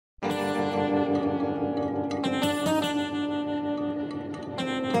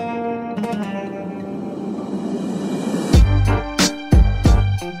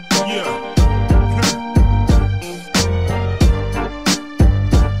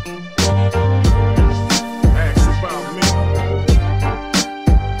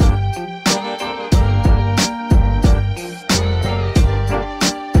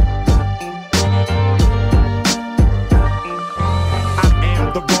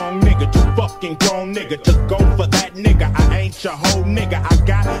young nigga to go for that nigga. I ain't your whole nigga. I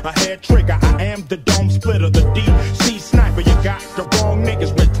got a hair trigger. I am the dome splitter, the DC sniper. You got the wrong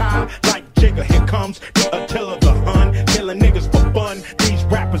niggas retired like Jigger. Here comes the Attila the Hun, killing niggas for fun. These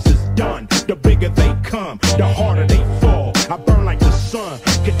rappers is done. The bigger they come, the harder they fall. I burn like the sun.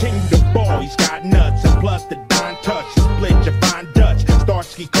 Continue to ball. He's got nuts and plus the dime touch. Split your fine Dutch.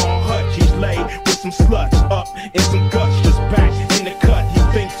 Starsky call Hutch. He's laid with some sluts up and some guts. Just back in the cut. He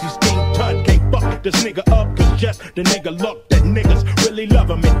thinks he's King Tut. Can't fuck this nigga up, cause just the nigga luck that niggas really love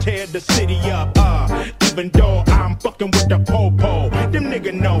him and tear the city up. Even though I'm fucking with the po-po, them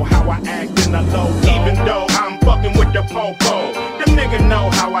nigga know how I act in the low. Even though I'm fucking with the po-po, them nigga know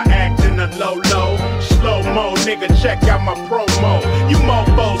how I act in the low-low. Slow-mo, nigga, check out my promo. You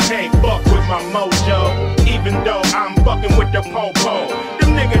mofos can't fuck with my mojo. Even though I'm fucking with the po-po,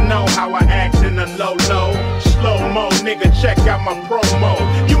 them nigga know how I act in the low-low. Slow-mo, nigga, check out my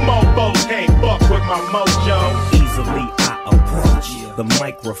promo. You mofos can't fuck with my mojo. Easily I approach the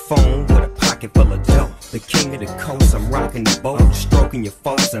microphone with a pocket full of dough. The king of the coast, I'm rocking the boat, stroking your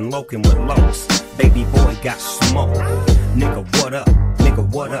folks and loking with locs. Baby boy got smoke. Nigga, what up? Nigga,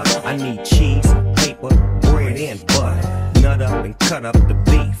 what up? I need cheese, paper, bread, and butter. Nut up and cut up the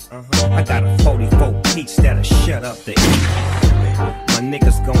beef. I got a 44 piece that'll shut up the E. My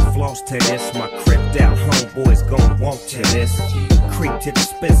niggas gon' floss to this. My cripped out homeboys gon' walk to this. Creep to the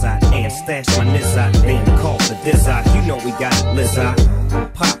spizz out and stash my nizz out. Then call the diz out. You know we got it, Liz out.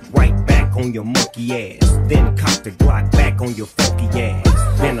 Pop right back on your monkey ass. Then cock the Glock back on your funky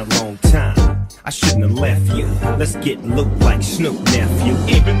ass. Been a long time, I shouldn't have left you. Let's get loot like Snoop nephew.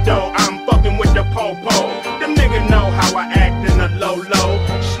 Even though I'm fucking with the po-po, them nigga know how I act in the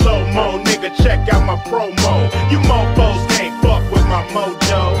low-low. Slow-mo, nigga, check out my promo. You mofos can't fuck with my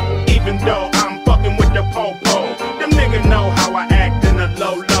mojo. Even though I'm fucking with the po-po, them nigga know how I act in the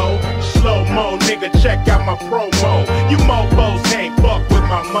low-low. Slow-mo, nigga, check out my promo. You mofos can't fuck with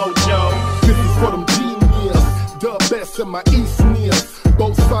my mojo. This is for them genius, the best in my East nears.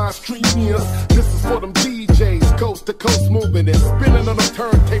 Both sides street nears. This is for them DJs, coast to coast moving and spinning on the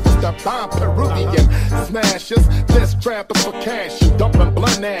turntables. The bomb Peruvian smashers, less trappers for cash. You dumping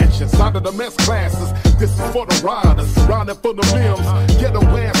blunt ashes out of the mess classes. This is for the riders, riding for the limbs. Ghetto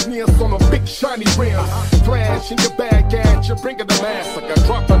ass nears on them big shiny rims. Flash in your bag at you, bringing the massacre.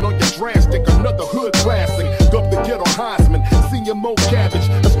 Dropping on your drastic, another hood classic. Dump the ghetto Heisman, senior Mo Cabbage.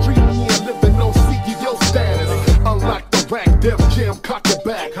 A street near living no CEO status. Unlock the rack, Def Jam, cock your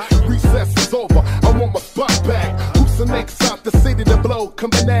back. Recess is over, I want my spot back. Who's the next out the city to blow?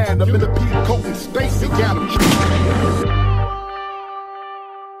 Coming in, I'm in a pea coat and Stacy got him.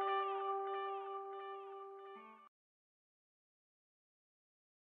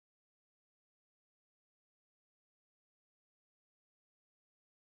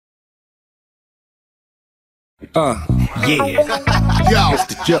 Yeah. Yo, it's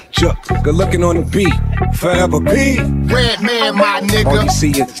the Chuck. Good looking on the beat. Forever P. Red man, my nigga. All you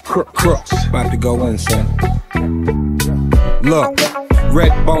see is crooks. About to go in, son. Look.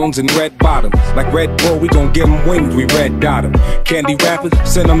 Red bones and red bottoms. Like Red Bull, we gon' give them wings, we red dot them. Candy rappers,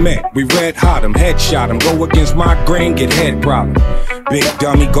 sentiment, we red hot them. Headshot them, go against my grain, get head problem. Big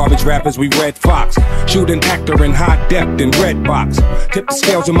dummy garbage rappers, we red fox. Shoot an actor in high depth in red box. Tip the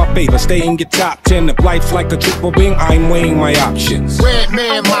scales in my favor, stay in your top 10. If life's like a triple wing, I'm weighing my options. Red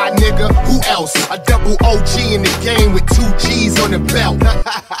man, my nigga, who else? A double OG in the game with 2 G's on the belt.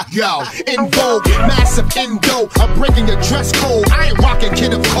 Yo, in vogue, massive endo. I'm breaking your dress code, I ain't rocking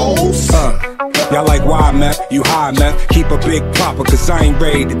kid of coals. Y'all like why, meth? You high, meth? Keep a big popper, cause I ain't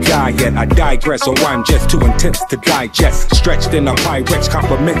ready to die yet. I digress, or I'm just too intense to digest. Stretched in a Pyrex,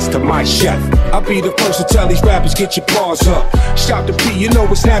 compliments to my chef. I'll be the first to tell these rappers, get your paws up. Shout to P, you know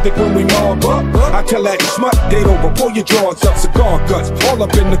it's havoc when we mob up. I tell that smut, date over, pull your drawers up. Cigar guts, all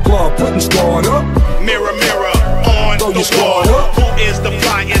up in the club, putting squad up. Mirror, mirror, on Throw the your squad wall. up. Who is the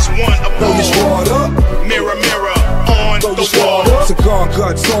flyest one of Throw your squad up. Mirror, mirror, on Throw the your squad wall. up. Cigar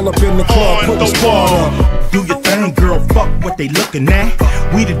guts, all up in the club, On putting the squad wall. up. Do your thing, girl, fuck what they looking at.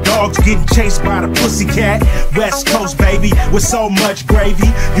 We the dogs getting chased by the pussycat. West Coast, baby, with so much gravy.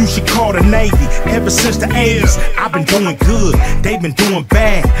 You should call the Navy. Ever since the 80s, I've been doing good, they been doing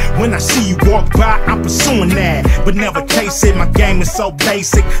bad. When I see you walk by, I'm pursuing that, but never chase it. My game is so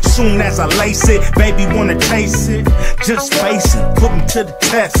basic. Soon as I lace it, baby wanna taste it. Just face it, put me to the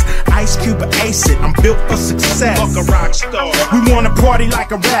test. Ice Cube or ace it, I'm built for success. Fuck a rock star. We wanna party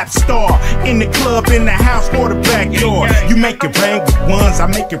like a rap star. In the club, in the house, or the backyard. You make it rain with ones, I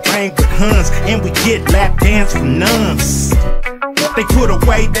make it rain with huns, and we get lap dance from nuns. They put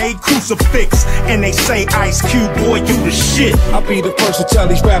away they crucifix and they say, Ice Cube, boy, you the shit. I'll be the first to tell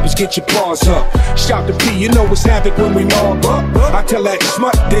these rappers, get your paws up. Shout to P, you know it's havoc when we mob up. I tell that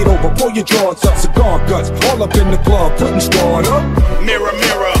smut date over, pull your drawers up. Cigar guts, all up in the club, putting squad up. Mirror,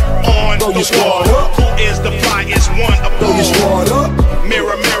 mirror, on throw the your squad wall. up. Who is the flyest one of Throw your squad up.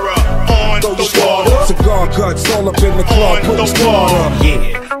 Mirror, mirror, on Throw the your squad wall. up. Cigar guts, all up in the club, On putting the squad wall. up.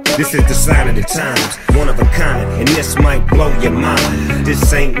 Yeah, this is the sign of the times, one of a kind, and this might blow your mind.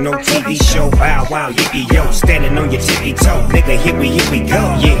 This ain't no TV show, bow wow, yippee yo, standing on your tippy toe, nigga, here we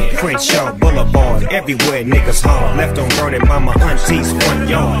go. Yeah, Crenshaw Boulevard, everywhere niggas hard, left on burning by my auntie's front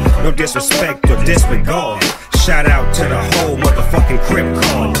yard. No disrespect or disregard. Shout out to the whole motherfucking crib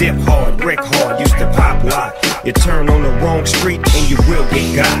car. Dip hard, wreck hard, used to pop lock. You turn on the wrong street and you will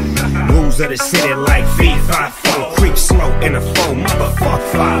get got. Rules of the city like V5-4. Creep slow in a foe, motherfuck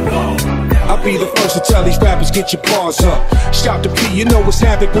 5-0. I'll be the first to tell these rappers, get your paws up. Shout to P, you know it's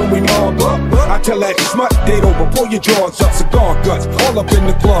havoc when we mob up. I tell that smut date over, pull your drawers up. Cigar guts, all up in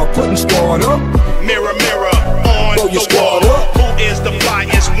the club, putting squad up. Mirror, mirror, on Throw your the wall. squad up. Who is the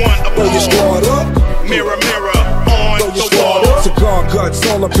flyest one of Throw your squad up. Mirror, mirror, on Throw your the squad wall. up. Cigar guts,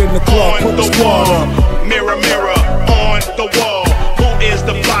 all up in the club, On putting the squad wall. up. Mirror, mirror, on the wall. Who is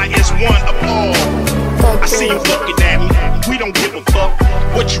the flyest one of all? I see you looking at me. We don't give a fuck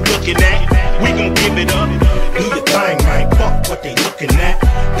what you looking at. We gon' give it up. Do your thing, man. Fuck what they looking at.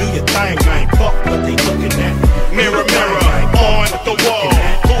 Do your thing, man. Fuck what they looking at. Mirror, mirror, on the wall.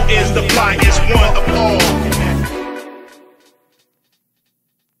 Who is the flyest one of all?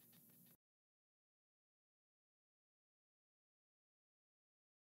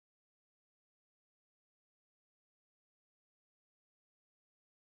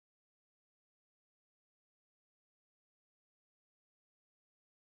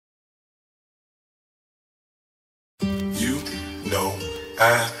 No,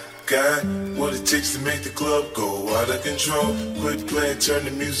 I got what it takes to make the club go out of control. Quit playing, turn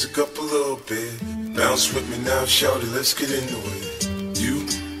the music up a little bit. Bounce with me now, shout it, let's get into it. You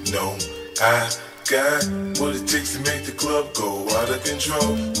know I got what it takes to make the club go out of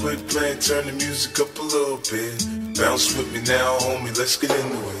control. Quit playing, turn the music up a little bit. Bounce with me now, homie, let's get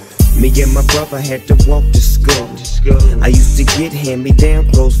into it. Me and my brother had to walk to school. I used to get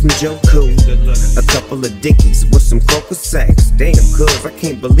hand-me-down clothes from Joe Cool. A couple of Dickies with some Croker sacks. Damn, cuz I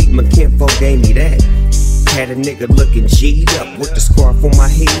can't believe my kinfolk gave me that. Had a nigga looking G'd up with the scarf on my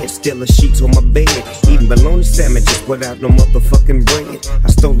head, still the sheets on my bed, eating bologna sandwiches without no motherfucking bread. I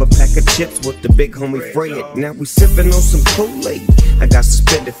stole a pack of chips with the big homie Fred. Now we sipping on some Kool-Aid. I got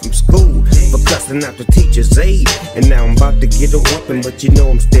suspended from school for cussing out the teacher's aide, and now I'm about to get a whooping, but you know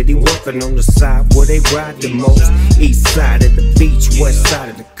I'm steady working on the side where they ride the most. East side of the beach, west side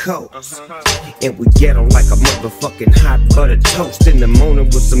of the coast, and we get on like a motherfucking hot butter toast in the morning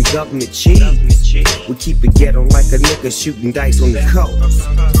with some government cheese. We keep it ghetto like a nigga shooting dice on the coast.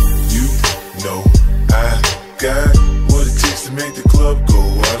 You know I got what it takes to make the club go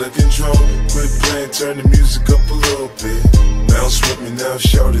out of control. Quit playing, turn the music up a little bit. Bounce with me now,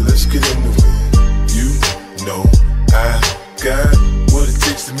 shout it, let's get into it. You know I got what it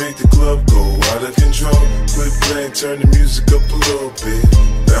takes to make the club go out of control. Quit playing, turn the music up a little bit.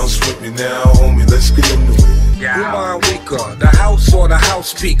 Bounce with me now, homie, let's get into it. Umar weaker, the house or the house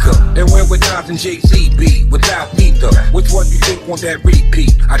speaker. And when with Nas and Jay-Z be without either. Which one you think want that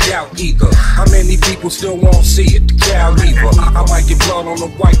repeat? I doubt either. How many people still won't see it? The cow lever. I might get blood on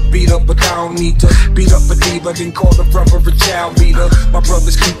the white beat up, but I don't need to beat up a diva, then call the brother a child beater. My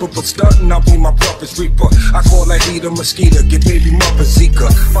brother's keeper, but stuntin', I'll be my brother's reaper. I call that heater mosquito, get baby mother Zika.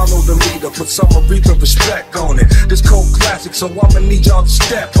 Follow the leader, put some Aretha respect on it. This cold classic, so I'ma need y'all to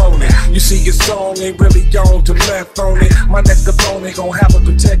step on it. You see your song ain't really on to left on it. My next opponent gon' have a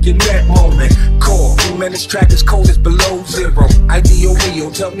protect your neck moment. Core, man, this track is cold as below zero. Ideal Rio,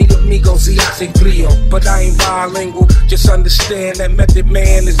 tell me the Migo, see I say Clio. But I ain't bilingual, just understand that Method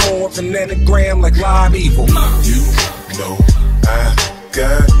Man is on an anagram like Live Evil. You know I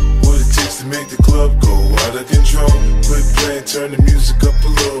got what it takes to make the club go out of control. Quit playing, turn the music up a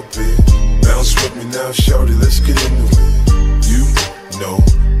little bit. Bounce with me now, shout it, let's get into it. You know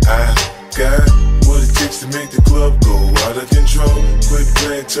I got what it takes to make the club go out of control. Quit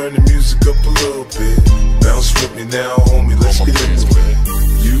playing, turn the music up a little bit. Bounce with me now, homie, let's get into it.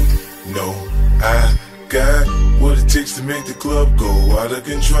 You know I got what it takes to make the club go out of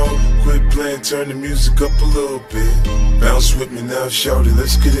control. Quit playing, turn the music up a little bit. Bounce with me now, shout it,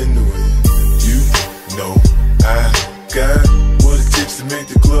 let's get into it. You know I got what it takes to make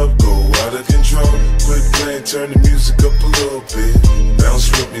the club go out of control. Quit playing, turn the music up a little bit. Bounce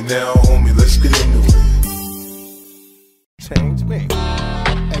with me now, homie, let's get into it. Change me.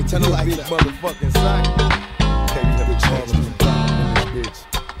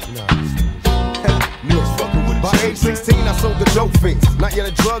 By age 16, I sold the dope fiends. Not yet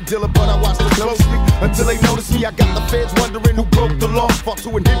a drug dealer, but I watched them closely. Until they noticed me, I got the feds wondering who broke the law. Fought to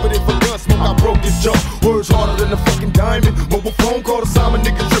inhibit it for gun smoke, I broke his jaw. Words harder than a fucking diamond. Mobile phone call to Simon,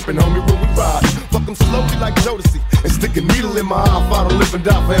 niggas tripping, homie, where we ride. Fuck them slowly like Jodeci. And stick a needle in my eye, fight to live and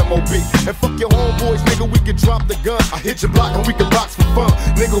die for MOB. And fuck your homeboys, nigga, we can drop the gun. I hit your block and we can box for fun.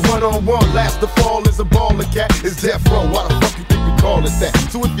 Nigga, one-on-one, last to fall is a baller cat. It's death row, why the fuck you think we call it that?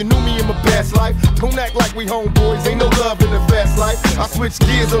 So if you knew me in my past life, don't act like we homeboys. Ain't no love in the fast life. I switch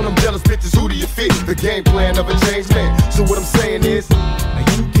gears on them jealous bitches, who do you fit? The game plan of a changed man. So what I'm saying is, now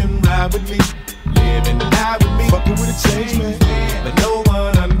you can ride with me, live and die with me, fucking with a change man. But no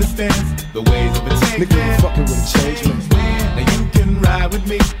one understands the ways of a change nigga, man. you fucking with a change man. Now you can ride with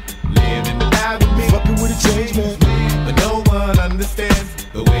me, live and die with me, fucking with a change man. But no one understands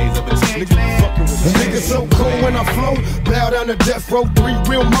the ways of a change nigga, man. fucking with a change nigga so cool when I flow, bow down to death row,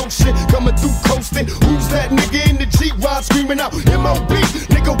 3-wheel motion, coming through coasting. Who's that nigga in the G-Ride screaming out M.O.B.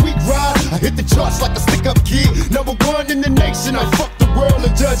 Nigga, we ride. I hit the charts like a stick-up kid. #1 in the nation. I fucked the world. The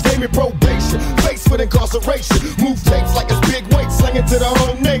judge gave me probation. Face with incarceration. Move tapes like it's big weight, slinging to the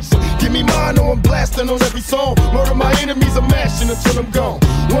whole nation. Give me mine or I'm blasting on every song. Murder my enemies, I'm mashing until I'm gone.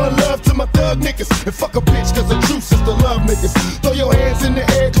 One love to my thug niggas. And fuck a bitch, cause the truth is the love niggas. Throw your hands in the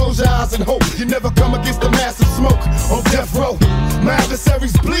air, close your eyes and hope you never come against the massive smoke on death row. My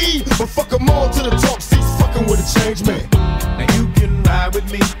adversaries bleed, but fuck them all to the top seats. Fucking with a change man. Now you can ride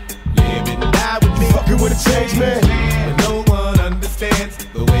with me, live and die with me, fucking with a change man. But no one understands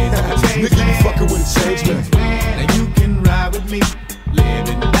the ways of a change nigga, man. you fucking with a change man. Now you can ride with me, live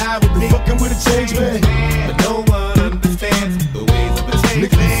and die with me, fucking with a change man. But no one understands the ways of a change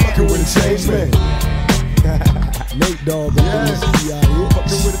nigga, man. you fucking with a change man. Nate Dogg,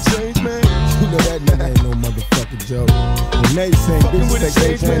 fucking with a change man. You know that nigga ain't no motherfucking joke. When Nate saying fucking with a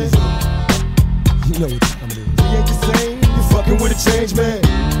change man. You know what time it is. We ain't the same. You fucking with a change man.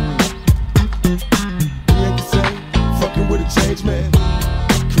 We ain't the same. Fucking with a change man.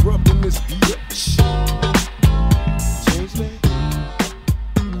 Corrupting this bitch. Change man.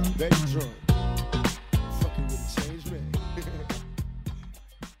 Very drunk. Fucking with a change man.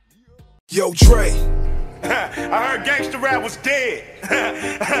 Yo, Dre. I heard gangster rap was dead.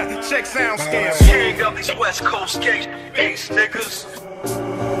 Check sound scale. King of these West Coast gangsta niggas.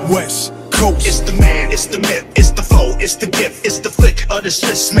 West Coast. It's the man, it's the myth, it's the flow, it's the gift, it's the flick of the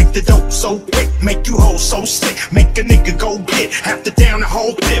slits. Make the dope so quick, make you hold so sick. Make a nigga go get half the down the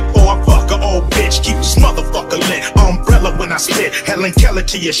whole clip. Or I fuck a old bitch, keep this motherfucker lit. Umbrella when I spit, Helen Keller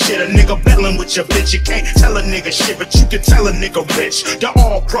to your shit. A nigga bellin' with your bitch, you can't tell a nigga shit, but you can tell a nigga rich. The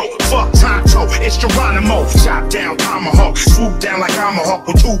all pro, fuck Tonto, it's Geronimo. Chop down tomahawk, swoop down like I'm a hawk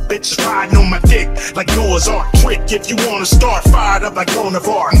with two bitches riding on my dick like Noah's Ark. Trick if you wanna start, fired up like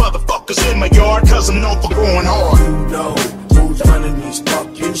Bonavar. Motherfuckers in my yard, cause I'm known for going hard. You know who's running these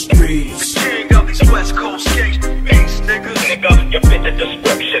fucking streets. King of these West Coast gangsta niggas. Nigga, you fit the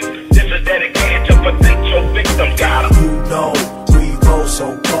description. This is dedicated to potential victims. Got 'em. You know we go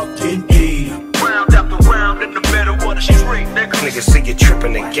so fucking deep. Round after round in the middle of the street, nigga. Niggas see you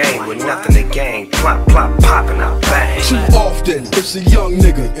tripping the game with nothing to gain. Plop, plop, popping out bang. Too often, it's a young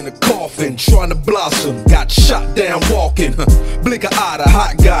nigga in a coffin trying to blossom. Got shot down walking. Blink an eye, the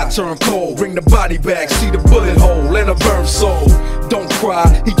hot guy turn cold. Bring the body back, see the bullet hole and a burned soul. Don't cry,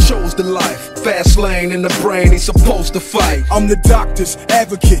 he chose the life. Fast lane in the brain, he's supposed to fight. I'm the doctor's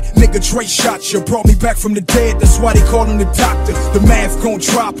advocate. Nigga, Dre shot you, brought me back from the dead. That's why they call him the doctor. The math gon'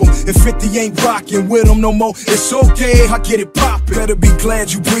 drop him. If 50 ain't rockin' with him no more, it's okay, I get it poppin'. Better be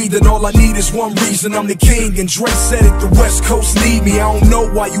glad you breathin'. All I need is one reason, I'm the king. And Dre said it, the West Coast need me. I don't know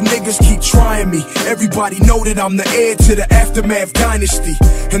why you niggas keep trying me. Everybody know that I'm the heir to the Aftermath dynasty.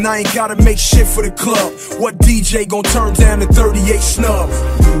 And I ain't gotta make shit for the club. What DJ gon' turn down the 38 snub?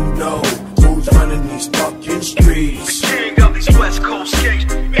 You know who's running these fucking streets. King of these West Coast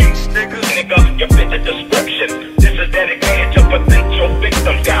gangsta niggas. Nigga, you fit the description. This is dedicated to potential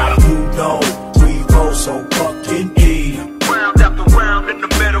victims. Got 'em. You know we go so fucking deep. Round after round in the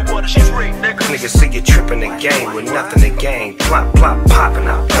middle of the street, nigga. Niggas see you tripping the game with nothing to gain. Plop, plop, popping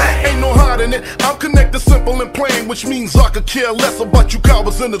out bang. Ain't no hiding it, I'm connected, simple and plain, which means I could care less about you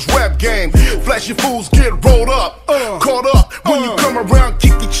cowards in this rap game. Flashy fools get rolled up, caught up when you come around,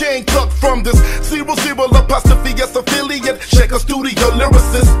 keep your chain tucked from this 00 apostrophe S affiliate, Shaker studio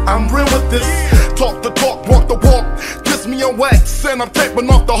lyricist. I'm real with this, talk the talk, walk the walk, kiss me on wax, and I'm taping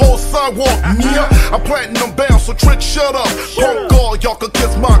off the whole sidewalk. Yeah, I'm planting them down, so Trick shut up. Punk all, y'all could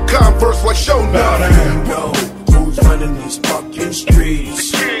kiss my Converse like show now. You know who's running these fucking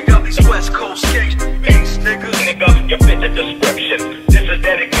streets. King of these West Coast gangsta niggas. Nigga, you fit the description. This is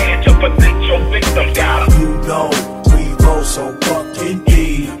dedicated to potential victims, got 'em. You know, we roll so fucking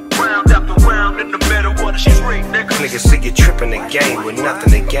deep. Round after round in the middle of the street, nigga. Niggas see you tripping the game with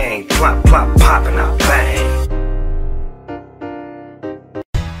nothing to gain. Plop, plop, popping out, bang.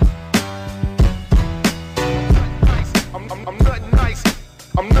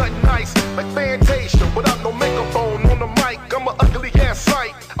 I'm nothing nice, like Fantasia, without no microphone on the mic. I'm an ugly ass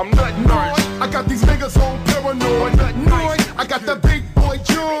sight. I'm nothing nice. I got these niggas on paranoid. Noid. I got that big boy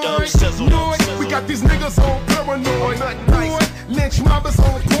joint. Noid. We got these niggas on paranoid. Noid. Lynch mobbers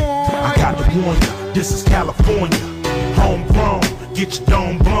on point. I got to warn you, this is California. Homegrown, get your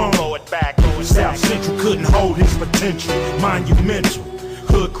dome blown. Blow it back, South Central couldn't hold his potential. Monumental,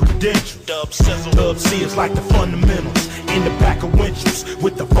 hood credential. Dub sizzle, Dub C is like the fundamentals. In the back of winches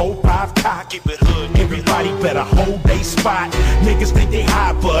with the 4-5 cock. Keep it hood. Everybody better hold they spot. Niggas think they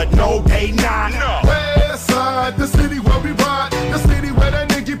high, but no, they not. West side, the city where we ride. The city where that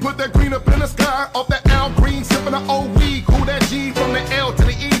nigga put that green up in the sky. Off that Al Green, sipping the old weed. Cool that G from the L to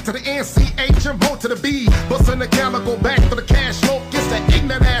the E to the NCH and vote to the B. Bustin' the calico back for the cash flow. Gets that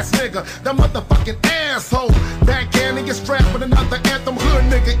ignorant ass nigga, that motherfucking asshole. Back can and get strapped with another anthem. Hood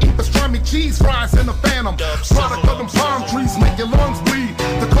nigga, eat pastrami cheese fries in the Phantom. Product of them palm trees make your lungs bleed.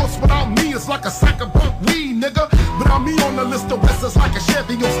 The coast without me is like a sack of bunk weed, nigga. Without me on the list of West is like a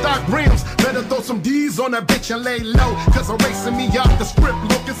Chevy on stock rims. Better throw some D's on that bitch and lay low. Cause erasing me off the script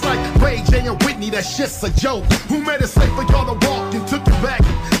look, it's like Ray J and Whitney, that shit's a joke. Who made it safe for y'all to walk and took it back?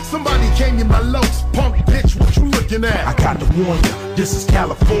 Somebody came in my lows, punk bitch, what you looking at? I got to warn you, this is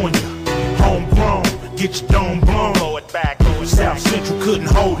California. Homegrown, get your dome blown. Blow it back, South Central couldn't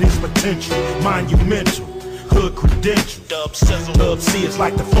hold his potential. Monumental, hood credential. Dub sizzle, Dub C is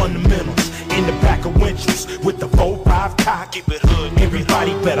like the fundamentals. In the back of winches with the 4-5 cock. Keep it hood.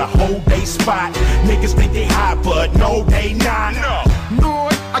 Everybody better hold they spot. Niggas think they high, but no, they not.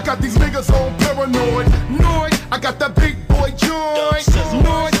 Noid, I got these niggas on paranoid. Noid, I got that big boy joint.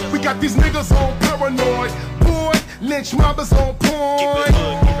 Noid, we got these niggas on paranoid. Boy, lynch mobbers on point.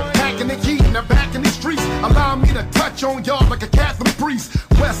 Packing the heat and back in the streets. Allow me to touch on y'all like a Catholic priest.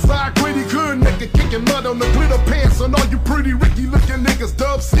 West side gritty good nigga, kicking mud on the glitter pants on all you pretty Ricky looking niggas.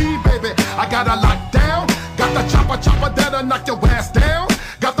 Dub C, baby, I got a lockdown. Got the chopper that'll knock your ass down.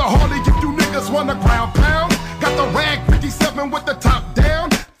 Got the Harley if you niggas want a ground pound. Got the rag 57 with the top down.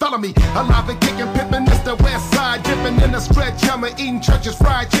 Follow me, alive and kicking, pimpin', it's the West Side, dipping in a stretch hammer, eating church's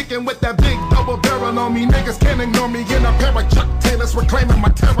fried chicken with that big double barrel on me. Niggas can't ignore me in a pair of Chuck Taylors reclaiming my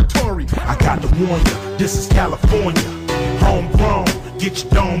territory. I got to warn you, this is California. Homegrown, get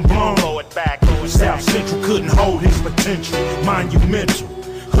your dome blown. Blow it back, South Central couldn't hold his potential. Monumental,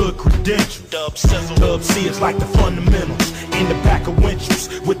 hood credential. Dub sizzle, Dub C is like the fundamentals. In the back of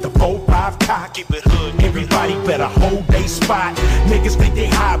winches with the 4-5 cock. Keep it hood. Everybody better hold they spot. Niggas think they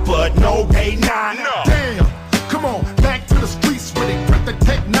high, but no, they not. Damn, come on, back to the streets with it. Prep the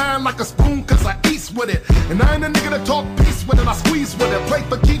Tech 9 like a spoon, cause I eats with it. And I ain't a nigga to talk peace with it. I squeeze with it, play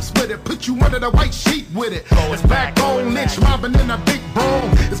for keeps with it. Put you under the white sheet with it. It's back on lynch mobbing in a big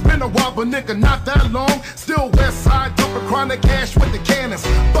bone. It's been a while, but nigga, not that long. Still West Side, dumping chronic cash with the cannons.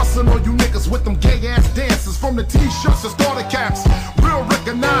 Bustin' on you niggas with them gay ass dances. From the t-shirts to starter caps. Real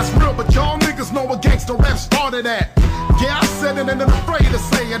recognize real, but y'all niggas know what gangsta rap started at. Yeah, I said it and I'm afraid to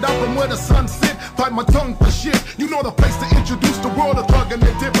say it. I'm from where the sun sit, fight my tongue for shit. You know the place to introduce the world of thuggin'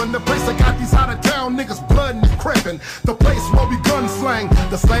 and dippin'. The place that got these out of town niggas blood and creepin'. The place where we gun slang.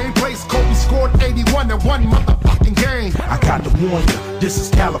 The same place Kobe scored 81 in one motherfucking game. I got to warn you, this is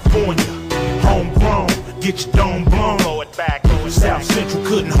California. Homegrown, get your dome blown. Blow it back, South Central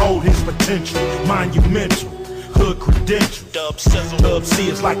couldn't hold his potential. Monumental, hood credential. Dub sizzle, Dub C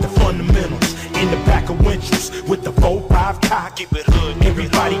is like the fundamentals. In the back of winches with the 4-5 cock. Keep it hood.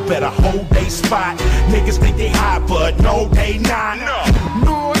 Everybody better hold they spot. Niggas think they high, but no, they not.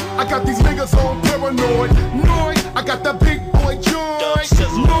 Noid, I got these niggas on paranoid. Noid, I got that big boy joint.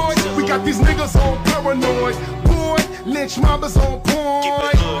 Noid, we got these niggas on paranoid. Boy, lynch mobbers on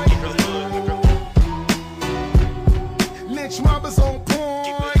point. Lynch mobbers on point.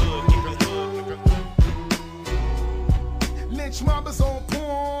 Lynch mobbers on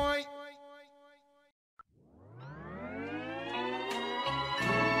point.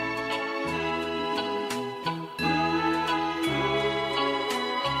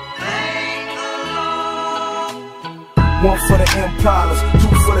 One for the Impalas,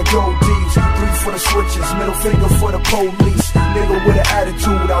 two for the Gold D's, three for the switches, middle finger for the police. Nigga with an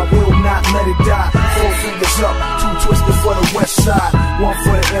attitude, I will not let it die. 4 fingers up, 2 twisted for the West Side. One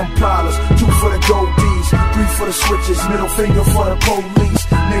for the Impalas, two for the Gold D's, three for the switches, middle finger for the police.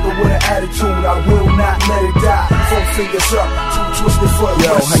 Nigga with an attitude, I will not let it die. 4 fingers up, 2 twisted for the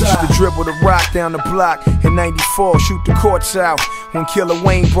Yo, west I used side. to dribble the rock down the block in 94, shoot the courts out. When Killer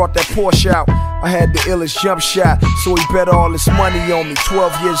Wayne brought that Porsche out, I had the illest jump shot, so he bet all his money on me.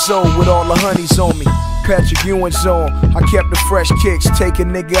 12 years old with all the honeys on me. Patrick Ewing's on, I kept the fresh kicks. Take a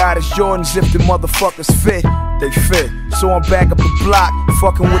nigga out his Jordans if the motherfuckers fit. They fit, so I'm back up the block,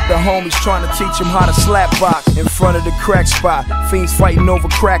 fucking with the homies, trying to teach them how to slap box. In front of the crack spot, fiends fighting over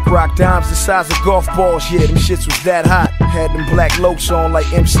crack rock. Dimes the size of golf balls, yeah, them shits was that hot. Had them black lokes on like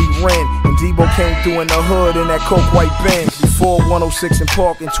MC Ren, and Debo came through in the hood in that coke white Benz. Before 106 and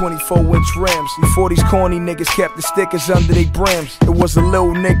Park and 24-inch rims. Before these corny niggas kept the stickers under their brims. It was a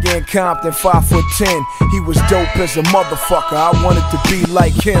little nigga in Compton, 5'10". He was dope as a motherfucker, I wanted to be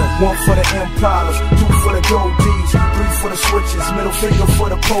like him. 1 for the Impalas, 2 for the Gold D's, 3 for the switches, middle finger for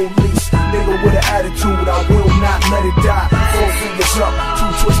the police. Nigga with an attitude, I will not let it die. 4 fingers up,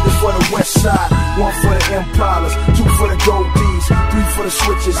 2 twisted for the west side. 1 for the Impalas, 2 for the Gold D's, 3 for the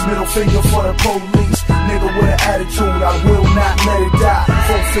switches, middle finger for the police. Nigga with an attitude, I will not let it die.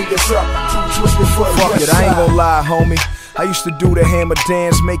 4 fingers up, 2 twisted for the west side. Fuck it, I ain't gon' lie, homie. I used to do the hammer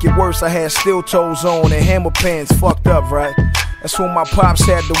dance, make it worse, I had steel toes on and hammer pants. Fucked up, right? That's when my pops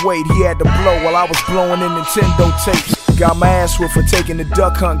had to wait, he had to blow while I was blowing in Nintendo tapes. Got my ass whipped for taking the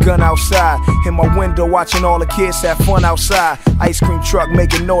duck hunt gun outside. In my window watching all the kids have fun outside. Ice cream truck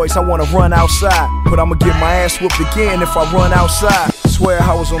making noise, I wanna run outside. But I'ma get my ass whooped again if I run outside. Swear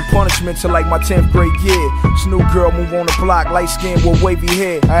I was on punishment till like my 10th grade year. This new girl move on the block, light skin with wavy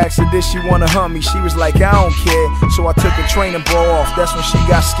hair. I asked her did she wanna hunt me, she was like I don't care. So I took a training bra off, that's when she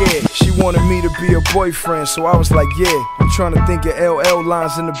got scared. She wanted me to be her boyfriend, so I was like yeah. I'm trying to think of LL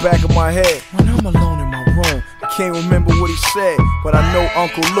lines in the back of my head. When I'm alone in my room, I can't remember what he said, but I know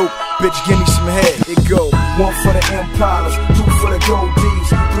Uncle Luke, bitch give me some head. It go 1 for the Impalas, 2 for the Gold D's,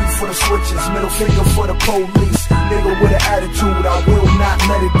 3 for the switches, middle finger for the police. Nigga with an attitude, I will not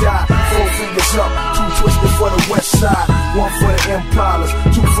let it die. 4 fingers up, 2 twisted for the west side. 1 for the Impalas,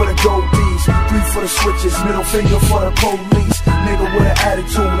 2 for the Gold D's, 3 for the switches, middle finger for the police. Nigga with an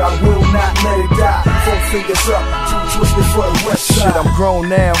attitude, I will not let it die. 4 fingers up, 2 twisted for the west side. Shit, I'm grown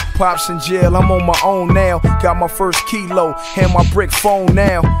now, pops in jail, I'm on my own now. Got my first kilo, and my brick phone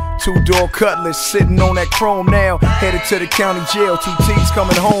now. 2-door cutlass, sitting on that chrome now. Headed to the county jail, 2 T's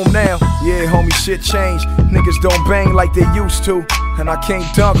coming home now. Yeah, homie, shit changed. Niggas don't bang like they used to, and I can't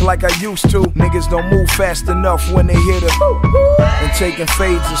dunk like I used to. Niggas don't move fast enough when they hit a and taking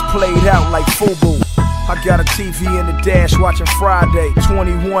fades is played out like FUBU. I got a TV in the dash watching Friday.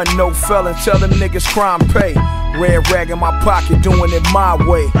 21, no felon, tell them niggas crime pay. Red rag in my pocket, doing it my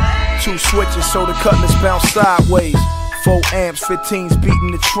way. 2 switches so the cutlass bounce sideways. 4 amps, 15s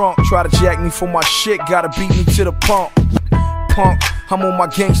beating the trunk. Try to jack me for my shit, gotta beat me to the pump. Punk, I'm on my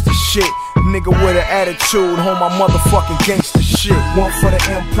gangster shit. Nigga with an attitude, on my motherfucking gangster shit. 1 for the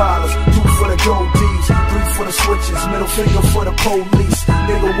Impalas, 2 for the Gold D's, 3 for the switches, middle finger for the police.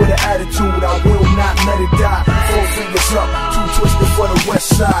 Nigga with an attitude, I will not let it die. 4 fingers up, 2 twisted for the west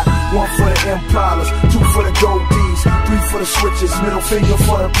side. 1 for the Impalas, 2 for the Gold D's, 3 for the switches, middle finger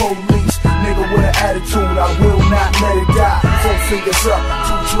for the police. Nigga with an attitude, I will not let it die. 4 fingers up,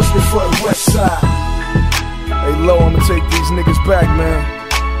 2 twisted for the west side. Hey, Lo, I'ma take these niggas back, man.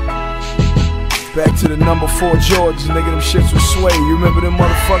 Back to the number 4 Jordans, nigga, them shits was sway. You remember them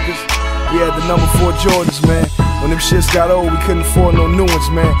motherfuckers? We had the number 4 Jordans, man. When them shits got old, we couldn't afford no new ones,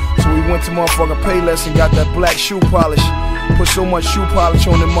 man. So we went to motherfucking Payless and got that black shoe polish. Put so much shoe polish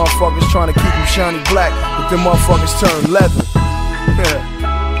on them motherfuckers, trying to keep them shiny black, but them motherfuckers turned leather.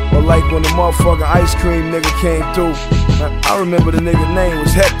 Or like when the motherfucking ice cream nigga came through. I remember the nigga name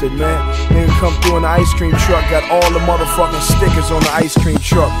was Hector, man. Nigga come through in the ice cream truck, got all the motherfucking stickers on the ice cream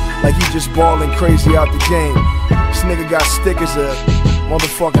truck, like he just balling crazy out the game. This nigga got stickers of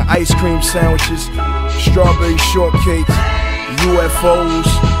motherfucking ice cream sandwiches, strawberry shortcakes, UFOs,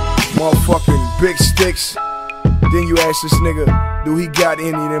 motherfucking big sticks. Then you ask this nigga, do he got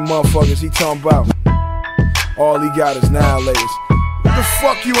any of them motherfuckers he talking about? All he got is annihilators. What the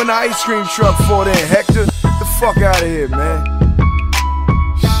fuck you in the ice cream truck for then, Hector? The fuck out of here, man.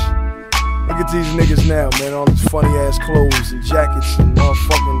 Look at these niggas now, man. All these funny ass clothes and jackets and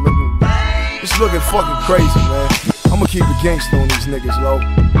motherfucking looking. Just looking fucking crazy, man. I'ma keep it gangsta on these niggas, Lo.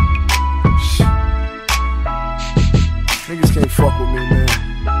 Niggas can't fuck with me, man.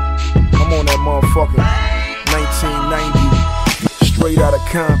 I'm on that motherfucking 1990, straight out of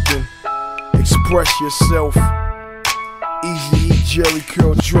Compton. Express yourself. Easy E, Jerry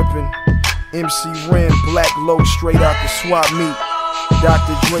curl dripping. MC Ren, black low, straight out the swap meet.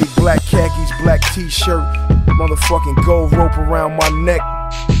 Dr. Dre, black khakis, black t-shirt. Motherfucking gold rope around my neck.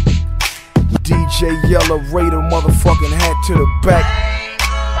 DJ Yellow, Raider motherfucking hat to the back.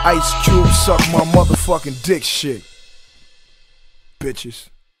 Ice Cube suck my motherfucking dick shit. Bitches.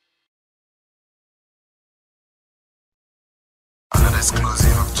 An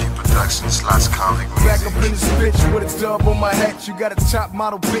exclusive of G Productions / Convict Music. Back up in this bitch with a dub on my hat. You got a top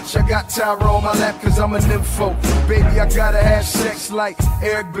model bitch, I got Tyra on my lap cause I'm a nympho. Baby, I gotta have sex like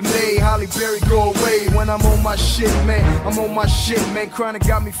Eric Benet, Holly Berry, go away. When I'm on my shit, man, I'm on my shit, man. Chronic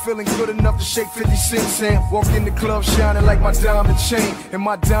got me feeling good enough to shake 50 cents hand. Walk in the club shining like my diamond chain, and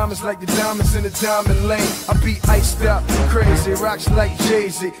my diamonds like the diamonds in the diamond lane. I be iced out, crazy, rocks like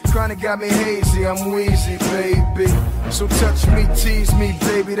Jay-Z. Chronic got me hazy, I'm wheezy, baby. So touch me, tease me,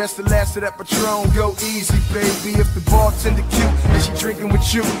 baby. That's the last of that Patron, go easy, baby. If the bartender cute and she drinking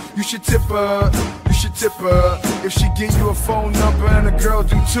with you, you should tip her, you should tip her. If she give you a phone number and a girl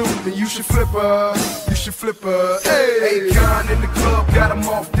do too, then you should flip her, you should flip her. Hey, Akon in the club, got him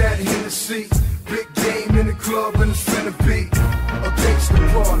off that Hennessy. Big game in the club and it's finna be a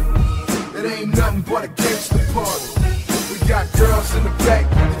gangsta party. It ain't nothing but a gangsta party. We got girls in the back,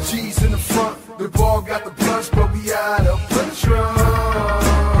 the G's in the front. The ball got the blunts, but we out of Patron.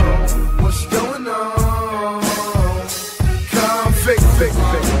 What's going on? Convict,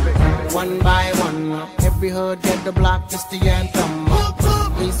 one by one, every hood get the block, just the anthem.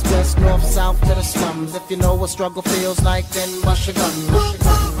 East, west, north, south to the slums. If you know what struggle feels like, then bust your gun.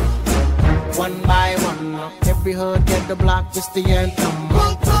 One by one, every hood get the block, just the anthem.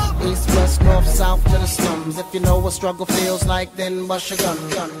 East, west, north, south to the slums. If you know what struggle feels like, then bust your gun.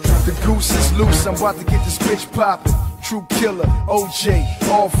 The goose is loose, I'm about to get this bitch poppin'. True killer, OJ,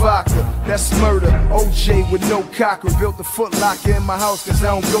 all vodka, that's murder. OJ with no cocker, built a Foot Locker in my house cause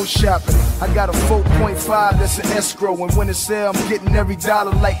I don't go shopping. I got a 4.5 that's an escrow, and when it's sale I'm getting every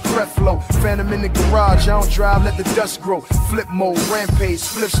dollar like Creflo. Phantom in the garage, I don't drive, let the dust grow. Flip mode, rampage,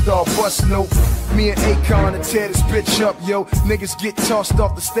 flip star, bust note. Me and Akon to tear this bitch up, yo. Niggas get tossed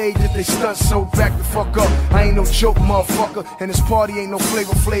off the stage if they stunt, so back the fuck up. I ain't no joke, motherfucker, and this party ain't no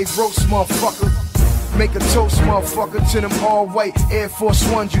Flavor Flav roast, motherfucker. Make a toast, motherfucker, to them all white Air Force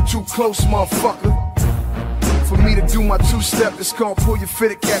Ones, you too close, motherfucker. For me to do my two-step, it's called pull your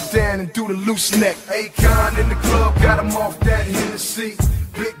fitted cap down and do the loose neck. Akon in the club, got him off that Hennessy.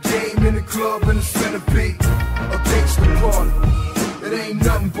 Big game in the club and it's finna be a gangsta party. It ain't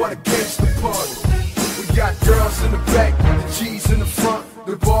nothing but a gangsta party. We got girls in the back, the G's in the front.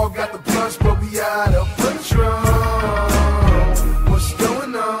 The ball got the blunts, but we out of Patron. What's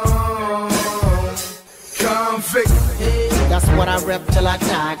going on? Convict. That's what I rep till I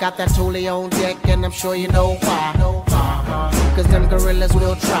die. Got that Thule on deck and I'm sure you know why. Cause them gorillas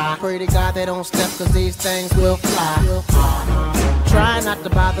will try. Pray to God they don't step cause these things will fly. Try not to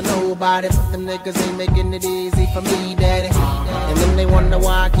bother nobody, but them niggas ain't making it easy for me, daddy. And then they wonder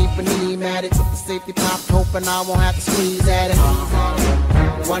why I keep a knee at it. With the safety popped, hoping I won't have to squeeze at it.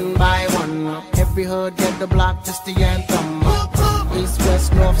 One by one, every hood get the block, just the anthem. East,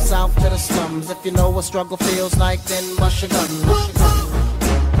 west, north, south to the slums. If you know what struggle feels like, then bust your gun.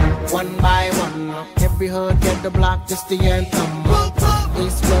 One by one, every hood get the block, just the anthem.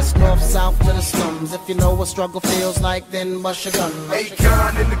 East, west, north, south to the slums. If you know what struggle feels like, then bust your gun.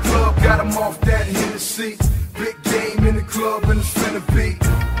 Akon in the club, got him off that Hennessy. Big game in the club and it's finna be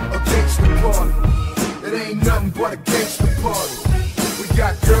a gangsta party. It ain't nothing but a gangsta party. We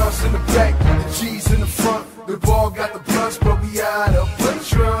got girls in the back, the G's in the front. The ball got the blunts, but we out of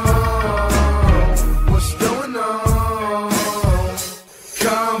Patron. What's going on?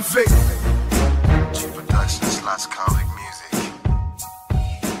 Convict. G Productions / Convict Music.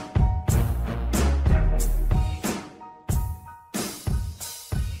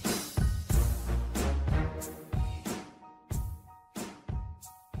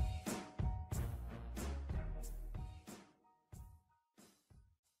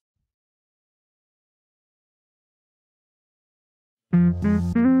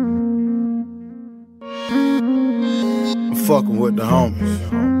 I'm fucking with the homies.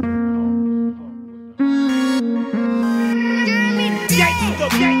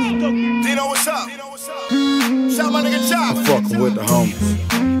 Dino, what's up? Shout my nigga Chop. I'm fucking with the homies.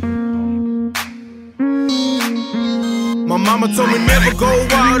 My mama told me never go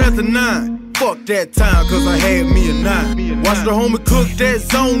wild after 9. Fuck that time, cause I had me a 9. Watch the homie cook that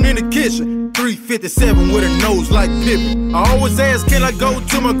zone in the kitchen. 357 with a nose like Pippin. I always ask, can I go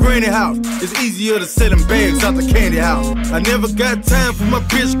to my granny house? It's easier to selling bags out the candy house. I never got time for my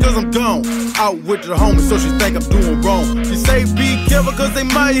bitch cause I'm gone. Out with the homies so she think I'm doing wrong. She say be careful cause they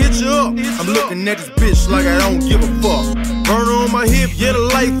might hit you up. I'm looking at this bitch like I don't give a fuck. Burner on my hip, yeah, the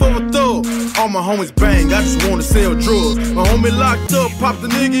life of a thug. All my homies bang, I just wanna sell drugs. My homie locked up, popped the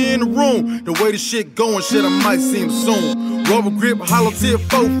nigga in the room. The way the shit going, shit, I might see him soon. Rubber grip, hollow tip,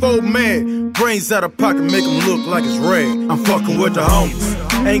 4-4 mad. Brains out of pocket, make him look like it's rag. I'm fucking with the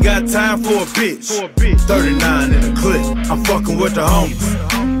homies. Ain't got time for a bitch. 39 in the clip. I'm fucking with the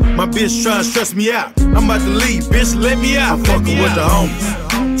homies. My bitch tryna stress me out. I'm about to leave, bitch, let me out. I'm fucking with the homies.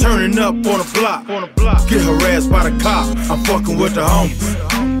 Turning up on the block. Get harassed by the cops. I'm fucking with the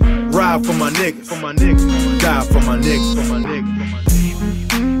homies. Ride for my niggas. Die for my niggas.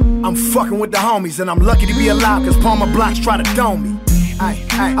 I'm fucking with the homies and I'm lucky to be alive cause Palmer Blocks try to dome me.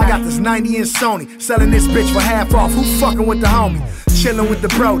 I got this 90-inch Sony, selling this bitch for half off. Who fucking with the homie? Chillin' with the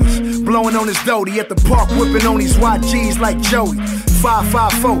Brodies, blowing on his Doty at the park, whipping on these YGs like Jody.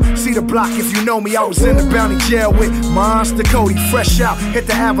 554, see the block if you know me. I was in the bounty jail with Monster Cody, fresh out, hit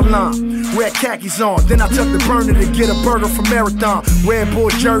the Avalon. Red khakis on, then I took the burner to get a burger from Marathon. Red Bull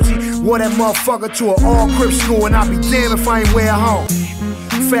jersey, wore that motherfucker to an all-crip school, and I'll be damned if I ain't wear home.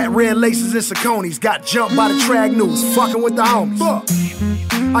 Fat red laces and Sauconys, got jumped by the Trag News, fucking with the homies.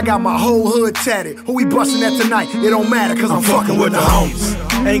 I got my whole hood tatted. Who we bustin' at tonight? It don't matter cause I'm fucking with the homies.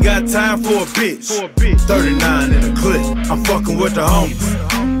 Ain't got time for a bitch. 39 in the clip. I'm fucking with the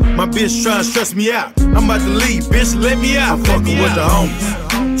homies. My bitch tryna stress me out. I'm about to leave, bitch, let me out. I'm fucking with the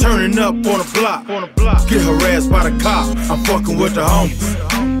homies. Turning up on the block. Get harassed by the cops. I'm fucking with the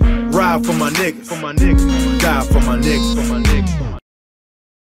homies. Ride for my niggas. Die for my niggas.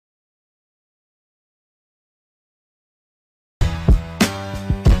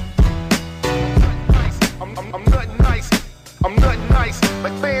 I'm nothing nice,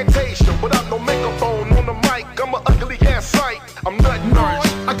 like Fantasia, without no microphone on the mic. I'm an ugly ass sight. I'm nothing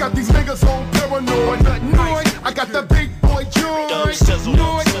nice. I got these niggas on paranoid. Noise. I got that big boy joy.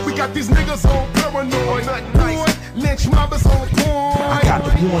 Noise. We got these niggas on paranoid. Noise. Lynch mobbers on point. I got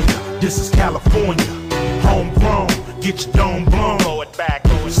to warn ya, this is California. Homegrown, get your dome blown. Blow it back.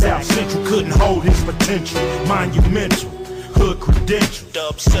 South Central couldn't hold his potential. Monumental. Hood credential,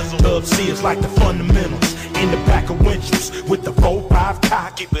 dub sizzle, dub C is like the fundamentals. In the back of winches with the 4-5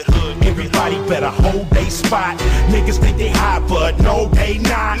 cock, keep it hood. Everybody better hold they spot. Niggas think they hot, but no, they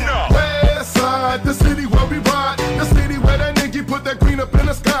not. West side, the city where we ride, the city where that nigga put that green up in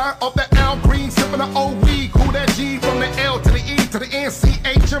the sky. Off that Al Green, sipping the old weed. Cool that G from the L to the E to the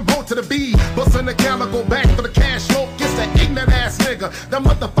NCH and vote to the B. Bustin' the calico back for the cash flow. Gets that ignorant ass nigga, that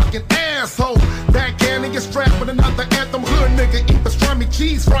motherfucking asshole. Backhand and get strapped with another anthem. Hood nigga eat pastrami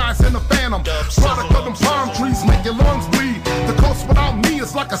cheese fries in the Phantom. Product of them palm trees make your lungs bleed. The coast without me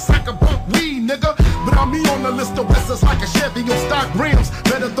is like a sack of bunk weed, nigga. Without me on the list of West is like a Chevy on stock rims.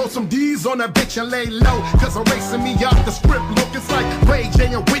 Better throw some D's on that bitch and lay low. Cause erasing me off the script look, it's like Ray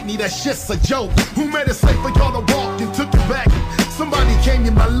J and Whitney, that shit's a joke. Who made it safe for y'all to walk and took it back? Somebody came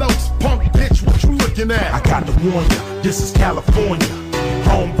in my locs, punk bitch, what you looking at? I got to warn ya, this is California.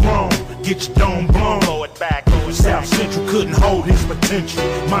 Homegrown, get your dome blown. Blow it back. South Central couldn't hold his potential.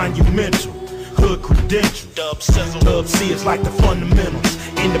 Monumental, hood credential. Dub sizzle, dub C is like the fundamentals.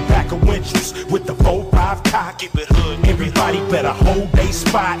 In the back of winches with the 4-5 cock, keep it hood. Everybody better hold they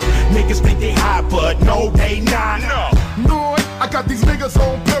spot. Niggas think they hot, but no, they not. Noise, I got these niggas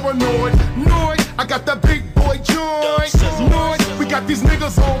on paranoid. Noise, I got that big boy joy. Noise, we got these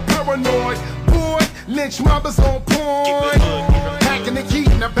niggas on paranoid. Boy, lynch mobbers on point. Packing the heat,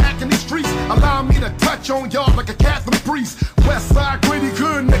 now back in these streets. Allow me to touch on y'all like a Catholic priest. West side gritty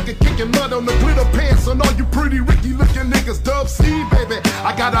good nigga, kicking mud on the glitter pants. On all you pretty Ricky looking niggas, dub C baby.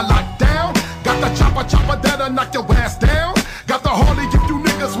 I got a lockdown, got the chopper that'll knock your ass down. Got the Harley if you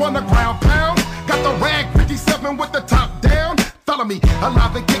niggas want a ground pound. Got the rag 57 with the top down. Follow me,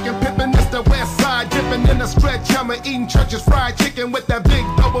 alive and kicking, pimpin', it's the West side. Dipping in a stretch, hammer, eating churches, fried chicken with that big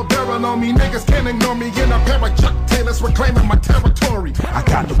double barrel on me. Niggas can't ignore me in a pair of Chuck Taylors reclaiming my territory. I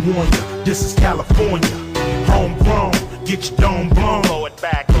got to warn ya, this is California. Homegrown, get your dome blown. Blow it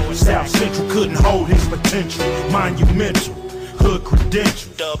back. South Central couldn't hold his potential. Monumental, hood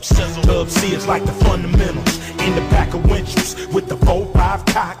credential. Dub sizzle, dub C is like the fundamentals. In the back of winches with the 4-5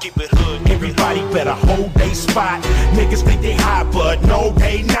 cock, keep it hood. Everybody better hold they spot. Niggas think they hot, but no,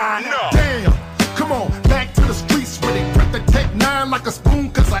 they not. Damn, come on, back to the streets with it. Prep the Tech 9 like a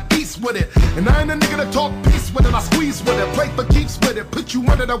spoon, cause I eats with it. And I ain't a nigga to talk peace with it. I squeeze with it, play for keeps with it. Put you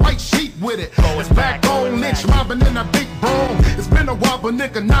under the white sheet with it. It's back on lynch mobbing in a big bone. while, but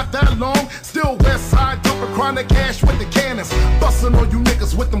nigga, not that long. Still west side, dumping chronic cash with the cannons. Bustin' on you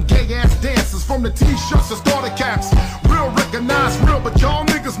niggas with them gay ass dances. From the t-shirts to starter caps. Real recognize real, but y'all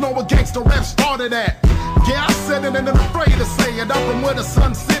niggas know where gangsta rap started at. Yeah, I said it and I'm afraid to say it. I'm from where the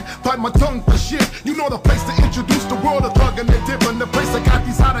sun sit, bite my tongue for shit. You know the place to introduce the world of thuggin' and dippin'. The place that got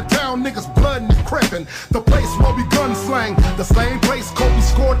these out of town niggas blood and crippin'. The place where we gun slang. The same place Kobe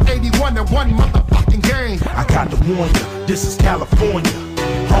scored 81 in one motherfucking game. I got to warn ya, this is California.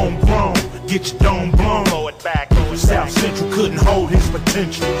 Homegrown, get your dome blown. Blow it back, South Central couldn't hold his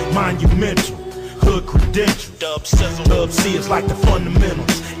potential. Monumental, hood credentials. Dub sizzle, Dub C is like the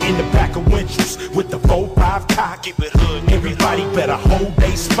fundamentals. In the back of winches with the 4-5 cock. Keep it hood, everybody better hold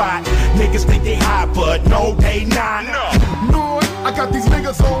they spot. Niggas think they high, but no, they not. No, I got these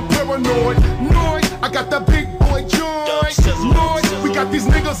niggas on paranoid. Noid, I got that big boy joy. Noid, we got these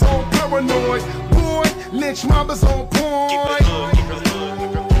niggas on paranoid. Boy, lynch mobbers on point.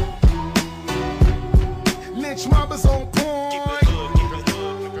 Lynch mobbers on point.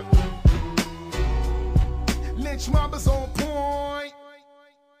 Lynch mobbers on point.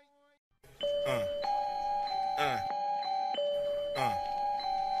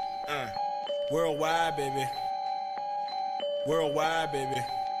 Worldwide, baby. Worldwide, baby.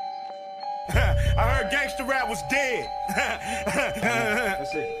 I heard gangster rap was dead.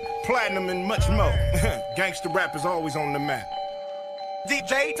 That's it. Platinum and much more. Gangster rap is always on the map.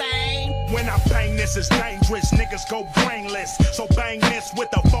 DJ Teng. When I bang this, it's dangerous. Niggas go brainless. So bang this with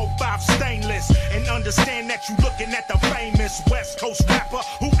a 4-5 stainless. And understand that you looking at the famous West Coast rapper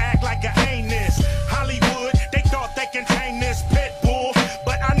who act like a anus. Hollywood, they thought they can hang this pit bull.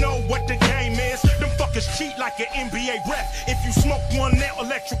 But I know what the game is. Them fuckers cheat like an NBA ref. If you smoke one, they'll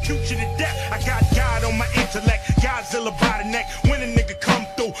electrocute you to death. I got God on my intellect. Godzilla by the neck. When a nigga come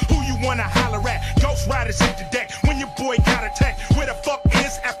through, who you wanna holler at? Ghost Riders hit the deck. When your boy got attacked. Where the fuck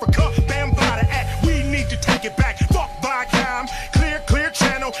is Africa? Bam, by the act. We need to take it back. Fuck Viacom, Clear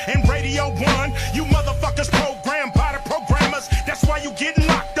Channel, and Radio 1. You motherfuckers programmed by the programmers. That's why you getting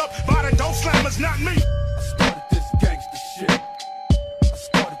locked up by the dope slammers, not me. I started this gangster shit. I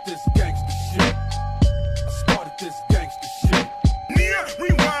started this gangster shit. I started this gangster shit. Nia,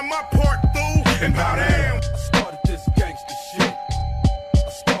 rewind my part, fool. And bow down. I started this gangster shit. I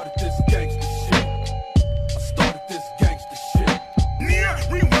started this gangster shit. I started this gangster shit. Nia,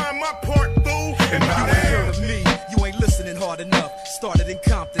 rewind my part, fool. And bow down. Heard of me, you ain't listening hard enough. Started in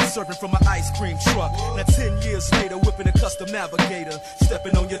Compton, serving from an ice cream truck. Now 10 years later, whipping a custom navigator.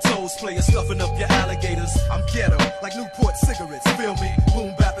 Stepping on your toes, player, stuffing up your alligators. I'm ghetto, like Newport cigarettes, feel me?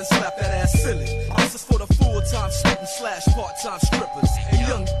 Boom, bap, and slap that ass silly. This is for the full-time student / part-time strippers. And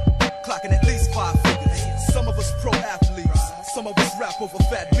young clocking at least 5 figures. Some of us pro athletes, some of us rap over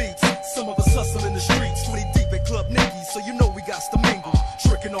fat beats. Some of us hustle in the streets, 20 deep at Club Nicky, so you know we got to mingle.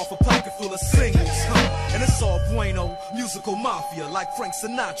 Tricking off a pocket full of singles, and it's all bueno, musical mafia like Frank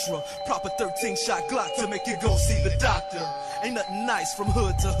Sinatra. Proper 13-shot Glock to make you go see the doctor. Ain't nothing nice from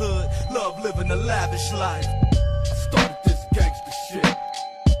hood to hood, love living a lavish life. I started this gangster shit.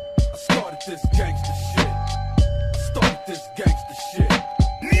 I started this gangster shit. I started this gangster shit.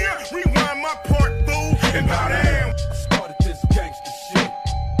 Nia, rewind my part, fool. And bow down. I started this gangster shit.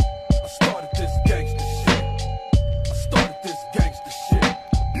 I started this gangster shit. I started this gangster shit.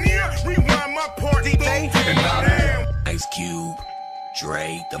 Nia, rewind my part, fool. And bow down. Ice Cube,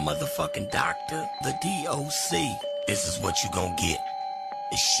 Dre, the motherfucking doctor, the DOC. This is what you gon' get.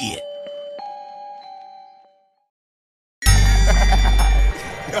 The shit.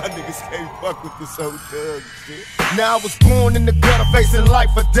 Y'all niggas can't fuck with this old thug shit. Now I was born in the gutter facing life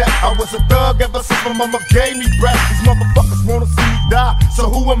or death. I was a thug ever since my mama gave me breath. These motherfuckers wanna see me die, so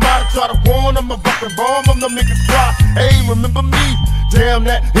who am I to try to warn them? I fucking bomb them, them niggas cry. Hey, remember me? Damn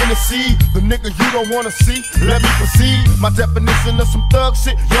that Hennessy, the nigga you don't wanna see. Let me proceed. My definition of some thug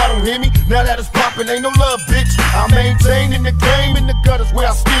shit, y'all don't hear me. Now that it's poppin', ain't no love, bitch. I maintain in the game, in the gutters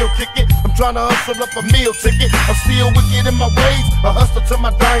where I still kick it. I'm trying to hustle up a meal ticket. I'm still wicked in my ways, a hustler to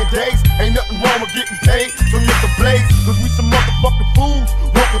my dying days. Ain't nothing wrong with getting paid from Mr. Blaze, cause we some motherfucking fools,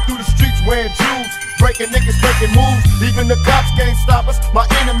 walking through the streets wearing jewels, breaking niggas, making moves. Even the cops can't stop us. My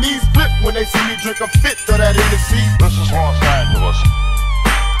enemies flip when they see me drink a fifth of that Hennessy. This is Los Angeles.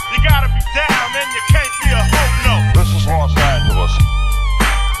 You gotta be down, man, you can't be a hoe, no. This is Los Angeles.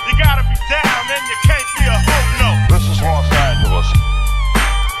 You gotta be down, man, you can't be a hoe, no. This is Los Angeles.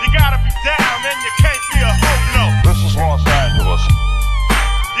 You gotta be down, man, you can't be a hoe, no. This is Los Angeles.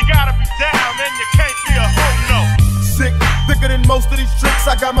 You gotta be down, man, you can't be a hoe, no. Sick, thicker than most of these tricks.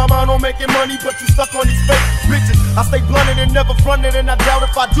 I got my mind on making money, but you stuck on these fake bitches. I stay blunted and never fronted, and I doubt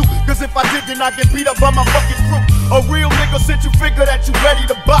if I do. Cause if I did, then I get beat up by my fucking crew. A real nigga since you figure that you ready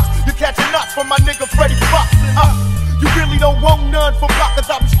to box. You catching nuts from my nigga Freddie Fox. You really don't want none from block, cause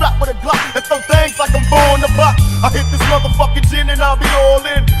I be strapped with a Glock and throw things like I'm born to box. I hit this motherfucking gin and I'll be all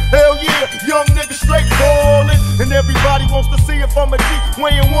in. Hell yeah, young nigga straight ballin'. And everybody wants to see if I'm a G,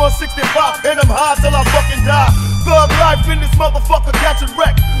 weighing 165, and I'm high till I fucking die. Thug life in this motherfucker catching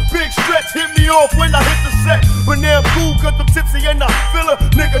wreck. Big stretch hit me off when I hit the set. But now I'm cool cause I'm tipsy and I feel a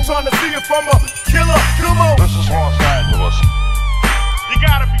nigga trying to see if I'm a killer. Come on. This is Los Angeles. You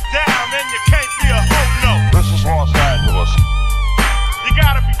gotta be down and you can't be a hoe, no. This is Los Angeles. You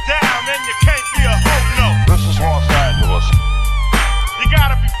gotta be down and you can't be a hoe, no. This is Los Angeles. You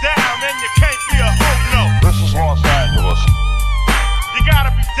gotta be down and you can't be a hoe, no. This is Los Angeles. You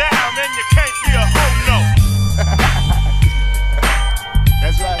gotta be down and you can't be a hoe, no.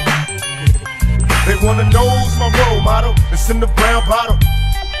 That's right. They wanna know who's my role model. It's in the brown bottle.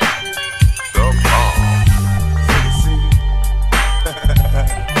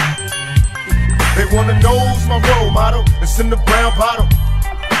 They wanna know who's my role model. It's in the brown bottle.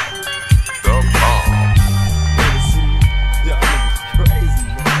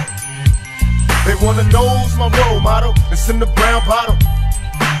 They wanna know who's my role model. It's in the brown bottle.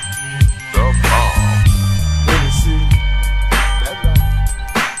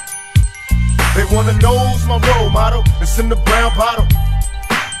 They wanna know who's my role model. It's in the brown bottle.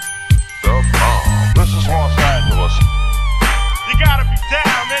 This is Los Angeles. You gotta be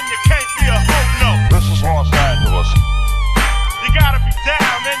down and you can't be a hoe, no. This is Los Angeles. You gotta be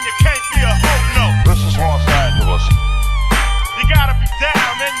down and you can't be a hoe, no. This is Los Angeles. You gotta be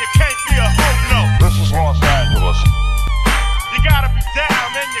down and you can't be a hoe, no. This is Los Angeles. You gotta be down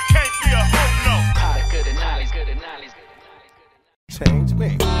and you can't be a hoe, no. Change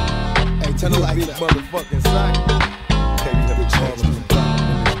me. Hey, tell her like big motherfucking sight. Hey, you never change me.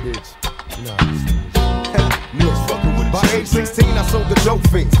 Bitch. You know by age 16, I sold the dope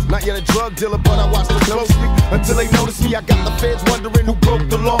fiends. Not yet a drug dealer, but I watched them closely. Until they noticed me, I got the feds wondering who broke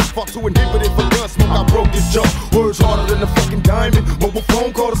the law. Fought to inhibit it for gun smoke, I broke his jaw. Words harder than a fucking diamond. Mobile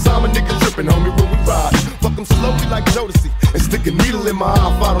phone call to Simon, niggas tripping, homie, when we ride. Fuck them slowly like Jodeci. And stick a needle in my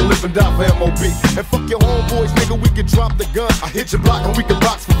eye, fight to live and die for MOB. And fuck your homeboys, nigga, we can drop the gun. I hit your block and we can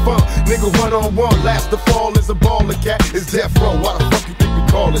box for fun. Nigga, one-on-one, last to fall is a baller cat. It's death row, why the fuck you think we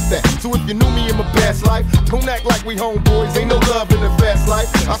call it that? So if you knew me in my past life, don't act like we homeboys. Ain't no love in the fast life.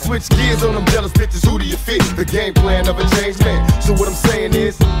 I switch gears on them jealous bitches, who do you fit? The game plan of a changed man. So what I'm saying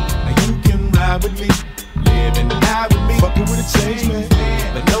is, now you can ride with me, live and die with me, fucking with a change man.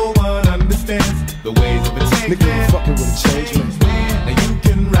 But no one understands the ways of a change nigga, man. Fucking with a change man. Now you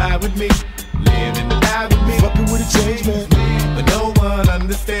can ride with me, live and die with me, fucking with a change man. But no one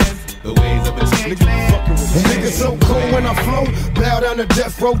understands the ways of a change man. Nigga so cool when I flow, bow down to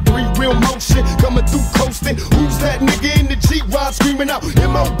death row, 3 wheel motion, coming through coasting. Who's that nigga in the Jeep ride screaming out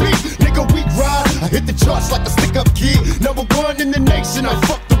MOB? Nigga, we ride. I hit the charts like a stick-up kid. #1 in the nation. I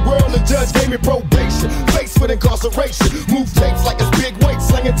fucked the world. The judge gave me probation. Faced with incarceration. Move tapes like it's big weight,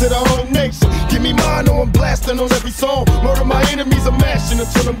 slinging to the whole nation. Give me mine or I'm blasting on every song. Murder my enemies, I'm mashing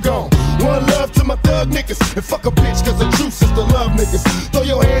until I'm gone. One love to my thug niggas. And fuck a bitch, cause the truth is to love niggas. Throw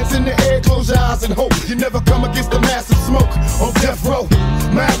your hands in the air, close your eyes and hope you never come against the massive smoke on death row.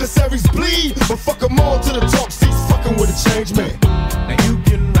 My adversaries bleed, but fuck them all to the top seats. Fucking with a change man. Now you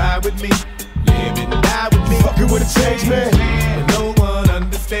can ride with me, live and die with me, fucking with a change man. But no one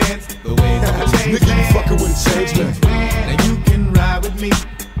understands the ways of a change nigga, man. you fucking with a change man. Now you can ride with me,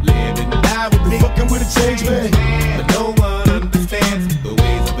 live and die with me, fucking with a change man. But no one understands the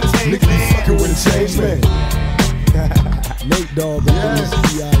ways of a change nigga, man. you fucking with a change man. Nate Dogg, yes.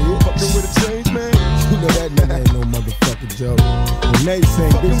 Fucking with a change man. You know that nigga ain't no motherfucking joke. When Nate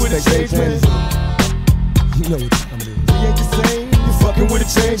sing, fucking with a change man. You know what time it is. We ain't the same. You fucking with a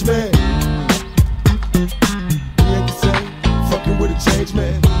change man. We ain't the same. Fucking with a change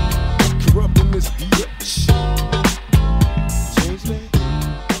man. Corrupting this bitch. Change man.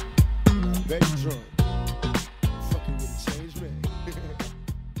 Very drunk. Fucking with a change man.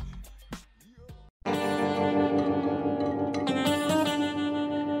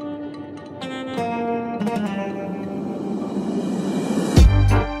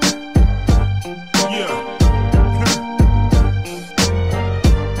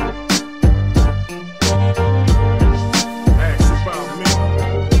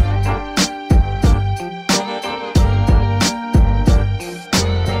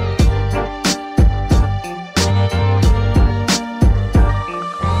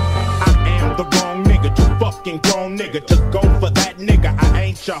 fucking grown nigga to go for that nigga. I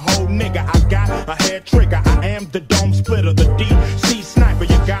ain't your whole nigga. I got a hair trigger. I am the dome splitter, the DC sniper.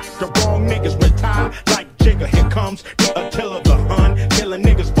 You got the wrong niggas. Retire like Jigger. Here comes the Attila the Hun, killing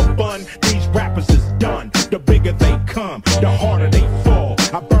niggas for fun. These rappers is done. The bigger they come, the harder they fall.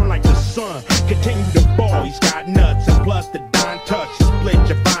 I burn like the sun. Continue to ball. He's got nuts and plus the dime touch. Split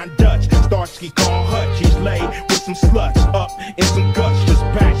your fine Dutch. Starsky call Hutch. He's laid with some sluts up in some guts. Just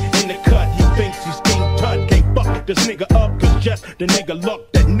back in the cut. He thinks he's King Tut. Can't fuck this nigga up. Cause just the nigga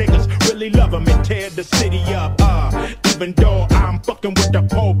look that niggas really love him and tear the city up. Even though I'm fucking with the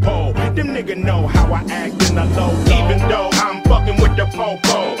po-po, them nigga know how I act in the low. Even though I'm fucking with the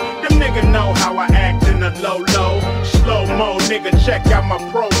po-po, them nigga know how I act in the low. Slow-mo, nigga, check out my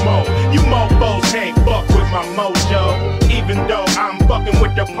promo. You mofos can't fuck with my mojo. Even though I'm fucking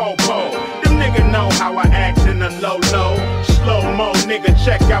with the po-po, them nigga know how I act in the low. Slow-mo, nigga,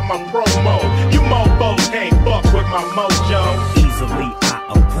 check out my promo. You mofos can't fuck with my mojo. Easily I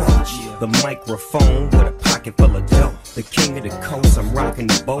approach the microphone with a pocket full of dough. The king of the coast, I'm rocking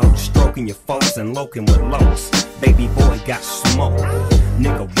the boat, stroking your folks and loking with locs. Baby boy got smoke.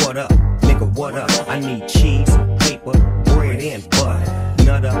 Nigga, what up? Nigga, what up? I need cheese, paper, bread and butter.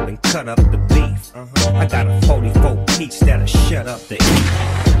 Nut up and cut up the beef. I got a 44 piece that'll shut up the heat.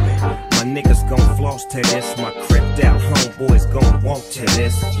 My niggas gon' floss to this. My cripped out homeboys gon' walk to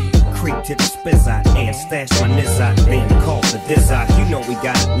this. Creep to the spizz out and stash my nizzot. Then call the dizzot. You know we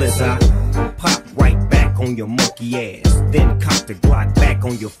got Lizzot. Pop right back on your monkey ass. Then cock the Glock back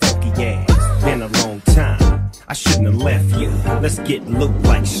on your funky ass. Been a long time, I shouldn't have left you. Let's get loot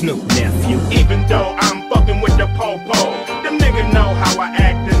like Snoop nephew. Even though I'm fucking with the po-po, them nigga know how I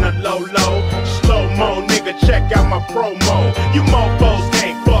act in the low. Slow-mo, nigga, check out my promo. You mofos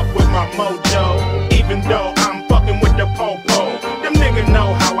can't fuck with my mojo. Even though I'm fucking with the po-po, them nigga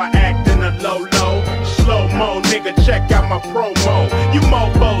know how I act in the low. Slow-mo, nigga, check out my promo. You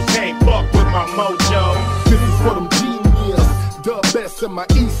mofos can't fuck with my mojo. This is for them genius, the best in my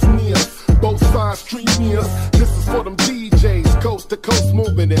East nears. Both sides street nears. This is for them DJs, coast to coast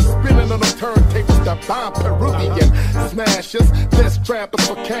moving and spinning on them turntables that bomb Peruvian smashers. Best trappers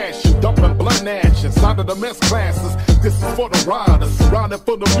for cash and dumping blunt ashes out of the mess classes. This is for the riders, riding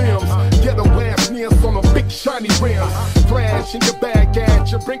for the rims. Get a blast nears on them big shiny rims. Flash in your bag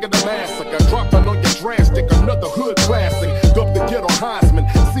at you, bringing the massacre. Dropping on your drastic, another hood classic. Up the ghetto Heisman,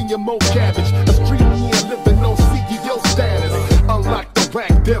 senior Mo Cabbage. A street near living no CEO status. Unlike the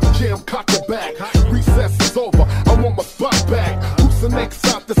rack, Def Jam, cock your back. Recess is over, I want my spot back. Who's the next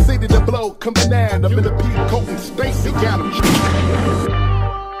out the city to blow? Coming at him in the peacoat and Stacy got him.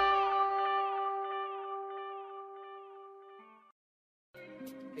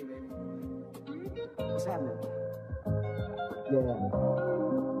 What's happening?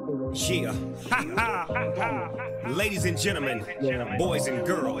 Yeah. Ladies and gentlemen, boys and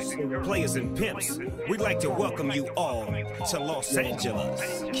girls, players and pimps, we'd like to welcome you all to Los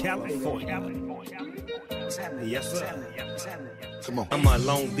Angeles, California. Yes, sir. Come on. I'm a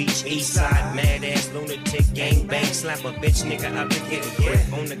Long Beach East Side mad ass lunatic gang bang slap a bitch nigga out to get a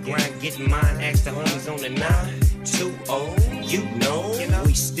grip on the grind, getting mine. Ask the homies on the 920. You know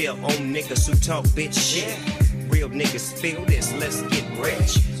we still on niggas who talk bitch shit. Real niggas feel this, let's get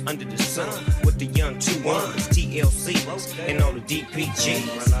rich under the sun with the young 2-1s, TLCs, and all the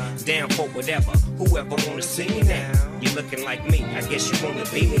DPGs. Down for whatever, whoever wanna see me now. You looking like me, I guess you wanna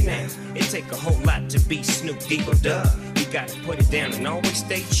be me now. It take a whole lot to be Snoop Dogg. You gotta put it down and always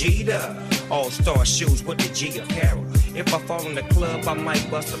stay G'd up. All-star shoes with the G apparel. If I fall in the club, I might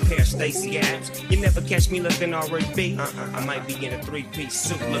bust a pair of Stacy Adams. You never catch me looking R&B. I might be in a 3-piece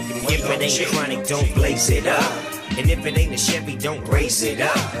suit looking. If it ain't chronic, don't blaze it up. And if it ain't a Chevy, don't raise it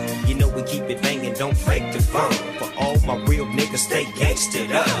up. You know we keep it banging, don't fake the funk. For all my real niggas, stay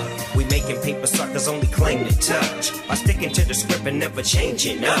gangstered up. We making paper suckers only claim to touch. By sticking to the script and never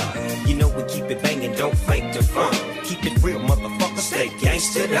changing up. You know we keep it banging, don't fake the funk. Keep it real, motherfucker, stay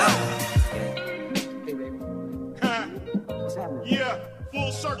gangstered up. Yeah,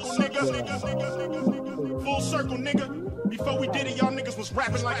 full circle, nigga. Full circle, nigga. Before we did it, y'all niggas was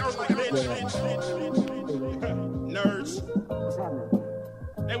rapping like earth, bitch. Nerds.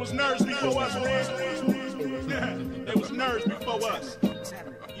 They was nerds before us, man. They was nerds before us.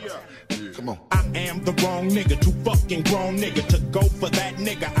 Yeah. Come on. I am the wrong nigga, too fucking grown nigga to go for that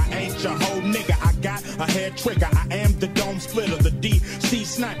nigga. I ain't your whole nigga, I got a hair trigger. I am the dome splitter, the DC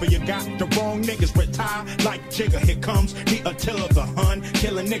sniper. You got the wrong niggas, retire like Jigger. Here comes the Attila the Hun,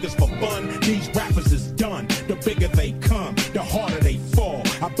 killing niggas for fun. These rappers is done, the bigger they come, the harder they fall.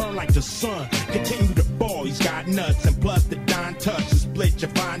 I burn like the sun, continue to ball. He's got nuts and plus the dime touch to split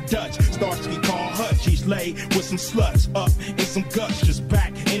your fine Dutch. Starsky call Hutch, he's just lay with some sluts up and some guts, just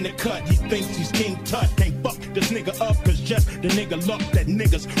back in the cut. He thinks he's King Tut, can't fuck this nigga up, cause just the nigga luck that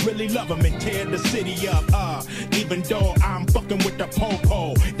niggas really love him and tear the city up. Even though I'm fucking with the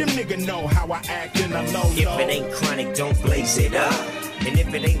po-po, them nigga know how I act in a low-low. If it ain't chronic, don't blaze it up. And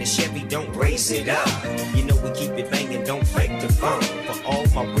if it ain't a Chevy, don't raise it up. You know we keep it banging, don't fake the funk. For all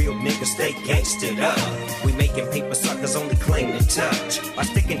my real niggas, stay gangstered up. We making paper suckers only claim to touch. By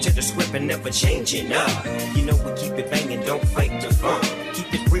sticking to the script and never changing up. You know we keep it banging, don't fake the funk.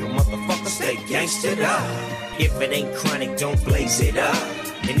 Keep it real, motherfucker, stay gangstered up. If it ain't chronic, don't blaze it up.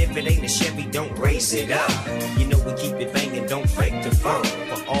 And if it ain't a Chevy, don't raise it up. You know we keep it banging, don't fake the funk.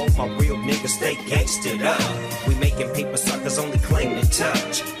 For all my real niggas, stay gangstered up. We making paper suckers only claim to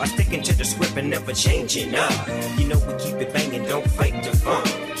touch. By sticking to the script and never changing up. You know we keep it banging, don't fake the funk.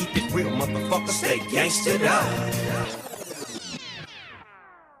 Keep it real, motherfucker, stay gangstered up.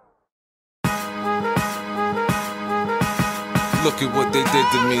 Look at what they did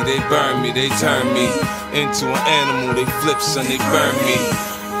to me, they burned me, they turned me into an animal, they flipped, son, they burned me.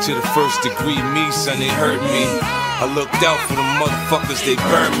 To the first degree, me, son, they hurt me. I looked out for the motherfuckers, they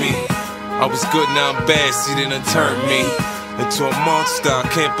burned me. I was good, now I'm bad, see, they done turned me into a monster, I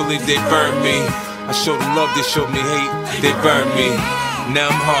can't believe they burned me. I showed them love, they showed me hate, they burned me. Now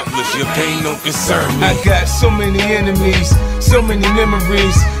I'm heartless, your pain don't concern me. I got so many enemies, so many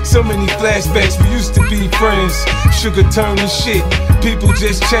memories, so many flashbacks, we used to be friends. Sugar turned to shit, people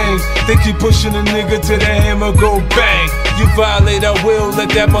just change. They keep pushing a nigga till the hammer go bang. You violate our will, let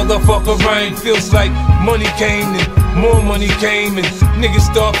that motherfucker rain. Feels like money came and more money came, and niggas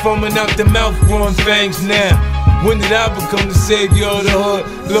start foaming out the mouth, growing fangs now. When did I become the savior of the hood?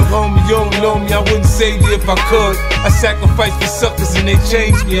 Look, homie, you don't know me, I wouldn't save you if I could. I sacrifice for suckers and they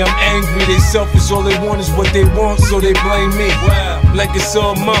change me. I'm angry, they selfish, all they want is what they want, so they blame me. Like it's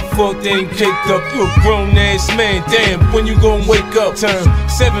all my fault, they ain't caked up. You a grown ass man, damn, when you gon' wake up? Turn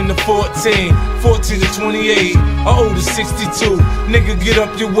 7 to 14, 14 to 28, I owe to 62. Nigga, get up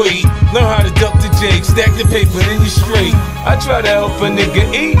your weight, learn how to duck the jake, stack the paper, then you straight. I try to help a nigga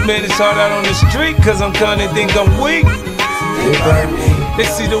eat, man, it's hard out on the street, cause I'm kinda think I'm weak. They burn me. They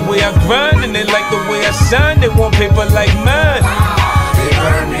see the way I grind and they like the way I shine. They want paper like mine. They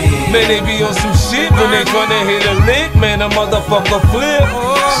burn me. Man, they be on some shit when they tryna hit a lick. Man, a motherfucker flip.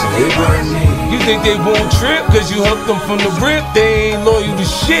 So they burn me. You think they won't trip cause you helped them from the rip? They ain't loyal to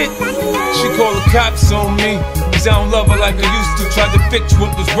shit. She call the cops on me cause I don't love her like I used to. Tried to fix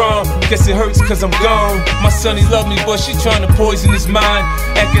what was wrong, guess it hurts cause I'm gone. My sonny love me but she tryna poison his mind,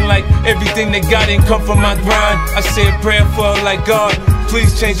 acting like everything they got ain't come from my grind. I say a prayer for her like, God,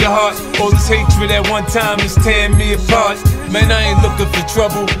 please change your heart. All this hatred at one time is tearing me apart. Man, I ain't looking for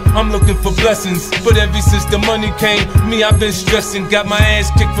trouble, I'm looking for blessings. But ever since the money came, me, I've been stressing. Got my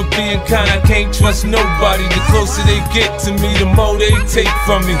ass kicked for being kind, I can't trust nobody. The closer they get to me, the more they take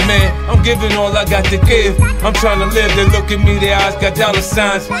from me. Man, I'm giving all I got to give, I'm trying to live. They look at me, their eyes got dollar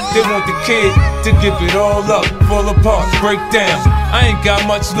signs. They want the kid to give it all up, fall apart, break down. I ain't got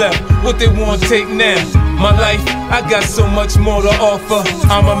much left, what they want take now. My life, I got so much more to offer.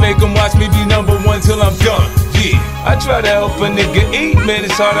 I'ma make them watch me be #1 till I'm done. Yeah, I try to help a nigga eat, man,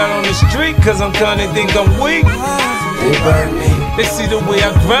 it's hard out on the street, cause I'm kinda think I'm weak. They burn me. They see the way I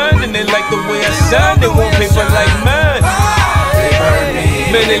grind and they like the way I shine. They want paper like mine. They burn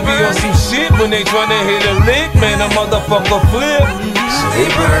me. Man, they be on some shit when they tryna hit a lick, man, a motherfucker flip. So they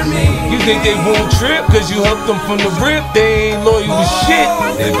burn me. You think they won't trip cause you helped them from the rip? They ain't loyal to shit.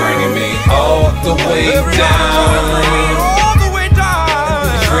 They bringing me all the way down.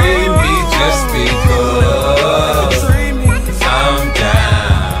 Free me just because I'm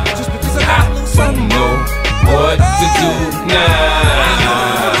down. I don't know what to do now.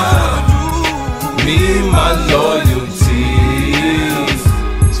 Me, my loyalty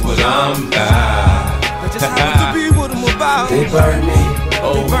is what I'm about. They burn me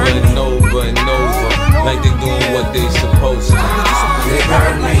over and over and over, like they doing what they supposed to. They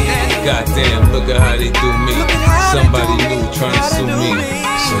burn me. Goddamn, look at how they do me. Somebody new trying to sue me,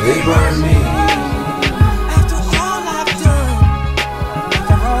 so they burn me.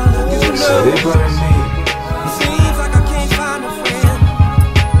 So they burn me. Seems like I can't find a friend.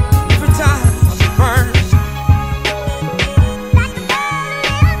 Every time I burn.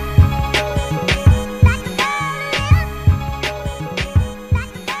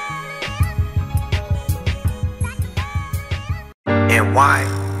 And why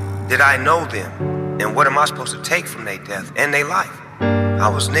did I know them? And what am I supposed to take from their death and their life? I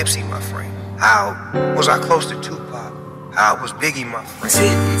was Nipsey, my friend. How was I close to Tupac? How was Biggie, my friend?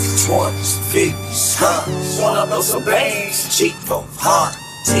 Titties, 20s, 50s, huh? Wanna blow some bangs, cheap for hard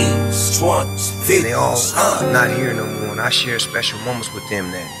teams. They all not here no more, and I share special moments with them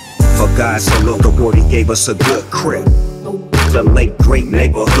that. For God so loved the world, he gave us a good crib. The late great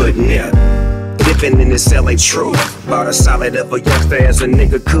neighborhood nip. Dipping in this LA truth. About as solid of a youngster as a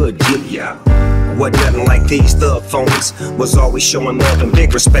nigga could give ya. Wasn't nothing like these thug phonies. Was always showing love and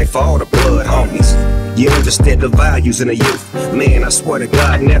big respect for all the blood homies. You understand the values in the youth. Man, I swear to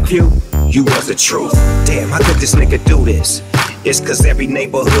God, nephew, you was the truth. Damn, how could this nigga do this? It's cause every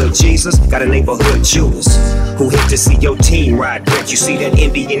neighborhood Jesus got a neighborhood Judas who hate to see your team ride. Bet you see that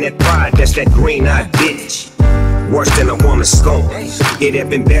envy and that pride, that's that green-eyed bitch. Worse than a woman's scorn. It'd have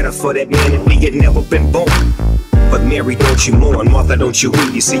been better for that man if he had never been born. But Mary, don't you mourn, Martha, don't you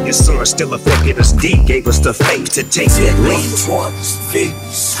weep. You see your son still affected us deep. Gave us the faith to take that leap.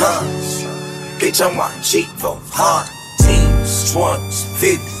 Bitch, I'm on cheap for hard teams, 20s,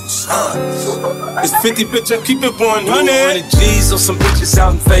 50s, It's 50, bitch, I keep it 100. 100 G's on some bitches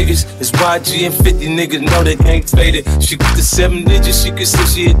out in Vegas. It's YG and 50, niggas know they ain't faded. She get the 7 digits, she can see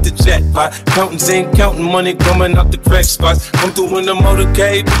she hit the jackpot. Counting ain't counting money coming out the crack spots. I'm doing the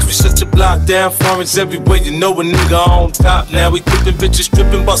motorcade, bitch, we shut your block down. Foreigns everywhere, you know a nigga on top. Now we clipping bitches,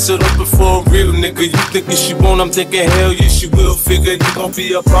 stripping, bust it open for a real nigga. You thinking she won't, I'm thinking hell yeah, she will. Figure you gon'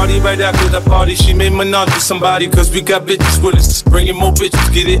 be a party right after the party. She made menage with somebody, cause we got bitches with us. Bringing more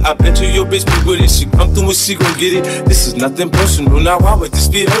bitches, get it. I bet you your bitch be with it. She come through and she gon' get it. This is nothing personal, now why would this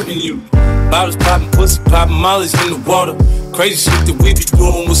be hurting you? Bottles popping, pussy popping, mollies in the water. Crazy shit that we be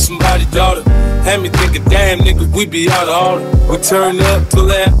doing with somebody's daughter. Had me thinking, damn nigga, we be out of order. We turn up till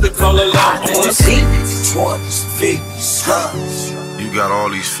they have to call a lot. You got all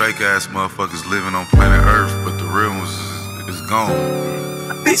these fake ass motherfuckers living on planet Earth, but the real ones is gone.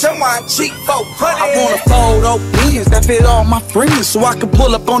 Bitch, I'm on cheap for honey. I want a photo Benz that fit all my friends, so I can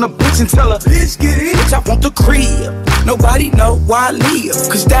pull up on a bitch and tell her, bitch, get in. Bitch, I want the crib. Nobody know where I live,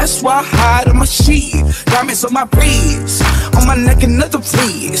 cause that's why I hide on my shit. Diamonds on my wrist, on my neck another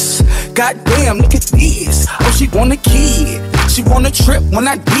wrist. Goddamn, look at this. Oh, she want a kid. She want a trip when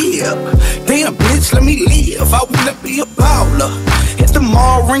I dip. Damn, bitch, let me live. I wanna be a baller. Hit the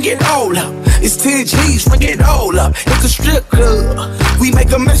mall, ring it all up. It's 10 G's, ring it all up. It's a strip club. We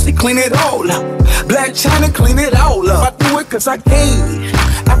make a mess, they clean it all up. Black China, clean it all up. I do it cause I can.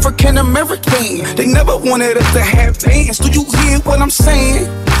 African American, they never wanted us to have bands. Do you hear what I'm saying?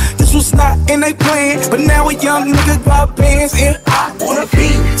 This was not in they plan, but now a young nigga got bands. And I wanna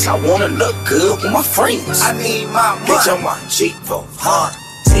be, I wanna look good with my friends. I need my money. Bitch, I'm on cheap for hard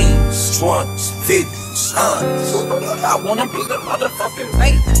teams, 20s, 50s, I wanna be the motherfucking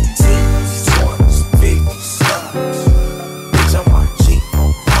man. Teams, 20s, 50s, bitch, I'm on cheap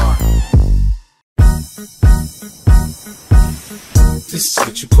for hard. This is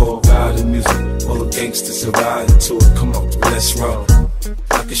what you call riding music. All the gangsters are riding to it. Come on, let's roll.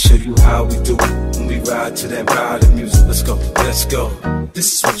 I can show you how we do it when we ride to that riding music. Let's go, let's go.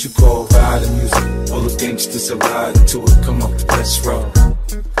 This is what you call riding music. All the gangsters are riding to it. Come on, let's roll.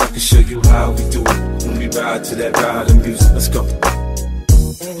 I can show you how we do it when we ride to that riding music. Let's go.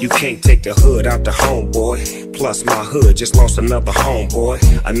 You can't take the hood out the homeboy. Plus my hood just lost another homeboy.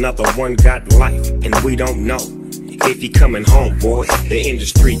 Another one got life and we don't know if he coming home, boy. The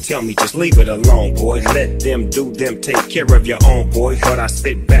industry tell me just leave it alone, boy. Let them do them, take care of your own, boy. But I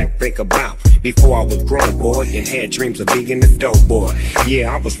sit back, think about before I was grown, boy, and had dreams of being the dope boy.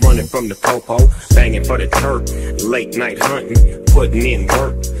 Yeah, I was running from the popo, banging for the turf, late night hunting, putting in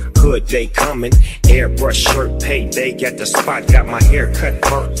work. Hood day coming, airbrush shirt, payday, got the spot, got my hair cut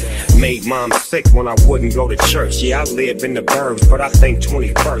first. Made mom sick when I wouldn't go to church. Yeah, I live in the burbs, but I think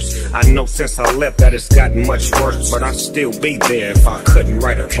 21st. I know since I left that it's gotten much worse, but I'd still be there if I couldn't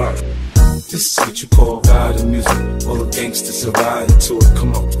write a verse. This is what you call riding music. All the gangsters are riding to it.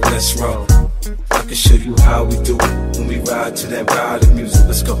 Come on, let's roll. I can show you how we do it when we ride to that riding music.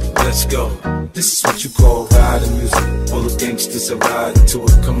 Let's go, let's go. This is what you call riding music. All the gangsters are riding to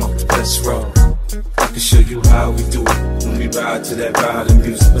it. Come on, let's roll. I can show you how we do it when we ride to that riding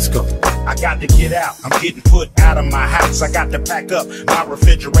music. Let's go. I got to get out, I'm getting put out of my house. I got to pack up my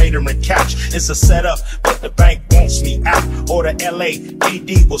refrigerator and couch. It's a setup, but the bank wants me out, or the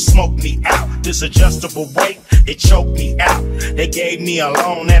LAPD will smoke me out. This adjustable weight, it choked me out. They gave me a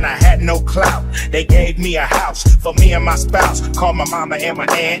loan and I had no clout. They gave me a house for me and my spouse. Called my mama and my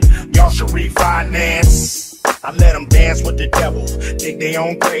aunt, y'all should refinance. I let them dance with the devil, dig their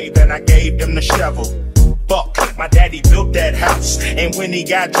own grave, and I gave them the shovel. fuck. My daddy built that house, and when he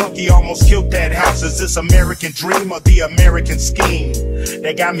got drunk, he almost killed that house. Is this American dream or the American scheme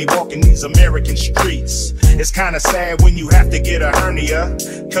that got me walking these American streets? It's kinda sad when you have to get a hernia,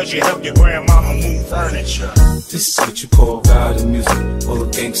 cause you helped your grandmama move furniture. This is what you call riding music. All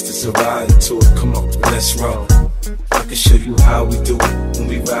the gangsters are riding to it. Come on, let's roll. I can show you how we do it when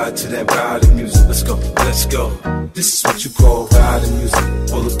we ride to that riding music. Let's go, let's go. This is what you call riding music.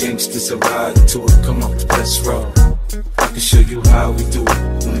 All the gangsters are riding to it. Come on, let's roll. I can show you how we do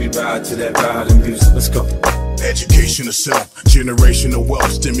it when we ride to that riding music. Let's go. Education of self, generational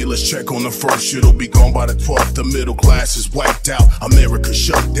wealth, stimulus check on the first, it'll be gone by the 12th. The middle class is wiped out, America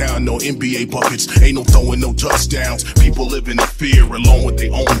shut down. No NBA buckets, ain't no throwing no touchdowns. People living in fear alone with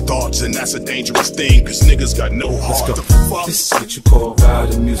their own thoughts, and that's a dangerous thing, cause niggas got no heart. Fuck? This is what you call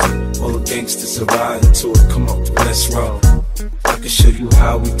riding music. All the gangsters are riding to it. Come on, let's roll. I can show you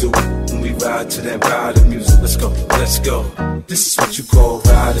how we do it when we ride to that riding music. Let's go, let's go. This is what you call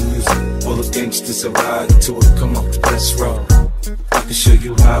riding music. All the gangsters are riding to it. Come on, let's roll. I can show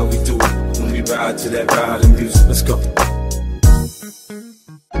you how we do it when we ride to that riding music. Let's go.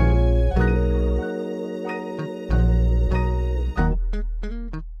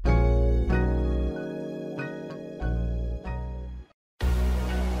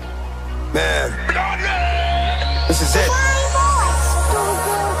 Man, this is it.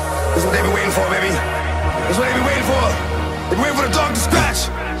 This is what they've been waiting for, baby. This is what they've been waiting for. They've been waiting for the dog to scratch.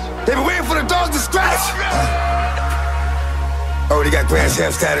 They've been waiting for the dog to scratch. Already got Grand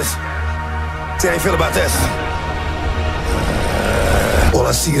Slam status. See how you feel about this? All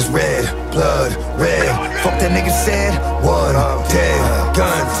I see is red, blood, red. Fuck that nigga said, one, dead.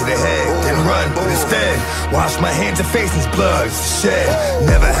 Gun to the head, then run, but instead wash my hands and face in blood, shed.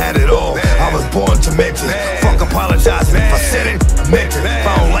 Never had it all, I was born to mention. Fuck apologizing, if I said it, I meant it. If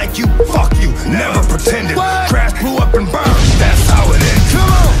I don't like you, fuck you, never pretended. Grass blew up and burned, that's how it is. Come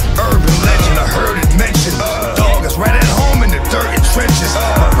on. Urban legend, I heard it mentioned. Dog is right at home in the dirt and trenches.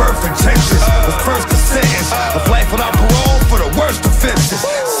 My birth intentions was first a sentence of life without parole for the worst offenses.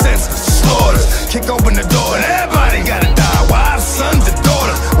 Senseless slaughters, kick open the door and everybody gotta die. Wives, sons, and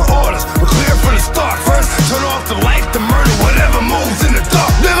daughters, my orders were clear from the start. First, turn off the light to murder whatever moves in the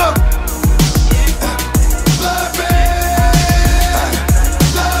dark. Nigga.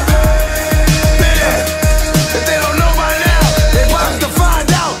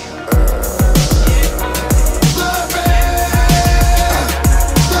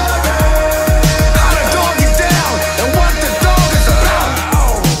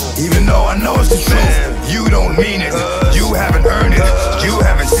 Mean it, you haven't earned it, you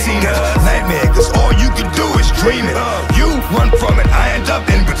haven't seen it. Nightmare, cause all you can do is dream it. You run from it, I end up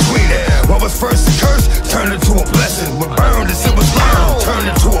in between it. What was first a curse, turned into a blessing. What burned as it was learned, turned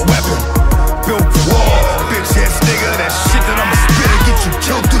into a weapon. Built for war, bitch ass nigga. That shit that I'ma spit and get you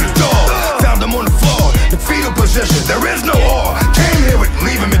killed through the door. Found him on the floor, in fetal position, there is no war. Came here with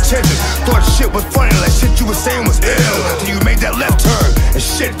leaving intentions. Thought shit was funny, like shit you were saying was ill. Till you made that left turn, and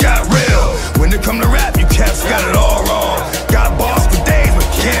shit got real. When it come to rap, you cats got it all wrong. Got bars for days, but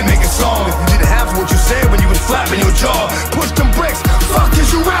can't make a song. If you didn't have what you said when you was flapping your jaw. Push them bricks, fuck is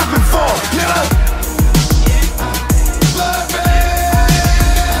you rapping for? Nigga.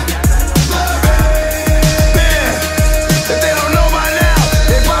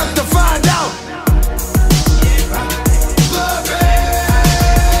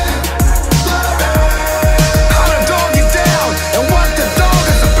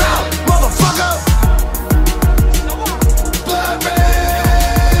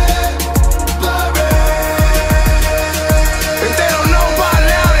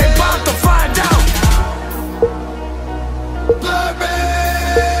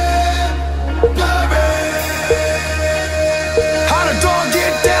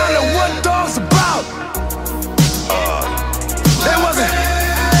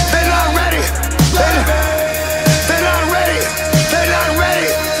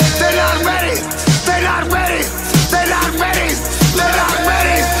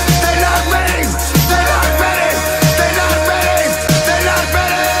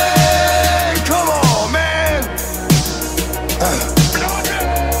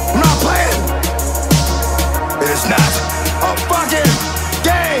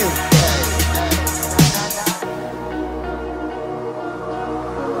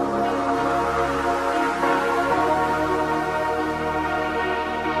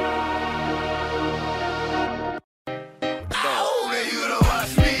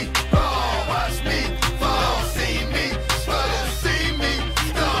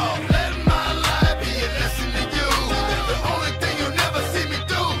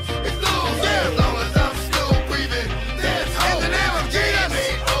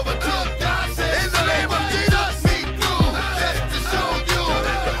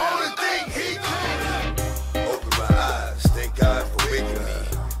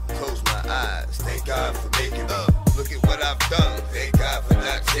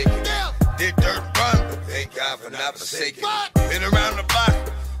 time for not forsaking. Been around the block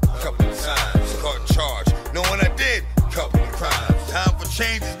a couple of times, caught in charge. Know what I did? Couple of crimes. Time for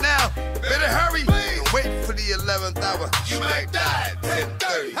changes now. Better hurry. Don't wait for the 11th hour. You might die at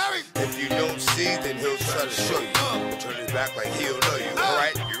 10:30. Hurry. If you don't see, then he'll try to show you. Turn his back like he'll know you.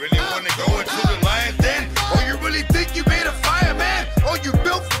 Alright, you really want to go into the lion's den? Or you really think you made a fireman? Or you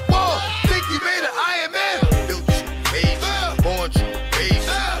built for war? Think you made an Iron Man? Built you, made you, born you, raised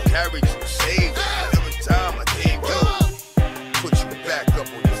you, carried you, saved you. Every time I came through, put you back up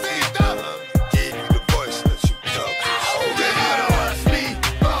on your feet. Gave you the voice that you talk. Watch me,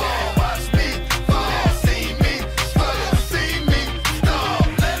 watch me, see me, see me. Stop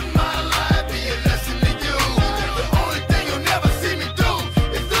letting my life be a lesson to you. The only thing you'll never see me do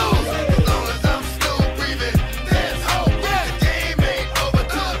is lose. As long as I'm still breathing, there's hope. The game ain't over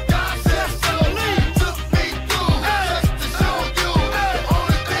till God says so. Took me through just to show you the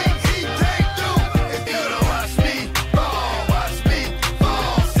only thing he can't do. If you don't watch me fall, see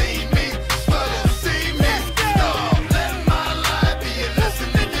me, see me. Stop letting my life be a lesson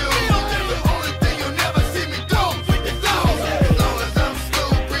to you. The only thing you'll never see me do is lose. As long as I'm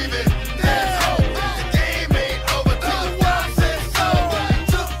still breathing, there's hope. The game ain't over till God says so.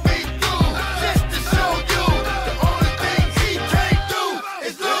 Took me through just to show you the only thing he can't do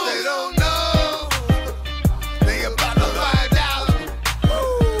is lose. They don't know, they about to find out.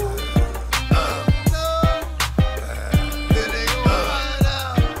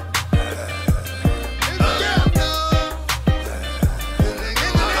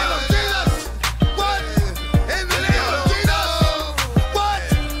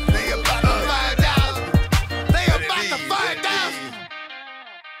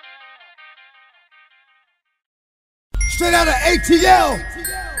 Straight out of ATL.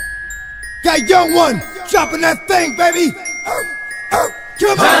 Got young one dropping that thing, baby.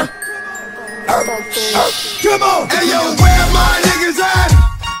 Come on. Come on. Hey, yo, where my niggas at?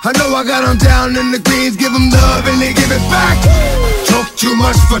 I know I got them down in the greens, give them love and they give it back. Talk too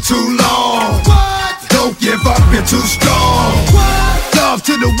much for too long. Don't give up, you're too strong. Love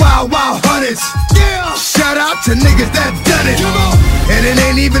to the wild, wild hunters. Shout out to niggas that done it. And it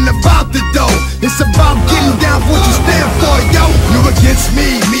ain't even about the dough. It's about getting down for what you stand for, yo. You against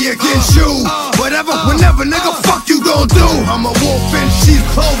me, me against you. Whatever, whenever, nigga, fuck you gon' do. I'm a wolf in sheep's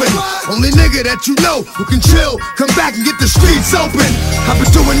clothing. Only nigga that you know who can chill, come back and get the streets open. I've been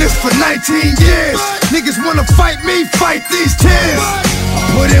doing this for 19 years. Niggas wanna fight me, fight these tears. I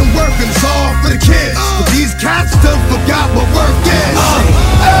put in work and it's all for the kids. But these cats still forgot what work is.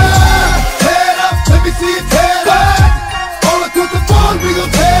 Head up, let me see it head up. All across the board, we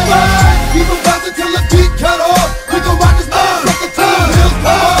gon' tear up. Keep them bouncing till the beat cut off. We gon' rock this motherfucker till the hills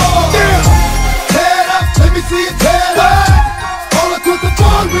fall. Head up, let me see it head up. All across the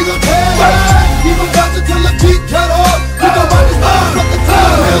board, we gon' tear up. Keep them bouncing till the beat cut off. We gon' rock this motherfucker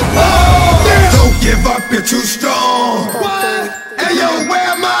till the hills fall. Don't give up, you're too strong. Hey yo,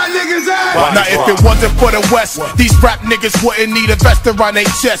 where my niggas at? Now if it wasn't for the West, these rap niggas wouldn't need a vest around their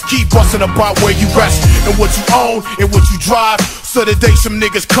chest. Keep busting about where you rest and what you own and what you drive. So the day some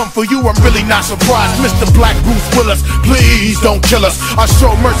niggas come for you, I'm really not surprised. Mr. Black Bruce Willis, please don't kill us. I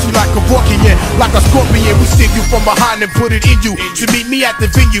show mercy like a Vorkian, like a scorpion. We sting you from behind and put it in you. To meet me at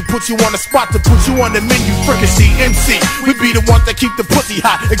the venue, put you on the spot to put you on the menu. Fricassee, MC, we be the ones that keep the pussy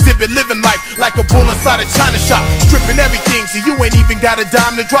hot. Exhibit living life like a bull inside a China shop. Stripping everything so you ain't even got a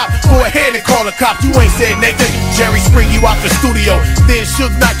dime to drop. Go ahead and call the cops, you ain't said Nathan. Jerry spring you out the studio, then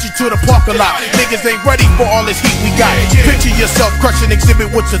Suge Knight you to the parking lot. Niggas ain't ready for all this heat we got. Picture yourself crushing exhibit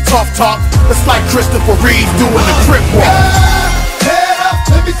with your tough talk. It's like Christopher Reeve doing the crip walk. Head up,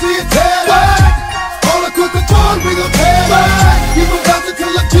 let me see it head up. All across the board, we gon' tear up. Keep them bouncing till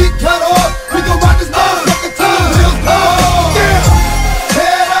the beat cut off. We gon' rock this motherfucker till the hills fall.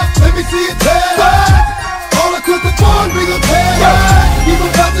 Head up, let me see it head up. All across the board, we gon' tear up. Keep them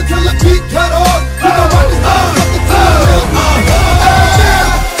bouncing till the beat cut off. We gon' rock this motherfucker till the hills fall.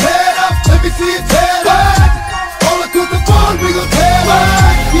 Head up, let me see it head up. All across the board, we gon' tear up.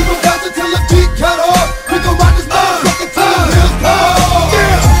 Keep them bouncing till the beat cut off. We gon' rock this motherfucker till the hills fall.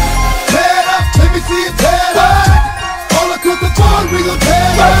 Head up, let me see it head up. All across the board, we gon'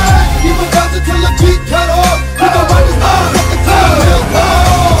 tear up. Keep them bouncing till the beat cut off. We gon' rock this motherfucker till the hills fall.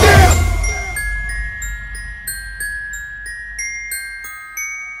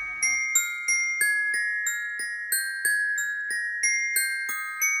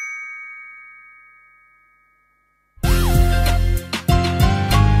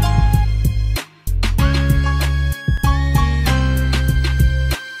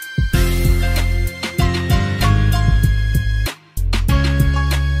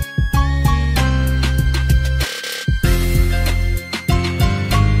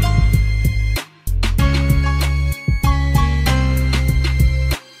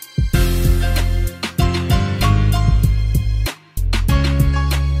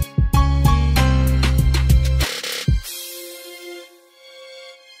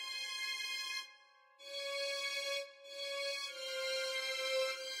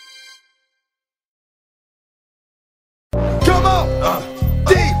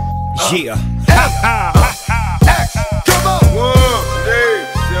 Yeah. X, come on. One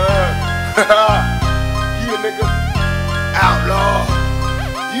nation. Yeah, nigga. Outlaw.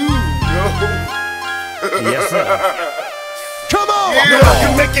 You know. Yes, sir. Come on! Yeah. I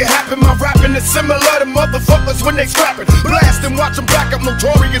can make it happen, my rapping is similar to motherfuckers when they scrapping. Blast and watch them back, I'm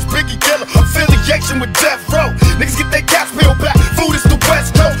notorious Biggie killer. Affiliation with Death Row. Niggas get their gas peeled back, food is the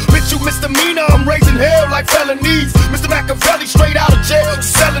West Coast. Bitch, you misdemeanor, I'm raising hell like felonies. Mr. Machiavelli straight out of jail,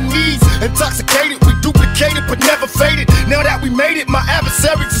 selling needs. Intoxicated, we duplicated but never faded. Now that we made it, my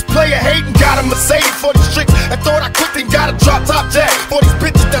adversaries is player hating. Got a Mercedes for these tricks, I thought I quit, then got a drop top jack. For these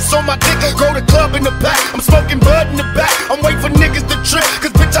bitches that's on my dick, go to club in the back. I'm smoking bud in the back, I'm waiting for niggas to trip,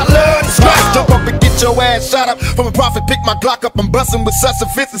 cause bitch I love to scratch. Jump up and get your ass shot up. From a prophet, pick my Glock up, I'm bustin' with such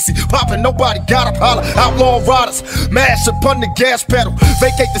efficiency. Poppin', nobody got up, holler. Outlaw riders, mash up on the gas pedal.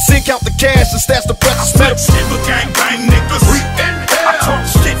 Vacate the sink, count the cash, and stash the precious metal. Shit with gang bang niggas. I talk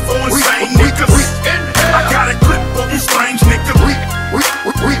shit for insane niggas. I got a clip for these strange niggas.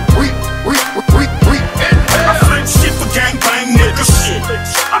 I flip shit for gang bang niggas.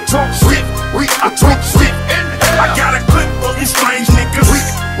 I talk shit. I talk shit. I got a clip for these strange niggas.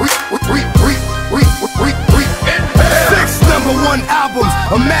 6 #1 albums,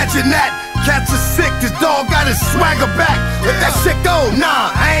 imagine that. Cats are sick, this dog got his swagger back. Let that shit go,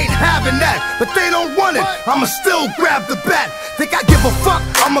 nah, I ain't having that. But they don't want it, I'ma still grab the bat. Think I give a fuck,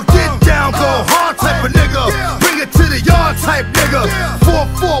 I'ma get down, go hard type of nigga. Bring it to the yard type nigga.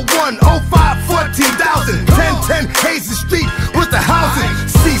 441-05 14,000 1010 Hazen Street with the housing.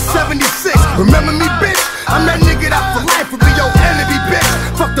 C76, remember me bitch? I'm that nigga that for life will be your enemy bitch.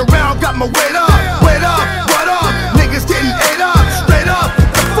 Fucked around, got my weight up, what up? Niggas getting ate up, straight up.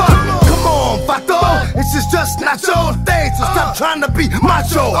 This is just not your thing, so stop trying to be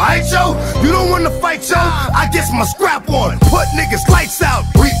macho, alright yo? You don't wanna fight yo? I guess my scrap on, put niggas lights out.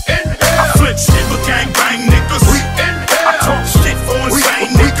 We in hell. I flip shit with gang bang niggas. We in hell. I talk shit for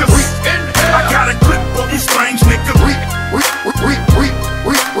insane niggas. We in hell. I got a clip for these strange niggas. We in hell.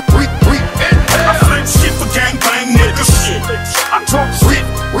 I flip shit for gang bang niggas. I talk shit.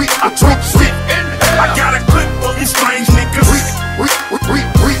 I talk shit. I got a clip for these strange niggas.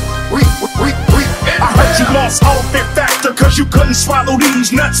 I heard you lost all fear factor, cause you couldn't swallow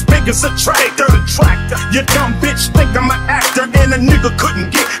these nuts big as a tractor. You dumb bitch think I'm an actor, and a nigga couldn't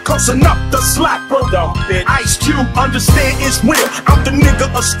get close enough to slap, bro. Ice Cube, understand it's real. I'm the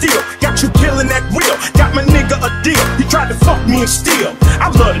nigga of steel, got you killing that real. Got my nigga a deal, he tried to fuck me and steal. I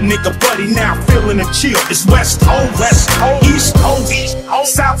love the nigga buddy, now feeling a chill. It's West Coast, East Coast,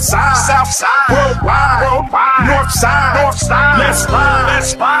 South Side, worldwide, North Side. Let's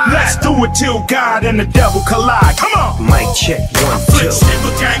ride, let's do it till God and the devil collide. Come on. Mic check 1 2. I flip shit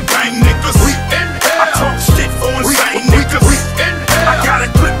with gang bang niggas. I talk shit for insane niggas. I got a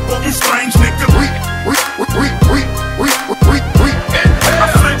clip for these strange niggas. I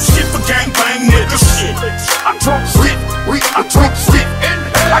flip shit for gang bang niggas. I talk shit. I talk shit.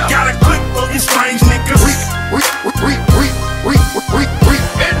 I got a clip for these strange niggas.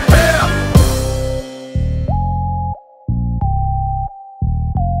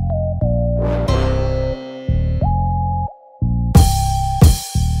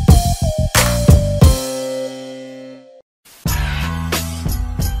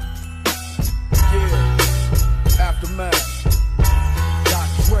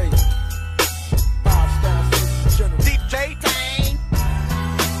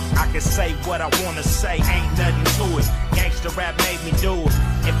 Say what I wanna say, ain't nothing to it. Gangsta rap made me do it.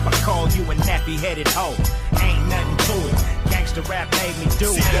 If I call you a nappy-headed hoe, ain't nothing to it. Gangsta rap made me do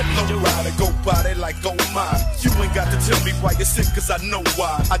it. See that low rider go by there like, oh my. You ain't got to tell me why you're sick, cause I know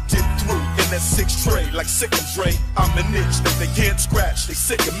why. I dip through in that 6 tray like sick of Dre. I'm an itch that they can't scratch, they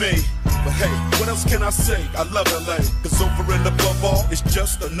sick of me. But hey, what else can I say? I love LA, cause over and above all, it's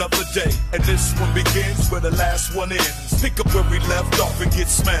just another day. And this one begins where the last one ends. Pick up where we left off and get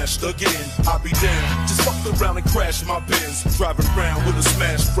smashed again. I'll be damned, just fucked around and crashed my Benz. Driving around with a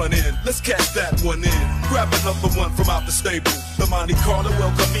smashed front end. Let's catch that one in. Grab another one from out the stable. The Monte Carlo,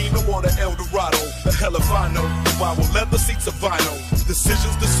 El Camino, or the El Dorado. The hell if I know. The wild leather seats of vinyl.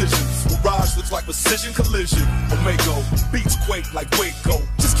 Decisions. Mirage looks like precision collision. Omega, beats quake like Waco.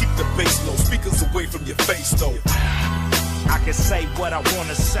 Just keep the bass low, speakers away from your face though. I can say what I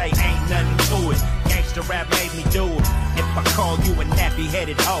wanna say, ain't nothing to it. Gangsta rap made me do it. If I call you a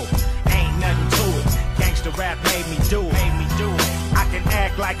nappy-headed hoe, ain't nothing to it. Gangsta rap made me do it. I can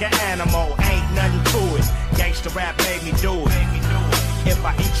act like an animal, ain't nothing to it. Gangsta rap made me do it. If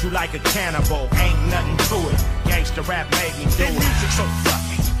I eat you like a cannibal, ain't nothing to it. Gangsta rap made me do it. Music so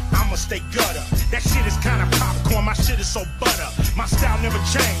fucking, I'ma stay gutter. That shit is kinda popcorn, my shit is so butter. My style never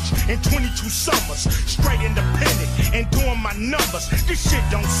changed in 22 summers. Straight independent and doing my numbers. This shit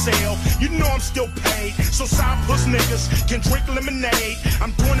don't sell, you know I'm still paid. So side puss niggas can drink lemonade.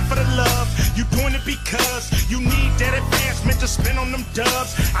 I'm doing it for the love, you doing it because you need that advancement to spend on them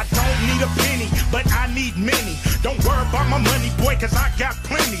dubs. I don't need a penny, but I need many. Don't worry about my money, boy, cause I got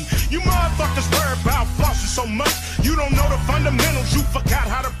plenty. You motherfuckers worry about flossing so much. You don't know the fundamentals, you forgot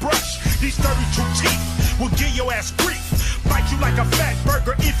how to brush. These 32 teeth will give your ass grief. Bite you like a fat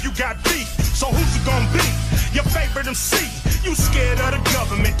burger if you got beef. So who's it gonna be? Your favorite MC. You scared of the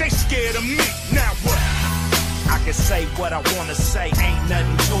government, they scared of me. Now what? I can say what I wanna say, ain't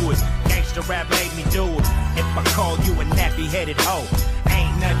nothing to it. Gangsta rap made me do it. If I call you a nappy-headed hoe,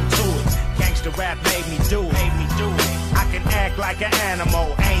 ain't nothing to it. Gangsta rap made me do it, I can act like an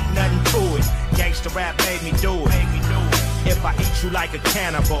animal, ain't nothing to it. Gangsta rap made me do it, If I eat you like a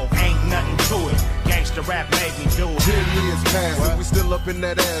cannibal, ain't nothing to it. Gangsta rap made me do it. 10 years past and we still up in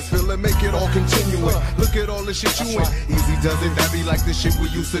that ass. Feel it, make it all continuing. Look at all the shit you in. Easy does it, that be like the shit we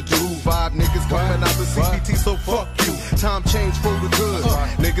used to do. 5 niggas coming out the CBT, so fuck you. Time change for the good.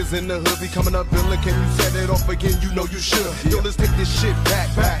 Niggas in the hood be coming up villain. Can you set it off again? You know you should. Yo, let's take this shit back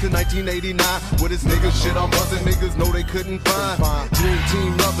to 1989. With this nigga shit I'm buzzing. Niggas know they couldn't find. Dream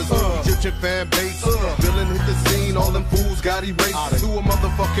team lovers, Egyptian fan base. Villain hit the scene, all them fools got erased. To a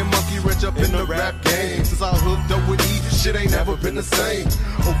motherfucking monkey rich up in the rap game. Since I hooked up with E, shit ain't never been the same.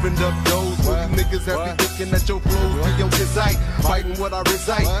 Opened up doors where you niggas have be thinking that your flows be on sight. Fighting what I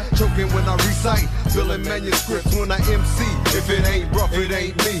recite, choking when I recite, filling manuscripts when I MC. If it ain't rough, it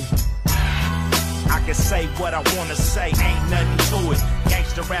ain't me. I can say what I wanna say, ain't nothing to it.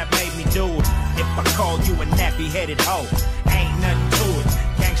 Gangsta rap made me do it. If I call you a nappy-headed hoe, ain't nothing to it.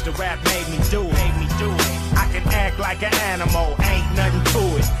 Gangsta rap made me do it, I can act like an animal, ain't nothing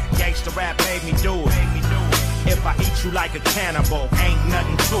to it. Gangsta rap made me do it, If I eat you like a cannibal, ain't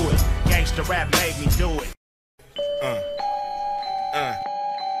nothing to it. Gangsta rap made me do it.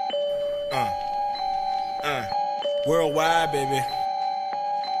 Worldwide, baby.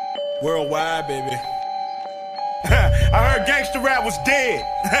 Worldwide, baby. I heard gangsta rap was dead.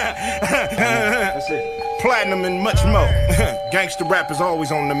 That's it. Platinum and much more. Gangsta rap is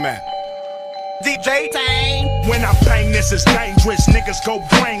always on the map. DJ Teng. When I bang this, it's dangerous. Niggas go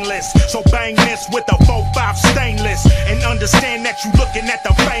brainless. So bang this with a 4-5 stainless. And understand that you looking at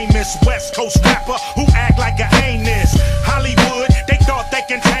the famous West Coast rapper who act like a anus. Hollywood, they thought they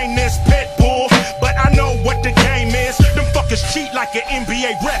can tame this pit bull. But I know what the game is. Them fuckers cheat like an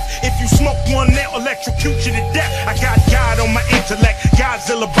NBA rep. If you smoke one, they'll electrocute you to death. I got God on my intellect,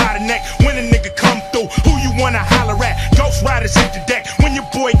 Godzilla by the neck. When a nigga come through, who you wanna holler at? Ghost Riders hit the deck. When your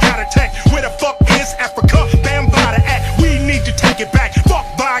boy got attacked, where the fuck is Africa? Bam by the act, we need to take it back. Fuck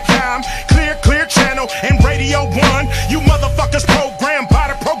Viacom, clear channel and Radio 1. You motherfuckers programmed by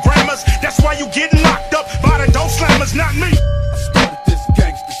the programmers. That's why you getting locked up by the dope slammers, not me. I started this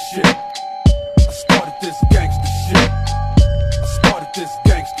gangsta shit. I started this gangsta shit. I started this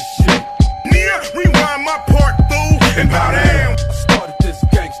gangsta shit. Nia, rewind my part, fool, and bow down. I started this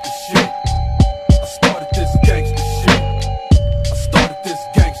gangsta shit. I started this gangsta shit. I started this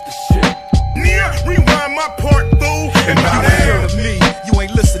gangsta shit. Nia, rewind my part, fool, and bow down. Heard of me, you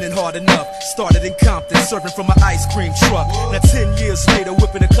ain't listening hard enough. Started in Compton, serving from an ice cream truck. Now 10 years later,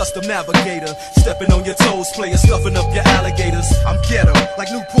 whipping a custom navigator. Stepping on your toes, player, stuffing up your alligators. I'm ghetto,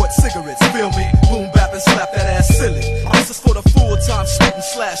 like Newport cigarettes, feel me? Boom bap and slap that ass silly. This is for the full-time student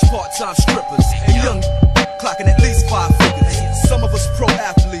 / part-time strippers. And young clocking at least 5 figures. Some of us pro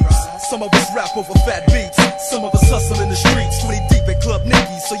athletes, some of us rap over fat beats. Some of us hustle in the streets, 20 deep at Club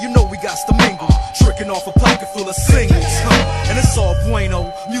Nicky, so you know we got to mingle. Tricking off a pocket full of singles, and it's all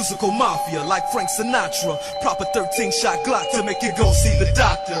bueno, musical mafia like Frank Sinatra. Proper 13-shot Glock to make you go see the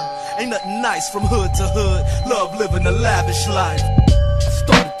doctor. Ain't nothing nice from hood to hood, love living a lavish life. I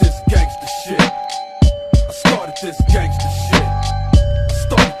started this gangsta shit. I started this gangsta shit. I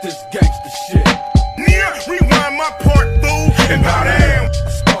started this gangsta shit. Nia, rewind my part, fool, and bow down. I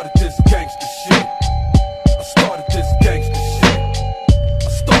started this gangsta shit. I started this gangsta shit. I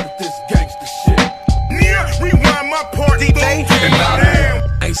started this gangsta shit. Nia, rewind my part, fool, and bow down.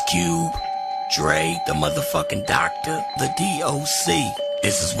 Ice Cube, Dre, the motherfucking doctor, the DOC.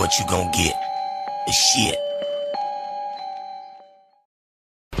 This is what you gon' get. The shit.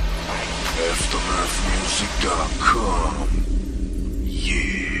 AftermathMusic.com.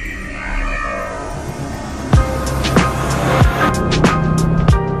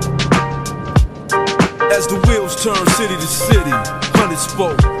 As the wheels turn city to city, 100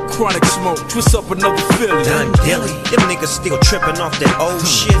 spoke, chronic smoke, twist up another Philly. Done dilly, them niggas still tripping off that old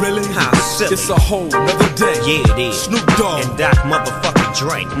shit. Really? How silly. It's a whole nother day. Yeah, it is. Snoop Dogg and Doc motherfucking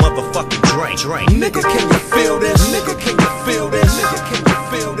Drake. Motherfucking Drake. Nigga, can you feel this? Nigga, can you feel this? Nigga, can you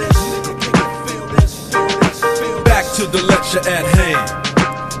feel this? Nigga, can you feel this? Back to the lecture at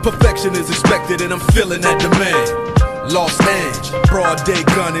hand. Perfection is expected and I'm feeling that demand. Los Angeles, broad day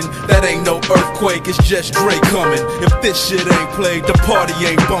gunning. That ain't no earthquake, it's just Dre coming. If this shit ain't played, the party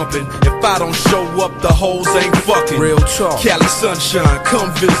ain't bumping. If I don't show up, the hoes ain't fucking. Real talk. Cali sunshine,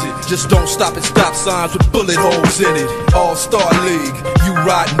 come visit. Just don't stop at stop signs with bullet holes in it. All-Star League, you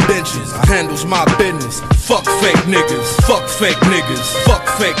riding benches. Handles my business. Fuck fake niggas. Fuck fake niggas. Fuck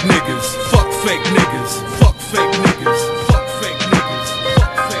fake niggas. Fuck fake niggas. Fuck fake niggas. Fuck fake niggas.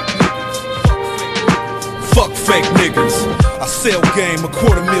 Fuck fake niggas. I sell game,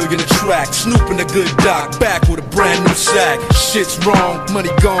 $250,000 a track. Snoop and the good doc, back with a brand new sack. Shit's wrong, money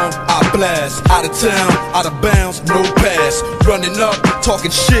gone, I blast. Out of town, out of bounds, no pass. Running up,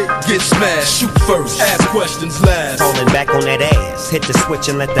 talking shit, get smashed. Shoot first, ask questions last. Falling back on that ass, hit the switch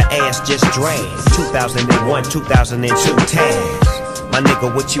and let the ass just drag. 2001, 2002 tags. My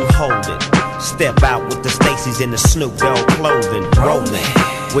nigga, what you holding? Step out with the Stacy's in the Snoop Dogg clothing. Rolling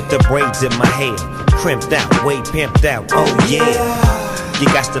with the braids in my hair. Crimped out, way pimped out, oh yeah. You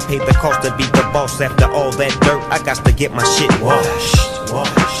got to pay the cost to be the boss. After all that dirt, I got to get my shit washed.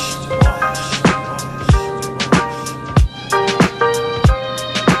 Washed.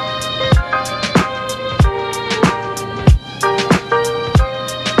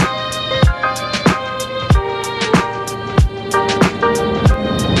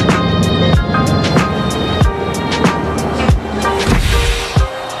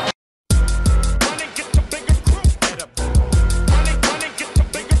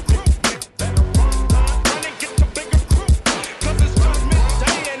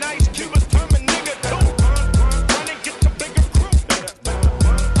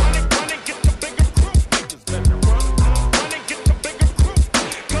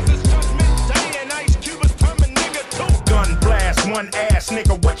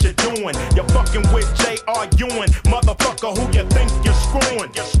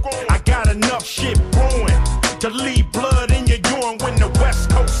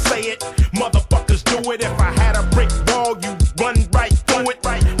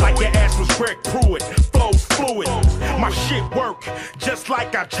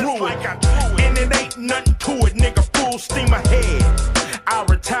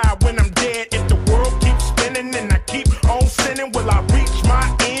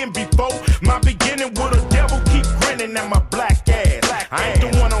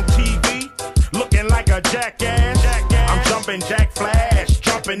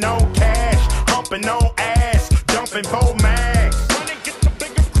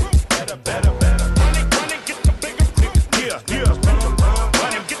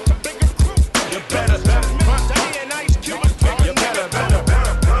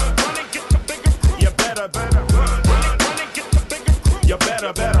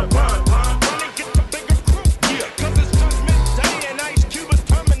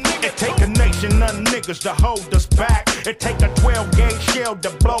 To hold us back. It take a 12-gauge shell to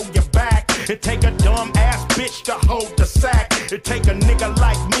blow your back. It take a dumb ass bitch to hold the sack. It take a nigga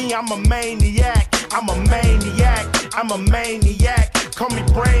like me, I'm a maniac. I'm a maniac. I'm a maniac. Call me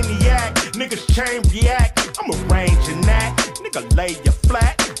brainiac. Niggas chain react. I'm arranging that. Nigga lay you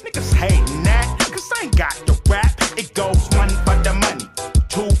flat. Niggas hating that. Cause I ain't got the rap. It goes 1 for the money,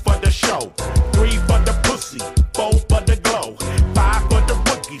 2 for the show, 3 for the pussy, 4 for the glow, 5 for the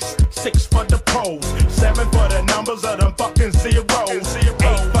rookies, 6 for the pros, 7 for the numbers of them fucking zeros, 8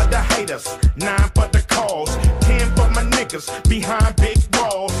 for the haters, 9 for the cause, 10 for my niggas behind big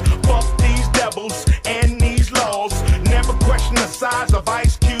walls. Fuck these devils and these laws. Never question the size of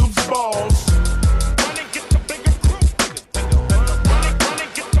Ice Cube's balls.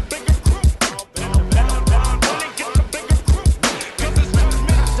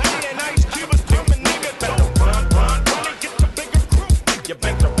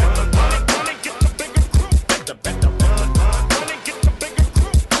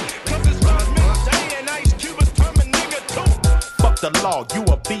 The law, you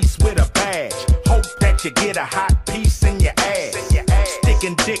a beast with a badge. Hope that you get a hot piece in your ass.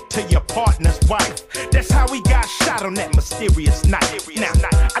 Sticking dick to your partner's wife. That's how he got shot on that mysterious night. Now,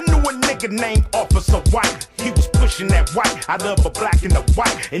 I knew a nigga named Officer White. He was pushing that white out of a black and a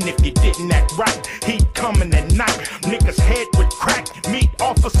white. And if you didn't act right, he'd come in at night. Niggas head would crack, meet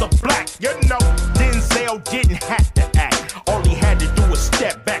Officer Black. You know, Denzel didn't have to act. All he had to do was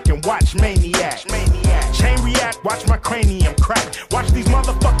step back and watch Maniac. Chain react, watch my cranium crack. Watch Watch these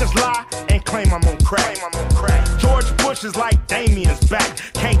motherfuckers lie and claim I'm on crack. George Bush is like Damien's back.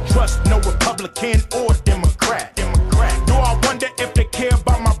 Can't trust no Republican or Democrat. Do I wonder if they care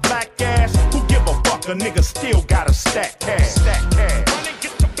about my black ass? Who give a fuck? A nigga still got a stack cash. Run and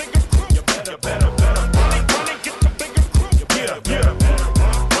get the bigger crew. You better. Run and get the bigger crew. Yeah.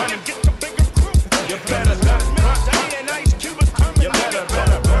 Run and get the bigger crew. You better. Day and Ice Cube is coming. You better.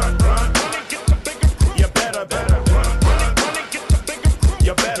 Run and get the bigger crew. You better. Run and get the bigger crew.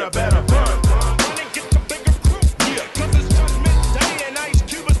 You better. Run and get the bigger crew. Yeah. 'Cause it's Judgment Day and Ice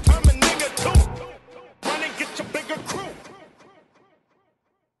Cube is coming, nigga, too. Run and get your bigger crew.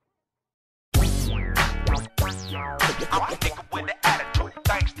 I'm a nigga with an attitude,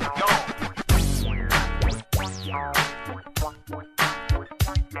 thanks to y'all.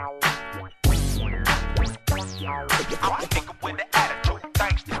 I'm a nigga with an attitude,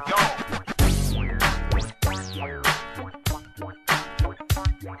 thanks to y'all.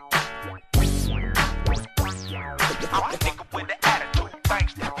 I'm a nigga with an attitude,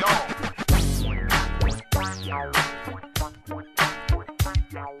 thanks to y'all.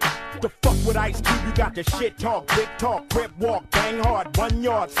 The fuck with Ice Cube, you got the shit talk, big talk, crib walk, bang hard, 1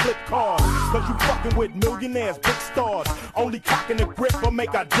 yard, slip cars. Cause you fucking with millionaires, big stars. Only cocking the grip will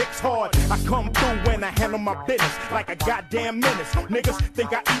make our dicks hard. I come through when I handle my business like a goddamn menace. Niggas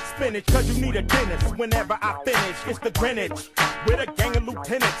think I eat spinach cause you need a dentist. Whenever I finish, it's the Greenwich with a gang of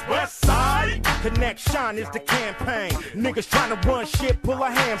lieutenants. West Side Connection is the campaign. Niggas trying to run shit, pull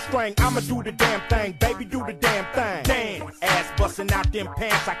a hamstring. I'ma do the damn thing, baby, do the damn thing. Dance, ass busting out them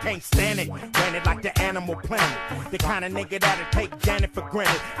pants, I can't stand it. Ran it like the Animal Planet. The kind of nigga that'll take Janet for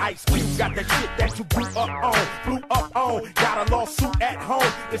granted. Ice Cube got the shit that you blew up on. Got a lawsuit at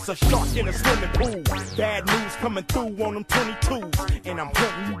home. It's a shark in a swimming pool. Bad news coming through on them 22s, and I'm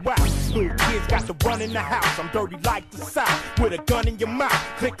hunting you out. Little kids got to run in the house. I'm dirty like the South with a gun in your mouth.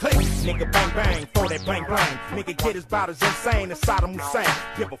 Click, click, nigga, bang, bang, for that bang, bang. Nigga get his bout as insane as Saddam Hussein.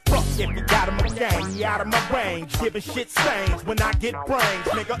 Give a fuck if you got him a gang. He out of my range, giving shit stains when I get brains,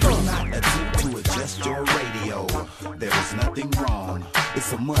 nigga. Do not attempt to adjust your radio. There is nothing wrong.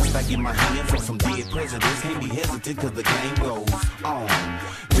 It's a must. I get my hands on some dead presidents. Can't be hesitant cause the game goes on.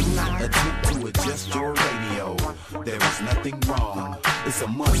 Do not attempt to adjust your radio. There is nothing wrong. It's a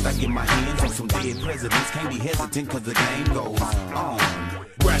must. I get my hands on some dead presidents. Can't be hesitant cause the game goes on.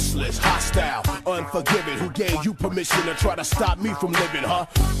 Restless, hostile, unforgiving. Who gave you permission to try to stop me from living, huh?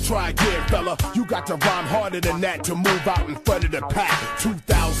 Try again, fella. You got to rhyme harder than that to move out in front of the pack.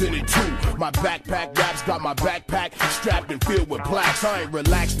 2002, my backpack raps got my backpack strapped and filled with plaques. I ain't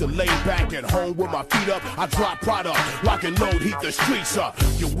relaxed to lay back at home with my feet up. I drop product, lock and load, heat the streets up.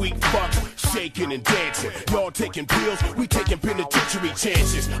 You weak fucks, shaking and dancing. Y'all taking pills, we taking penitentiary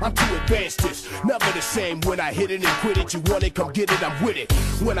chances. I'm too advanced this, never the same. When I hit it and quit it, you want it, come get it, I'm with it.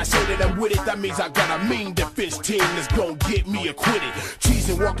 When I say that I'm with it, that means I got a mean defense team that's gon' get me acquitted.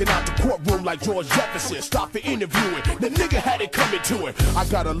 Cheesing walking out the courtroom like George Jefferson. Stop for interviewing, the nigga had it coming to him. I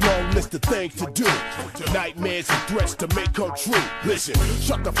got a long list of things to do, nightmares and threats to make come true. Listen,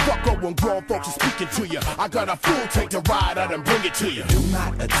 shut the fuck up when grown folks are speaking to you. I got a full tank to ride out and bring it to you. Do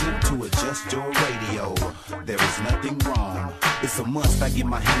not attempt to adjust your radio. There is nothing wrong. It's a must. I get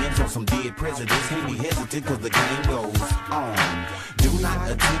my hands on some dead presidents. Can't be hesitant cause the game goes on. Do not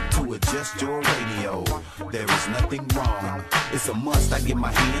attempt to adjust your radio. There is nothing wrong. It's a must. I get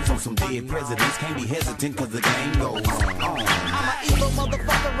my hands on some dead presidents. Can't be hesitant cause the game goes on. I'm an evil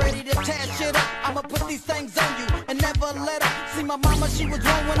motherfucker ready to tear shit up. I'ma put these things on you and never let her see my mama. She was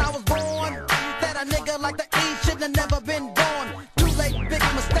wrong when I was born. That a nigga like the E shouldn't have never been born. Too late, big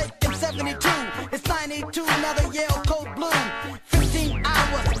mistake in 72. It's 92, another Yale code blue. 15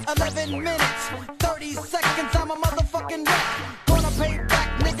 hours, 11 minutes, 30 seconds. I'm a motherfucking wreck. Gonna pay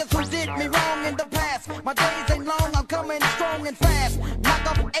back niggas who did me wrong in the past. My days ain't long, I'm coming strong and fast. Knock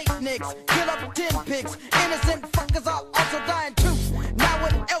up 8 nicks, kill up 10 pigs. Innocent fuckers are also dying too. Now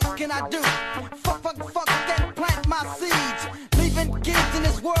what else can I do? Fuck, then plant my seeds. Leaving kids in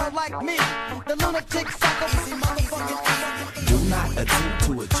this world like me. The lunatic sucker, easy motherfucking easy. Do not attempt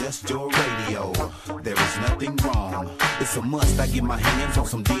to adjust your radio. There is nothing wrong. It's a must. I get my hands on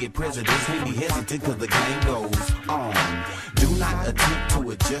some dead presidents. Can't be hesitant cause the game goes on. Do not attempt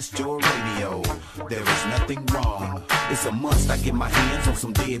to adjust your radio. There is nothing wrong. It's a must. I get my hands on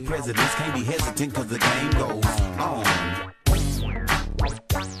some dead presidents. Can't be hesitant cause the game goes on.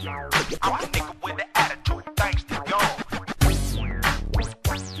 I'm a nigga with an attitude, thanks to y'all.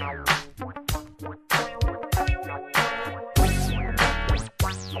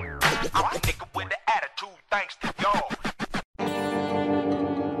 I'm a nigga with an attitude, thanks to y'all.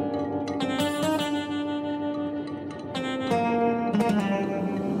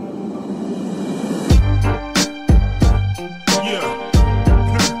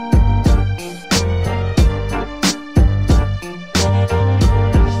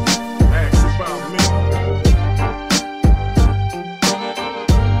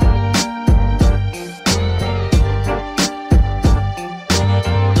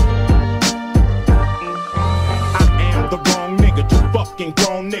 fucking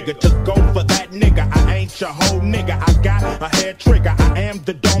grown nigga to go for that nigga. I ain't your whole nigga. I got a hair trigger. I am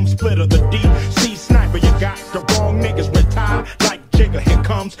the dome splitter, the DC sniper. You got the wrong niggas retired like Jigger. Here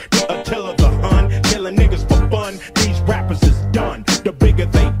comes the Attila the Hun, killing niggas for fun. These rappers is done. The bigger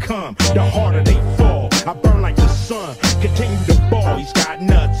they come, the harder they fall. I burn like the sun. Continue to ball. He's got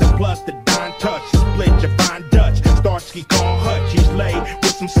nuts and plus the Don touch. Split your fine Dutch. Starsky call Hutch. He's laid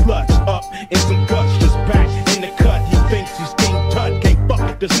with some sluts up and some guts. Just back in the cut. He thinks he's King Tut. Can't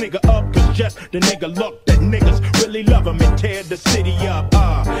fuck this nigga up cause just the nigga look that niggas really love him and tear the city up.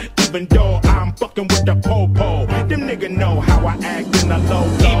 Even though I'm fucking with the po-po, them nigga know how I act in the low.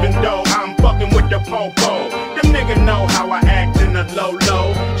 Even though I'm fucking with the po-po, them nigga know how I act in the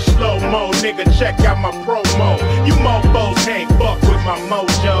low-low. Slow-mo, nigga, check out my promo. You mofos can't fuck with my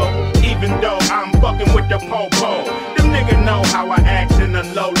mojo. Even though I'm fucking with the po-po, them nigga know how I act in the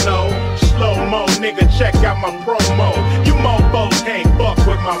low-low. Slow-mo, nigga, check out my promo. You mofos can't fuck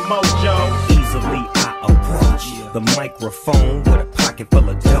with my mojo. Easily I approach the microphone with a pocket full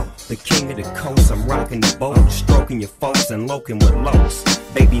of dough. The king of the coast, I'm rocking the boat, stroking your folks and loking with locs.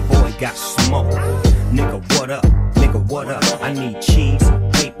 Baby boy got smoke. Nigga, what up? Nigga, what up? I need cheese,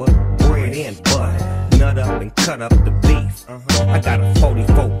 paper, bread, and butter. Nut up and cut up the beef. I got a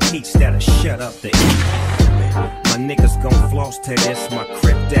 44 piece that'll shut up the heat. My niggas gon' floss to this. My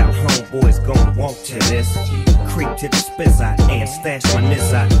cripped out homeboys gon' walk to this. Creep to the spizz out and stash my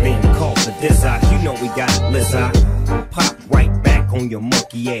nizz out. Then call the diz out. You know we got it liz out. Pop right back on your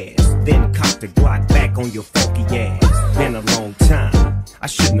monkey ass. Then cock the Glock back on your funky ass. Been a long time, I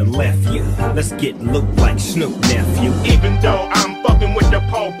shouldn't have left you. Let's get loot like Snoop nephew. Even though I'm fucking with the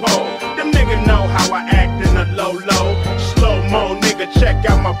po-po, them niggas know how I act in the low-low. Slow-mo, nigga, check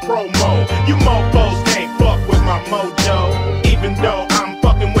out my promo. You mofos can't fuck with my mojo. Even though I'm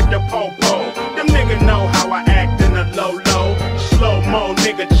fucking with the po-po, them niggas know how I act in the low-low. Slow-mo,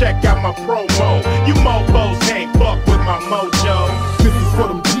 nigga, check out my promo. You mofos can't fuck with my mojo. This is for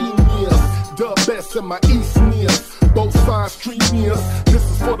them genius, the best in my East nears. Both sides street nears. This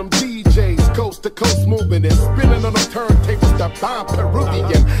is for them DJs, coast to coast moving and spinning on the turntables. The bomb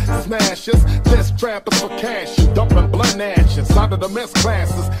Peruvian smashers, death trappers for cash and dumping blunt ashes out of the mess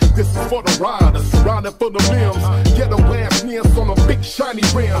classes. This is for the riders, surrounded for the limbs. Get a ass nears on them big shiny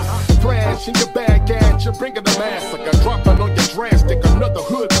rims. Flash in your bag at you, bringing the massacre. Dropping on your drastic, another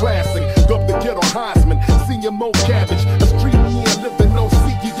hood classic. Dump the ghetto Heisman, senior Mo Cabbage. A street near living no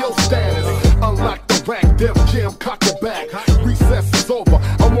CEO status. Unlock the rack, Def Jam, cock your back. Recess is over,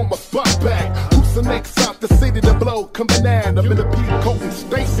 I want my spot back. Who's the next out the city to blow? Coming at him in the peacoat and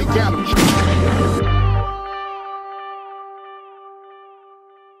Stacy got him.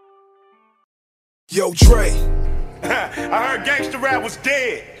 Yo, Dre. I heard gangsta rap was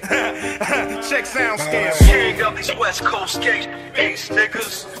dead. Check sound scale. King of these West Coast gangsta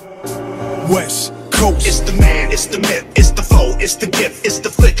niggas. West Coast. It's the man, it's the myth, it's the flow, it's the gift, it's the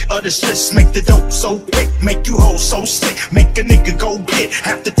flick of the slits. Make the dope so quick, make you hold so sick. Make a nigga go get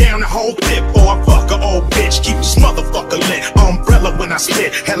half the down the whole clip. Or I fuck a old bitch, keep this motherfucker lit. Umbrella when I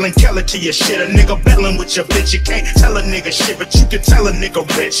spit, Helen Keller to your shit. A nigga bellin' with your bitch, you can't tell a nigga shit, but you can tell a nigga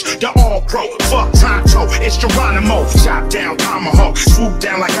rich. The all pro, fuck Tonto, it's Geronimo. Chop down tomahawk, swoop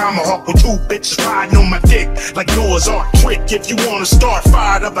down like I'm a hawk with two bitches riding on my dick like Noah's Ark. Trick if you wanna start,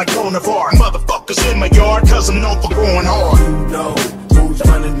 fired up like Bonavar. Motherfuckers in my yard, cause I'm known for going hard. You know who's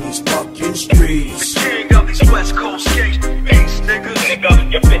running these fucking streets. The king of these West Coast gangsta niggas.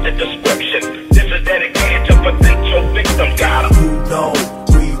 Nigga, you fit the description. This is dedicated to potential victims. Got 'em. You know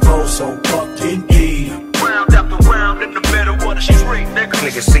we roll so fucking deep. Round after round in the middle of the street, nigga.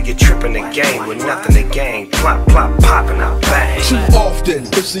 Niggas see you tripping the game with nothing to gain. Plop, plop, popping out bang. Too often,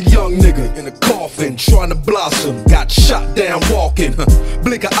 it's a young nigga in a coffin trying to blossom. Got shot down walking.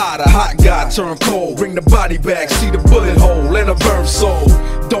 Blink an eye, the hot guy turn cold. Bring the body back, see the bullet hole and a burnt soul.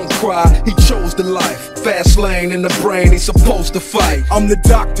 Don't cry, he chose the life. Fast lane in the brain, he's supposed to fight. I'm the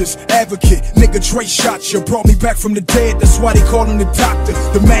doctor's advocate. Nigga, Dre shot you, brought me back from the dead. That's why they call him the doctor.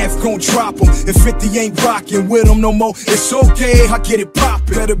 The math gon' drop him. If 50 ain't rockin' with him no more, it's okay, I get it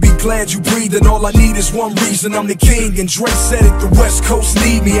poppin'. Better be glad you breathin'. All I need is one reason, I'm the king. And Dre said it, the West Coast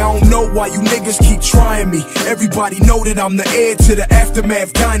need me. I don't know why you niggas keep trying me. Everybody know that I'm the heir to the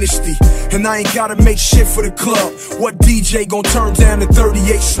Aftermath dynasty. And I ain't gotta make shit for the club. What DJ gon' turn down the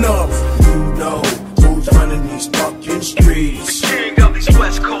 38 snub? You know who's running these fucking streets. The king of these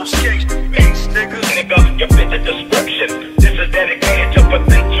West Coast gangsta niggas. Nigga, you fit the description. This is dedicated to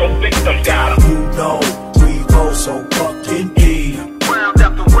potential victims. Got 'em. You know we roll so fucking deep. Round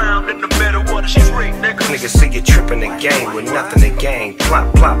after round in the middle of the street, nigga. Niggas see you tripping the game with nothing to gain.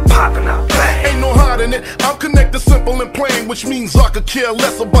 Plop, plop, popping out bang. Ain't no hiding it, I'm connected, simple and plain. which means I could care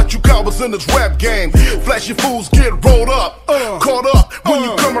less about you cowards in this rap game. Flashy fools get rolled up, caught up when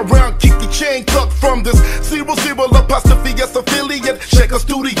you come around. Keep your chain tucked from this 00 apostrophe S affiliate. Shake a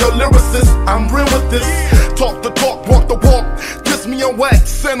studio lyricist. I'm real with this. Talk the talk, walk the walk. Kiss me on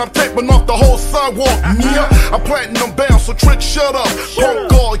wax, and I'm taping off the whole sidewalk. Mia, I'm planting them bound, so trick shut up.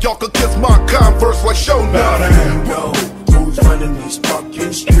 Punk all y'all could kiss my Converse like show now. Know who's running these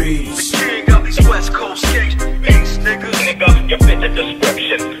fucking streets. The king of these West Coast gangs, beats, nigga. Nigga, you fit the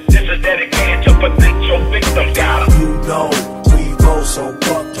description. This is dedicated to potential victims. Got 'em. You know we go so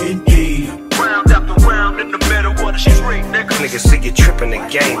fucking deep. Round after round in the middle of the street, nigga. Niggas see you tripping the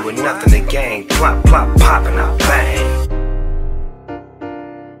game with nothing to gain. Plop, plop, popping out, bang.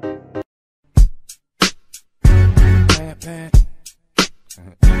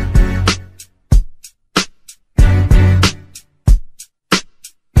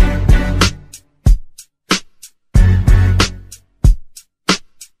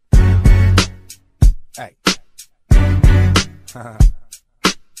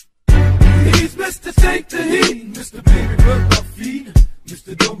 He's Mr. Take the Heat, Mr. Baby Rub My Feet,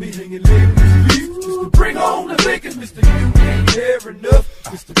 Mr. Don't Be Hanging Late with His Feet, Mr. Bring On the Bacon, Mr. You Ain't Here Enough,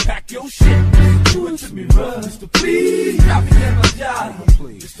 Mr. Pack Your Shit, Mr. Do It To Me Run, Mr. Please, drop me in my job,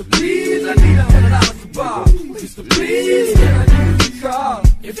 Mr. Please, I need $100 to buy, Mr. Please, can I use your car?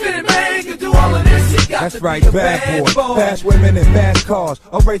 If any man can do all of this, he got That's to right, be a bad boy. boy. Fast women and fast cars.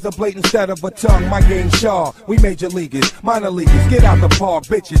 A razor blade instead of a tongue. My game sharp. We major leaguers, minor leaguers. Get out the park,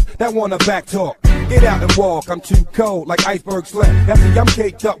 bitches that wanna back talk. Get out and walk. I'm too cold like iceberg slim. That's it, I'm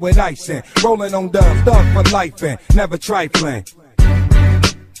caked up with icing. Rolling on dubs, thug for life and never trifling.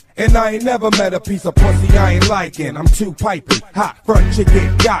 And I ain't never met a piece of pussy I ain't liking. I'm too piping, hot front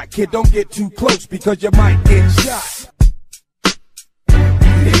chicken, got kid. Don't get too close because you might get shot.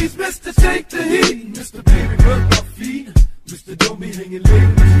 He's Mr. Take the Heat, Mr. Baby Rub My Feet, Mr. Don't Be Hanging Late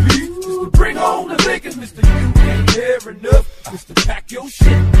with His Feet, Mr. Bring On the Bacon, Mr. You Ain't Here Enough, Mr. Pack Your Shit,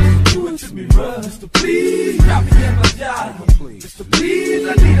 Mr. Do It To Me Run, Mr. Please, drop me in my job, Mr. Please,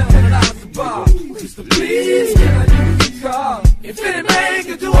 I need $100 to buy, Mr. Please, can I use your car? If any man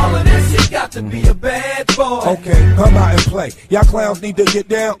can do all of this, he got to be a bad boy. Okay, come out and play. Y'all clowns need to get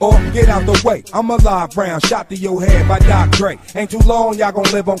down or get out the way. I'm a live round, shot to your head by Doc Dre. Ain't too long, y'all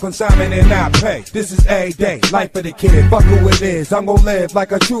gon' live on consignment and not pay. This is a day, life of the kid. Fuck who it is, I'm gon' live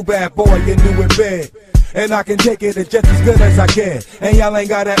like a true bad boy and do it big. And I can take it just as good as I can. And y'all ain't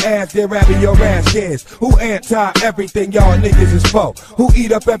gotta ask, they're rapping your ass kids. Who anti everything y'all niggas is for? Who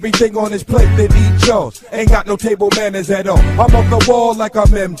eat up everything on his plate that eat yours? Ain't got no table manners at all. I'm off the wall like I'm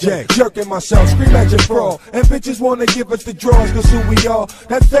MJ, jerking myself, scream at your fraud. And bitches wanna give us the draws, cause who we are.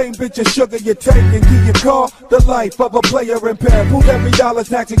 That same bitch of sugar you take and keep your car. The life of a player in pen. Who's every dollar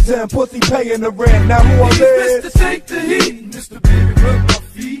tax exempt, pussy paying the rent. Now who I live? Mr. Take the Heat, Mr. Baby Rub My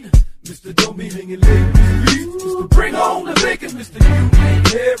Feet, Mr. Don't Be Hanging Late with His Feet, Mr. Bring On the Bacon, Mr. You Ain't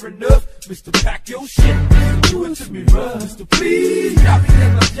Here Enough, Mr. Pack Your Shit, Mr. Do It To Me Run, Mr. Please, drop me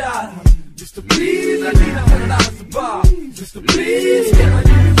in my job, Mr. Please, I need $100 to buy, Mr. Please, can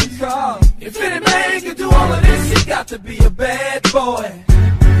I use your car? If any man can do all of this, he got to be a bad boy.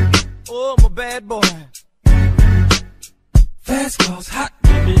 Oh, I'm a bad boy. Fast cars, hot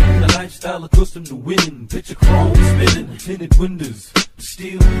women, the lifestyle accustomed to winning. Picture chrome spinning, tinted windows.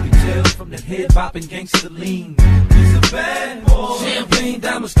 Still, you can tell from that head bopping gangster lean. He's a bad boy. Champagne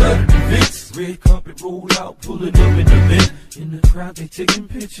diamonds studded events. Red carpet roll out, pulling up in the vent. In the crowd, they taking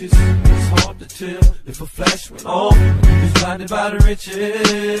pictures. It's hard to tell if a flash went off. He was blinded by the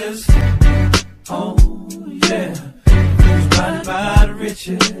riches. Oh, yeah. He was blinded by the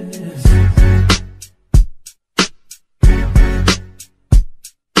riches.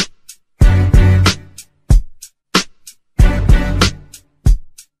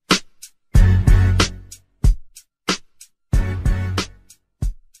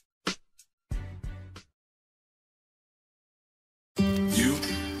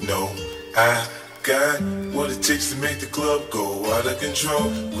 I got what it takes to make the club go out of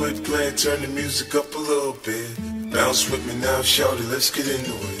control. Quit playing, turn the music up a little bit. Bounce with me now, shawty, let's get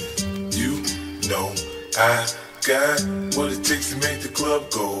into it. You know I got what it takes to make the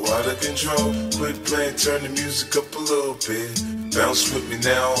club go out of control. Quit playing, turn the music up a little bit. Bounce with me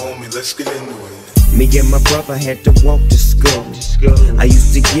now, homie, let's get into it. Me and my brother had to walk to school. I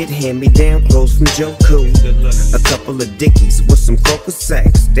used to get hand-me-down clothes from Joe Cool. A couple of Dickies with some Coca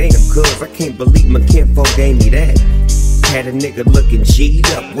Sacks. Damn, cuz I can't believe my kinfolk gave me that. Had a nigga looking G'd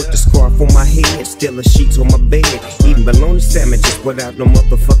up with the scarf on my head, stealing sheets on my bed, eating bologna sandwiches without no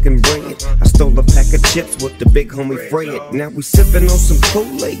motherfucking bread. I stole a pack of chips with the big homie Fred. Now we sipping on some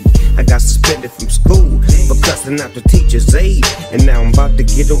Kool-Aid. I got suspended from school for cussing out the teacher's aide, and now I'm about to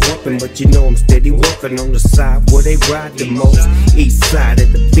get a whooping, but you know I'm steady working on the side where they ride the most. East side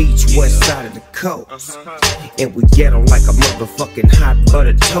of the beach, west side of the coast, and we get on like a motherfucking hot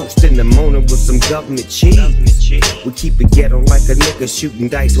butter toast in the morning with some government cheese. We keep it ghetto like a nigga shooting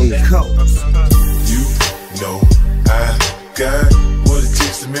dice on the coast. You know I got what it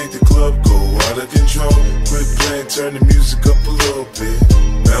takes to make the club go out of control. Quit playing, turn the music up a little bit.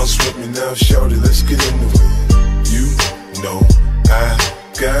 Bounce with me now, shorty, let's get into it. You know I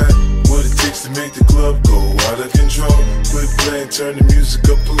got what it takes to make the club go out of control. Quit playing, turn the music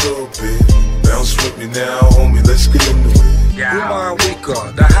up a little bit. Bounce with me now, homie, let's get into it. Remind weaker,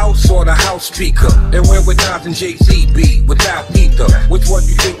 the house or the house speaker. They went with Nas and Jay-Z beat without either. Which one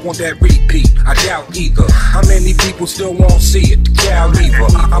you think want that repeat? I doubt either. How many people still won't see it? The cow lever.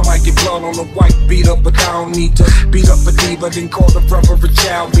 I might get blood on the white beater, but I don't need to beat up a diva, then call the brother a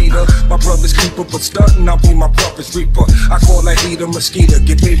child beater. My brother's keeper, but stuntin', I'll be my brother's reaper. I call that heater mosquito,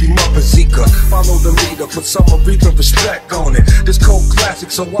 get baby mother Zika. Follow the leader, put some Aretha respect on it. This cold classic,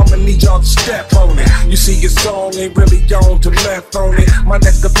 so I'ma need y'all to step on it. You see your song ain't really on to left on it. My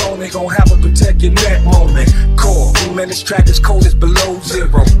next opponent gon' have a protect your neck moment. Core, man, this track is cold as below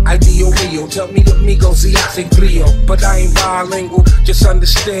zero. Ideal Rio, tell me amigo, see I say Cleo. But I ain't bilingual, just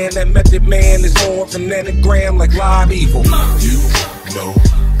understand that Method Man is more of an anagram like Live Evil. You know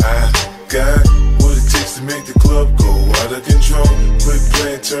I got what it takes to make the club go out of control. Quit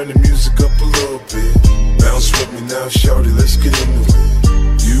playing, turn the music up a little bit. Bounce with me now, shorty, let's get into it.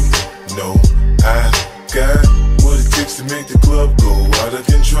 You know I got what it takes to make the club go out of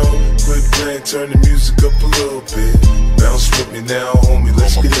control. Quit playing, turn the music up a little bit. Bounce with me now, homie,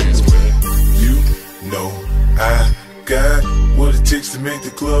 let's get into it. You know I got what it takes to make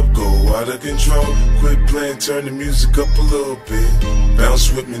the club go out of control. Quit playing, turn the music up a little bit.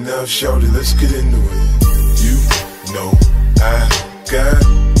 Bounce with me now, shorty, let's get into it. You know I got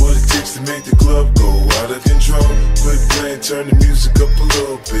what it takes to make the club go out of control. Quit playing, turn the music up a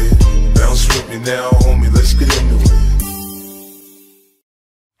little bit. Bounce with me now, homie, let's get into it.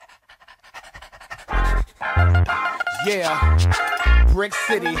 Yeah, Brick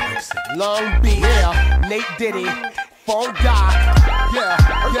City, Long Beach, yeah, Nate Diddy, Phone Doc, yeah.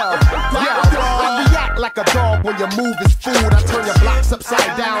 When you act like a dog when your move is food, I turn your blocks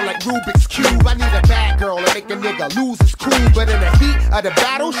upside down like Rubik's Cube. I need a bad girl to make a nigga lose his cool, but in the heat of the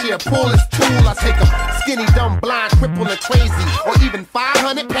battle, she'll pull his tool. I take him skinny, dumb, blind, crippled, and crazy, or even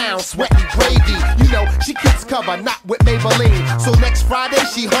 500 pounds, sweating gravy. You know, she keeps cover, not with Maybelline. So next Friday,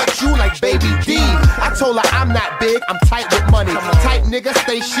 she hunts you like Baby D. I told her I'm not big, I'm tight with money. Type nigga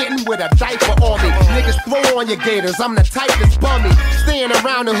stay shitting with a diaper on me. Niggas throw on your gators, I'm the type that's bummy. Staying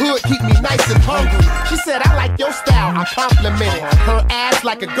around the hood keep me nice and hungry. She said I like your style, I complimented. Her ass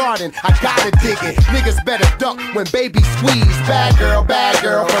like a garden, I gotta dig it. Niggas better duck when baby squeeze. Bad girl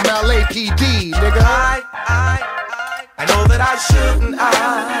from LAPD, nigga. I know that I shouldn't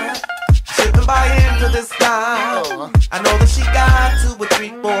buy into this guy. I know that she got 2 or 3,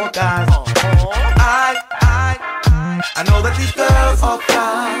 4 guys. I know that these girls are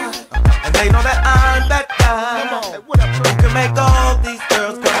fly, and they know that I'm that guy who can make all these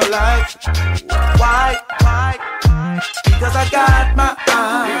girls come alive. Why? Because I got my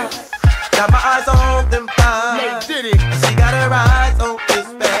eyes on them fine. And she got her eyes on this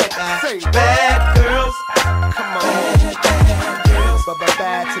bad guy. Bad girls, come on. Bad girls, but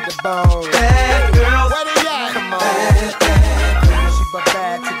bad to the bone. Bad girls, where they at? Come on. Bad girls, she but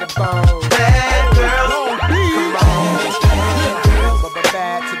bad to the bone. Bad girls, come on. Bad girls, but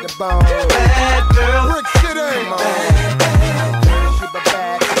bad to the bone. Bad girls, Brick City, come on. Bad girls, she but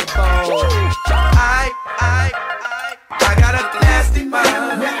bad to the bone. I got a nasty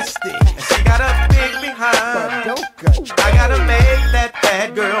mind, and she got a big behind. I gotta make that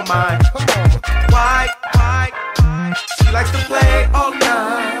bad girl mine. Why? She likes to play all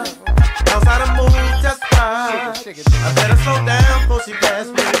night, knows how to move just fine. I better slow down before she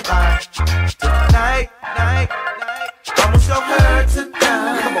passes me by. Tonight, I'ma show her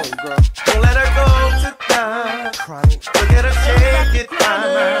tonight. Come on, girl. Don't let her go tonight. Look at her shake it,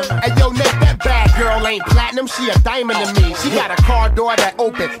 time. Hey, yo, Nate, that bad girl ain't platinum, she a diamond to me. She got a car door that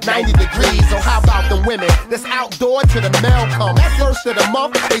open 90 degrees. So how about the women that's outdoor till the mail come? First of the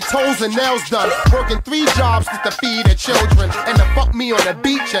month, they toes and nails done. Working 3 jobs just to feed her children. And to fuck me on the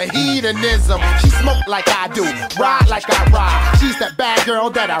beach, a hedonism. She smoke like I do, ride like I ride. She's that bad girl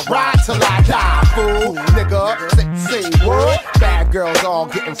that I ride till I die. Fool, nigga, say what? Bad girls all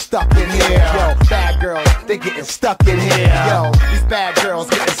getting stuck in here. Yo, bad girls, they getting stuck in here. Yo, these bad girls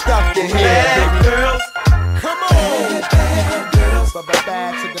getting stuck in here. Bad girls, come on. Bad girls, but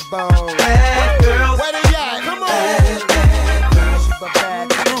bad to the bone. Bad girls, where they at? Come on. Bad girls, but bad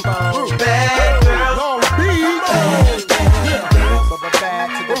to the bone. Bad girls, Long Beach. Bad girls, but bad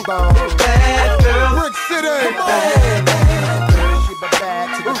to the bone. Bad girls, Brick City. Come on. Bad girls, but bad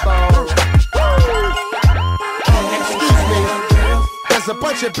to the bone. Excuse me. There's a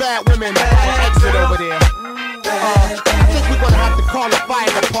bunch of bad women that exit over there. I think we're gonna have to call the fire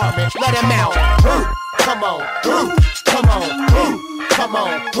department. Let them out. Come on, come on, come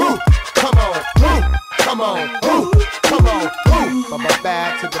on, come on, come on, come on, from a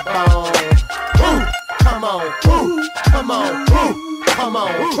bad to the bone. Come on, come on, come on, come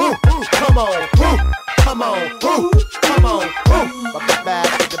on, come on, come on, from a bad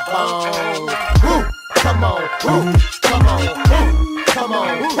to the bone. Come on, come on, come on, come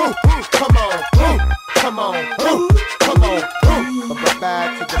on, come on, come on, from the bad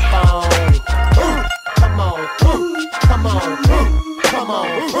to the bone. Come on, come on, come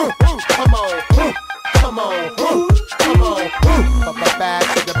on, come on, come on, come on, from the bad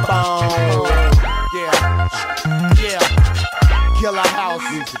to the bone. Yeah, Killer House,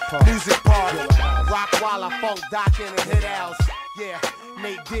 Music Park, Rockwalla, Funk Doc in the hit house. Yeah,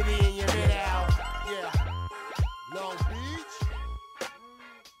 Nate Diddy in your hit house. Yeah, Long Beach.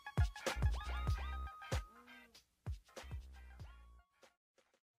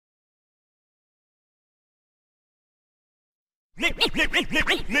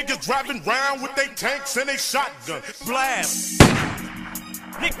 Niggas driving round with they tanks and they shotgun. Blast.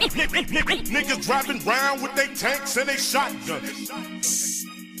 Niggas driving round with they tanks and they shotgun.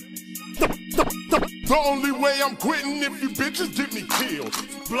 The only way I'm quitting if you bitches get me killed.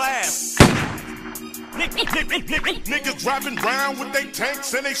 Blast. Niggas driving round with they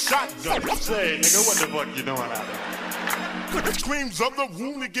tanks and they shotgun. Say, nigga, what the fuck you doing out there? The screams of the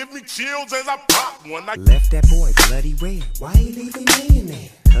room to give me chills as I pop one. Left that boy bloody red. Why he leaving me in there?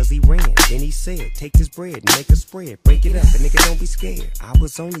 Cause he ran, then he said, take this bread and make a spread. Break it up, and nigga don't be scared. I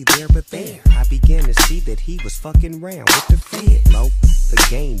was only there but there. I began to see that he was fucking round with the fed. Low, the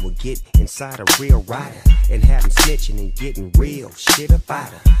game would get inside a real rider and have him snitching and getting real shit about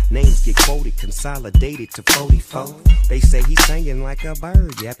her. Names get quoted, consolidated to 44. They say he's singing like a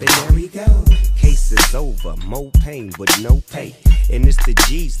bird, yep, and there he go. Case is over, more pain with no pay. And it's the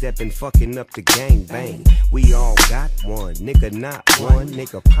G's that been fucking up the gang bang. We all got one, nigga not one,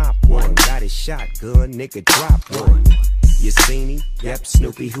 nigga pop one. Got his shotgun, nigga drop one. You seen him? Yep,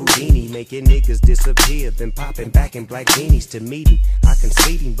 Snoopy Houdini, making niggas disappear, then popping back in black beanies to meet him. I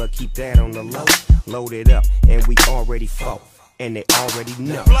concede him, but keep that on the low. Load it up, and we already fought, and they already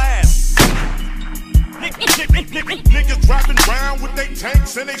know. Blast. Niggas driving round with they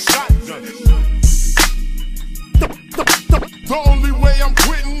tanks and they shotgun. The only way I'm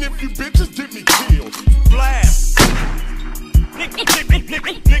quitting if you bitches get me killed. Blast.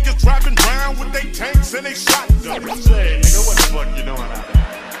 Niggas driving round with they tanks and they shotgun. Say, nigga, what the fuck you doing out there?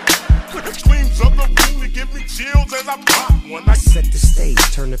 The screams of the room to give me chills as I pop one. I set the stage,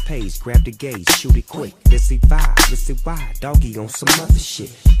 turn the page, grab the gauge, shoot it quick. This he vibe, this he why, doggy on some other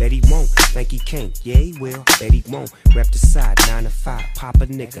shit. Bet he won't, think he can't, yeah he will. Bet he won't, rep the side, 9 to 5, pop a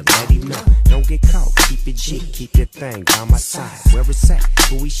nigga, let him know. Don't get caught, keep it G, keep your thing by my side. Where it's at,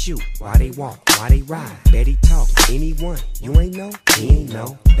 who we shoot, why they walk, why they ride. Bet he talk, anyone, you ain't know, he ain't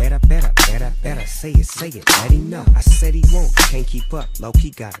know. Better, say it, let him know. I said he won't, can't keep up,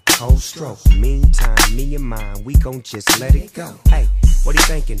 low-key got a cold stroke. Meantime, me and mine, we gon' just let it go. Hey, what he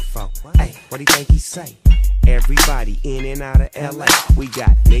thinking for? Hey, what he think he say? Everybody in and out of LA. We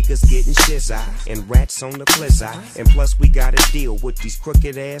got niggas getting shizzy and rats on the blizzard. And plus we gotta deal with these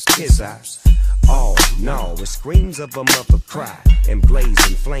crooked ass kizzers. Oh no, it screams of a mother cry and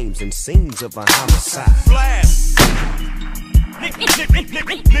blazing flames and scenes of a homicide. Blast.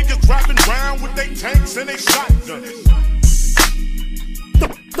 Niggas driving round with they tanks and they shotgun.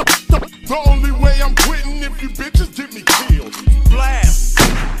 The only way I'm quitting if you bitches get me killed. Blast.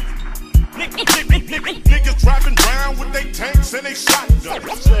 Niggas driving round with they tanks and they shotgun.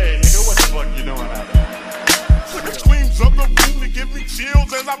 Say, nigga, what the fuck you doing out there? The screams of the room to give me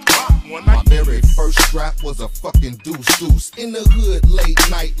chills as I pop one. My very first strap was a fucking deuce. In the hood late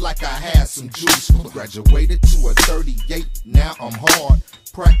night like I had some juice. Graduated to a 38, now I'm hard.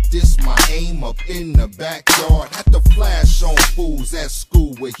 Practice my aim up in the backyard. Had to flash on fools at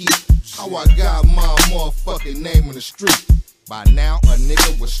school with heat. How I got my motherfucking name in the street. By now a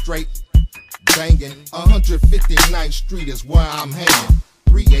nigga was straight banging. 159th Street is where I'm hanging.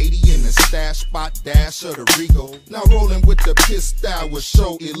 380 in the stash spot, dash of the Regal. Now rolling with the piss style was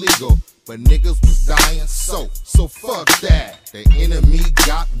so illegal. But niggas was dying, so fuck that. The enemy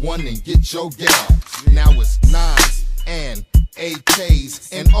got one and get your gas. Now it's 9s and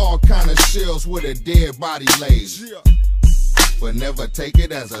AKs and all kind of shells with a dead body lays. But never take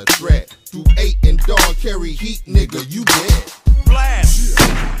it as a threat. Do 8 and dog carry heat, nigga, you dead. Blast!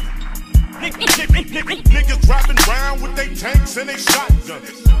 Niggas driving around with they tanks and they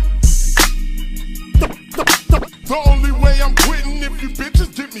shotguns. The only way I'm quitting if you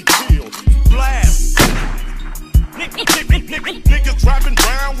bitches get me killed. Blast! Niggas driving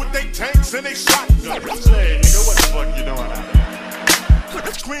around with they tanks and they shotguns. Say, nigga, what the fuck you doing?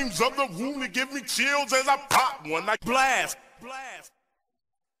 Screams of the room that give me chills as I pop one like blast. Blast.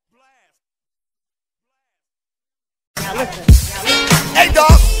 Hey,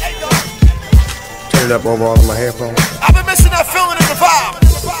 dog. Turn it up over all of my headphones. I've been missing that feeling in the vibe.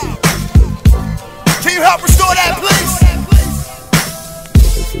 Can you help restore that, please?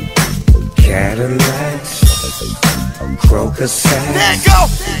 Cadillacs, Croker sacks, there you go.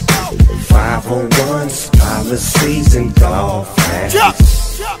 501s, policies, and golf hats.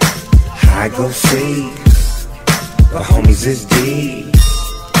 I go see the homies is deep,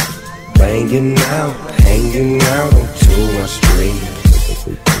 banging out, hanging out on 2 Street.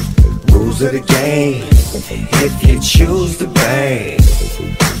 Rules of the game, if you choose to bang,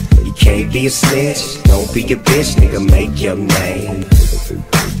 you can't be a snitch, don't be a bitch, nigga, make your name.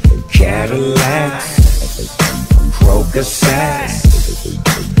 Cadillacs, Croker sacks,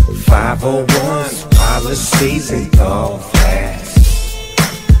 501s, policies, and golf hats.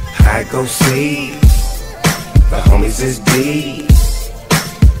 I go see the homies is deep,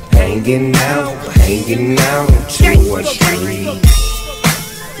 hanging out on 2 Street.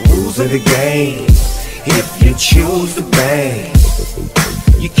 Rules of the game, if you choose to bang,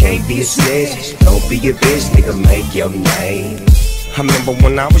 you can't be a snitch, don't be a bitch, nigga, make your name. I remember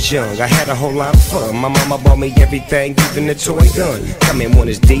when I was young, I had a whole lot of fun. My mama bought me everything, even a toy gun. Come in when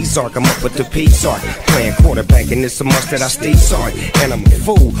it's D-Sark, I'm up with the P-Sark. Playing quarterback and it's a must that I stay Sark. And I'm a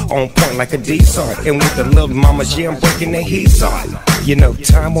fool, on point like a D-Sark. And with the little mamas, yeah, I'm breaking their heat off. You know,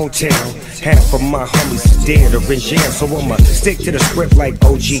 time won't tell. Half of my homies is dead or in jail, so I'ma stick to the script like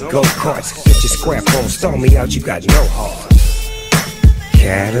OG go-karts. Get your scrap on, stall me out, you got no heart.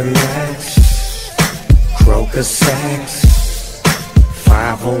 Cadillacs, Croker sacks,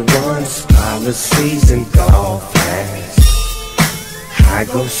 501s, policies, and golf hats. I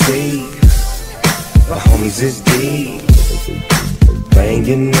go see the homies is deep,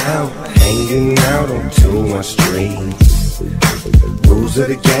 banging out, hanging out on 2 Street. Rules of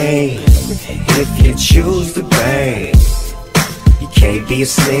the game, if you choose to bang, you can't be a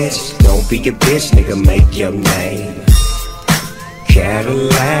snitch, don't be a bitch, nigga, make your name.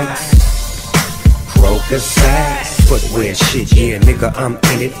 Cadillacs, Croker sacks, footwear shit, yeah, nigga, I'm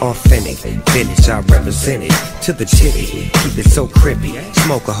in it, authentic. Vintage, I represent it, to the titty, keep it so crippy,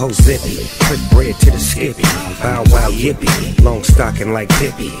 smoke a whole zippy, put bread to the skippy, bow wow yippee, long stocking like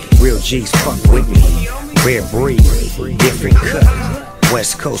Tippy, real G's fuck with me, rare breed, different cut,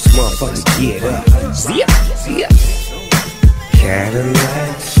 West Coast motherfuckers get up, zip, zip.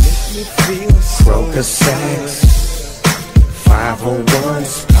 Cadillacs, Croker sacks,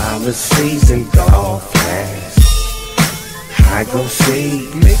 501s, policies, and golf hats. I go see,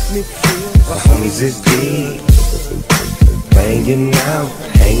 make me feel the homies is deep, banging out,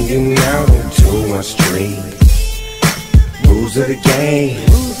 hanging out on 2 Street. Rules of the game,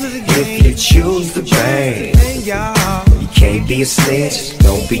 if you choose to bang, you can't be a snitch,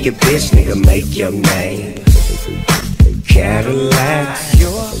 don't be a bitch, nigga, make your name. Cadillacs,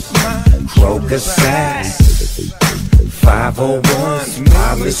 Croker sacks, 501s,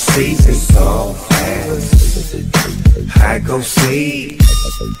 policies, and golf hats. I go see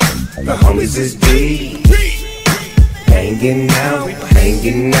the homies is deep, hanging out on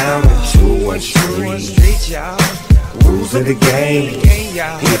 2 Street. Rules of the game,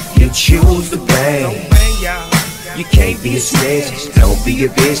 if you choose to bang, you can't be a snitch, don't be a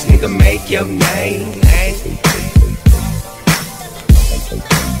bitch, nigga, make your name.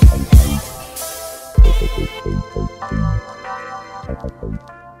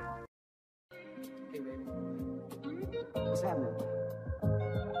 What's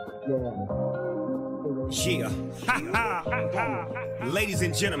happening? Yeah. Ladies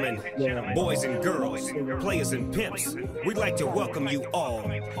and gentlemen, boys and girls, players and pimps, we'd like to welcome you all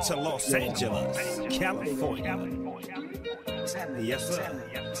to Los Angeles, California. Yes, sir.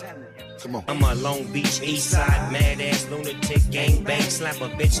 Come on. I'm a Long Beach East Side mad-ass lunatic gang bang slap a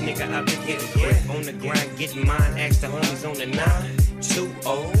bitch nigga out the hit grip on the grind getting mine. Ask the homies on the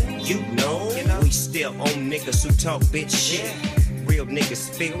 920. You know we still on niggas who talk bitch shit. Real niggas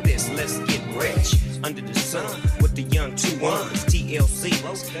feel this, let's get rich. Under the sun with the young 2-1s,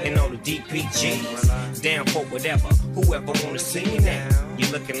 TLCs, and all the DPGs. Down for whatever, whoever wanna see me now. You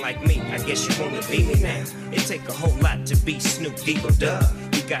looking like me, I guess you wanna be me now. It take a whole lot to be Snoop Dogg.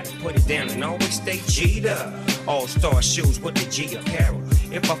 You gotta put it down and always stay G'd up. All-star shoes with the G apparel.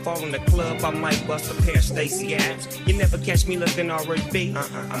 If I fall in the club, I might bust a pair of Stacy Adams. You never catch me looking R&B.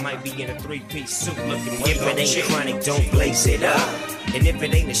 I might be in a 3-piece suit looking. If it ain't chronic, don't blaze it up. And if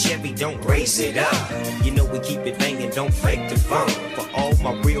it ain't a Chevy, don't raise it up. You know we keep it banging, don't fake the funk. For all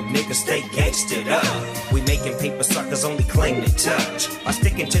my real niggas, stay gangstered up. We making paper suckers only claim to touch. By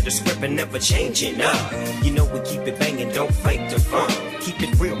sticking to the script and never changing up. You know we keep it banging, don't fake the funk. Keep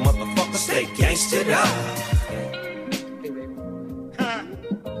it real, motherfucker, stay gangstered up.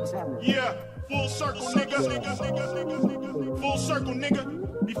 Yeah, full circle, nigga. Full circle,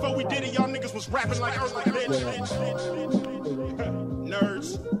 nigga. Before we did it, y'all niggas was rapping like earth, bitch.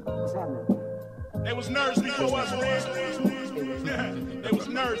 Nerds. They was nerds before us, man. They was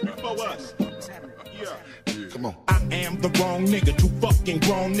nerds before us. Yeah. Come on. I am the wrong nigga, too fucking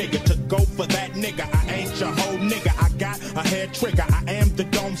grown nigga to go for that nigga. I ain't your whole nigga. I got a head trigger. I am the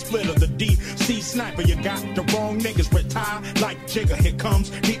dome splitter, the DC sniper. You got the wrong niggas, retire like Jigger. Here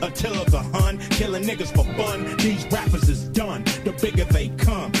comes the Attila the Hun, killing niggas for fun. These rappers is done. The bigger they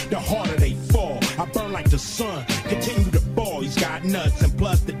come, the harder they fall. I burn like the sun, continue to ball. He's got nuts and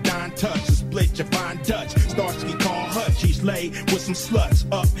plus the Don touch to split your fine Dutch. Starsky call Hutch. He's laid with some sluts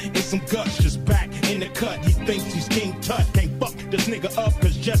up and some guts, just back in the cut. He thinks he's King Tut. Can't fuck this nigga up,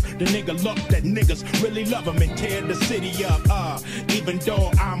 cause just the nigga luck that niggas really love him and tear the city up. Even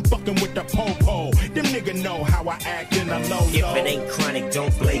though I'm fucking with the po-po, them nigga know how I act in a low. If it ain't chronic,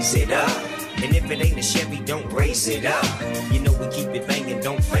 don't blaze it up. And if it ain't a Chevy, don't raise it up. You know we keep it banging,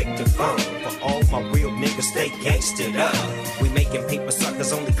 don't fake the funk. For all my real niggas, stay gangstered up. We making paper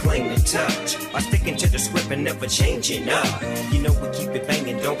suckers only claim to touch. By sticking to the script and never changing up. You know we keep it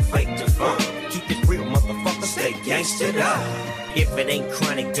banging, don't fake the funk. Keep it real, motherfucker, stay gangstered up. If it ain't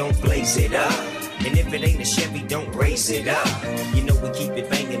chronic, don't blaze it up. And if it ain't a Chevy, don't raise it up. You know we keep it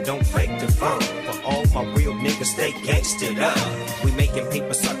banging, don't fake the funk. For all my real niggas, stay gangstered up. We making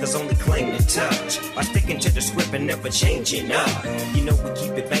paper suckers only claim to touch. By sticking to the script and never changing up. You know we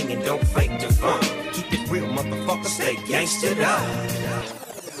keep it banging, don't fake the funk. Keep it real, motherfucker, stay gangstered up.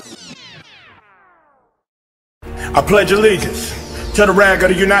 I pledge allegiance to the rag of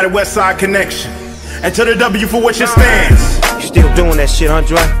the United West Side Connection and to the W for which it stands. You still doing that shit,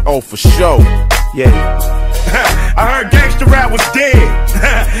 Andre? Oh, for sure. Yeah. I heard gangsta rap was dead.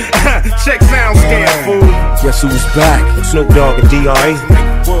 Check sound scan, fool. Guess who's back? Snoop Dogg and D.R.E.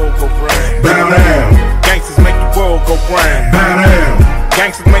 World go round. Bow down. Gangsters make the world go round. Bow down.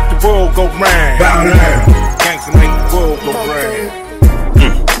 Gangsters make the world go round. Bow down. Gangsters make the world go round.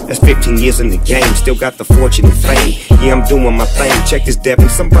 That's 15 years in the game, still got the fortune and fame. Yeah, I'm doing my thing, check this Devin.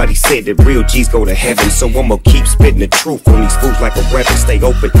 Somebody said that real G's go to heaven, so I'ma keep spitting the truth on these fools like a reverend. Stay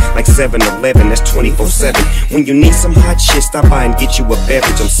open like 7-Eleven, that's 24/7. When you need some hot shit, stop by and get you a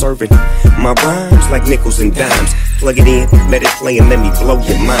beverage. I'm serving my rhymes like nickels and dimes. Plug it in, let it play and let me blow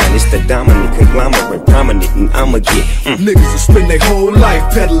your mind. It's the dominant conglomerate, prominent, and I'ma get Niggas will spend their whole life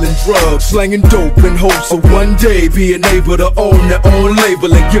peddling drugs, slanging dope in hopes of one day being able to own their own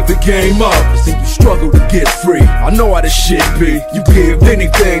label and give the game up. Think you struggle to get free. I know how this shit be. You give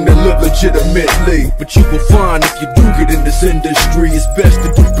anything to live legitimately, but you will find if you do get in this industry, it's best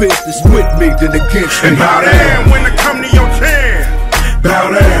to do business with me than against me. And bow down when I come to your jam. Bow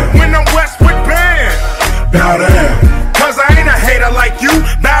down. When I'm Westwood band. Bow down. Cause I ain't a hater like you.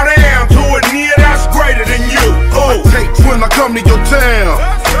 Bow down to a nigga that's greater than you. Oh, takes when I come to your town.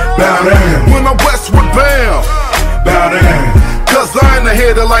 Bow down. When I'm Westwood bound. Bow down. Cause I ain't a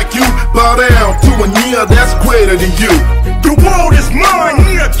hater like you. Bow down to a nigga that's greater than you. The world is mine,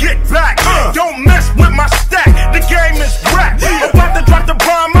 nigga, get back. Don't mess with my stack, the game is rap. About to drop the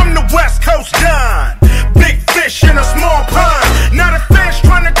bomb, I'm the West Coast Don. Big fish in a small pond. Now the fans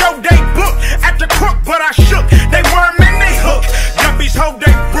trying to throw they book at the crook, but I shook. They worm and they hook. Yuppies hold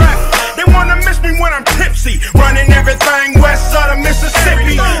their breath. They wanna miss me when I'm tipsy. Running everything west of the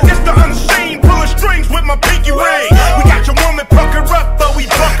Mississippi. It's the unseen, pulling strings with my pinky ring. We got your woman pucker up, but we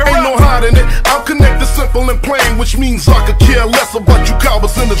fuck her up. minute. I'm connected, simple and plain, which means I could care less about you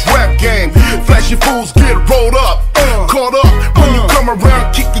cowards in this rap game. Flashy fools get rolled up, caught up when you come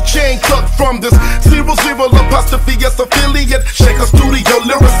around. Keep your chain cut from this 00 apostrophe S affiliate. Shake a studio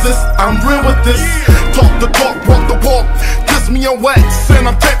lyricist. I'm real with this. Talk the talk, walk the walk. Kiss me on wax, and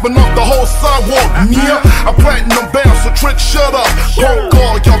I'm taping off the whole sidewalk. Yeah, I'm platinum bound, so trick, shut up. Punk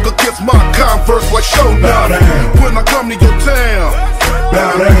all y'all could kiss my Converse like showdown. When I come to your town,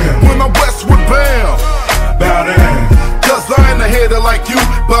 bow down. When I'm westward bound, bow down. Cause I ain't a hater like you.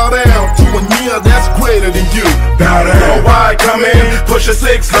 Bow down to a year that's greater than you. Bow down. Worldwide come in, push a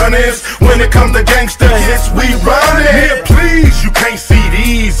 600s. When it comes to gangster hits, we run it. Yeah, please, you can't see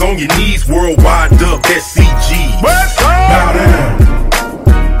these on your knees. Worldwide dubbed SCG. Bow down.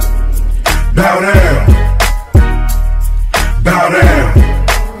 Bow down. Bow down.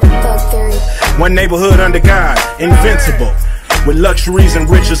 One neighborhood under God, invincible, with luxuries and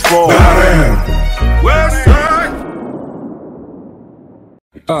riches for all. Bow down. West side.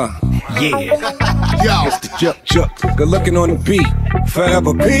 Yeah. Yo, It's the Chuck. Good looking on the beat.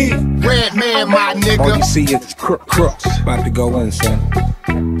 Forever P. Red man, my All nigga. you see is crooks. About to go in, son.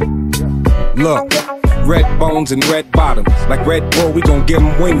 Look. Red bones and red bottoms. Like Red Bull, we gon' give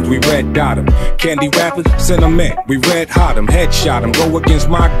them wings, we red dot them. Candy rappers, sentiment, we red hot them. Headshot them, go against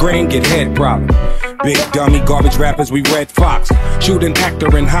my grain, get head problem. Big dummy garbage rappers, we red fox. Shoot an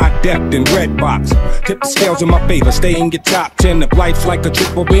actor in high depth in red box. Tip the scales in my favor, stay in your top 10. If life's like a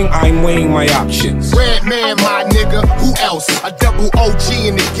triple beam, I'm weighing my options. Red man, my nigga, who else? A double OG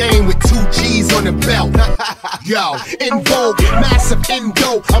in the game with 2 G's on the belt. Yo, in vogue, massive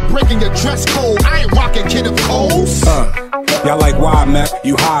indo. I'm breaking your dress code. I ain't rocking Kid of Coles. Y'all like why meth,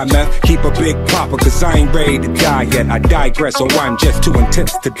 you high meth. Keep a big popper, cause I ain't ready to die yet. I digress, or I'm just too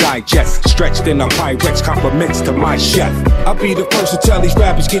intense to digest. Stretched in a Pyrex, compliments to my chef. I'll be the first to tell these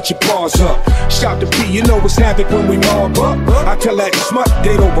rappers, get your paws up. Shout to P, you know it's havoc when we mob up. I tell that smut,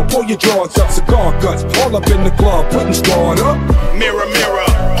 date over, pull your drawers up. Cigar guts, all up in the club, putting squad up. Mirror, mirror,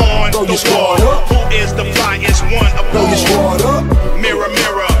 on Throw your the squad wall. up. Who is the flyest one of Throw your squad all? up. Mirror,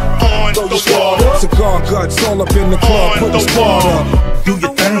 mirror, on Throw your the squad wall. up. Cigar guts, all up in the club, On putting the squad wall. up. Do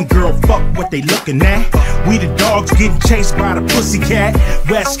your thing, girl, fuck what they looking at. We the dogs getting chased by the pussycat.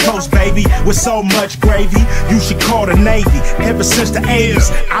 West Coast, baby, with so much gravy. You should call the Navy. Ever since the 80s,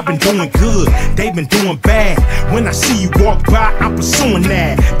 I've been doing good, they've been doing bad. When I see you walk by, I'm pursuing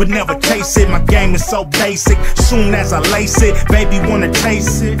that, but never chase it. My game is so basic. Soon as I lace it, baby wanna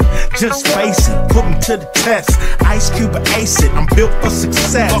taste it. Just face it, put me to the test. Ice Cube or ace it, I'm built for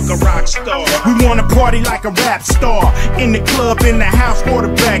success. Fuck a rock star. We wanna party like a rap star. In the club, in the house, or the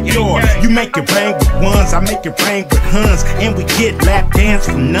backyard. You make it rain with ones, I make it rain with huns. And we get lap dance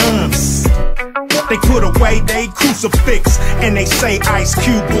from nuns. They put away they crucifix, and they say, Ice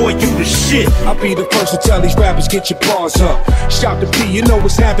Cube, boy, you the shit. I'll be the first to tell these rappers, get your paws up. Shout to P, you know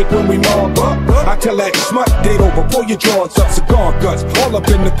it's havoc when we mob up. I tell that smut, date over, pull your drawers up. Cigar guts, all up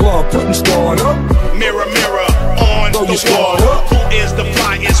in the club, putting squad up. Mirror, mirror, on Throw the your squad wall. up. Who is the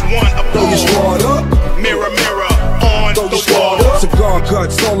flyest one of Throw your squad all? up. Mirror, mirror, on Throw your the squad wall. up. Cigar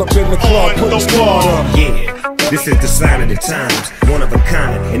guts, all up in the club, On putting the squad wall. up. Yeah, this is the sign of the times, one of a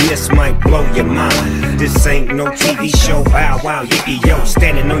kind, and this might blow your mind. This ain't no TV show, bow wow, yippee yo,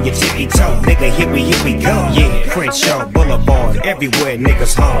 standing on your tippy toe, nigga, here we go. Yeah, Crenshaw Boulevard, everywhere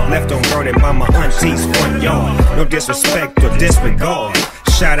niggas hard, left on burning by my auntie's front yard. No disrespect or disregard.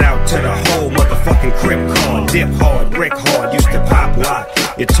 Shout out to the whole motherfucking crib car. Dip hard, brick hard, used to pop lock.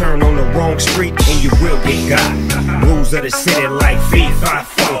 You turn on the wrong street and you will get got. Rules of the city like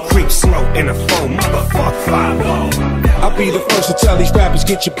V54. Creep slow in a phone, motherfuck 5-0. I'll be the first to tell these rappers,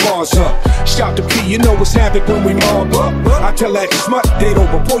 get your paws up. Shout to P, you know it's havoc when we mob up. I tell that smut, date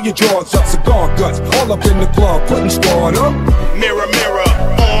over, pull your drawers up. Cigar guts, all up in the club, putting squad up. Mirror, mirror,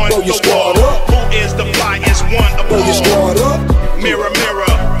 on Throw your the squad wall. up. Who is the flyest one of Throw your squad all? up. Mirror,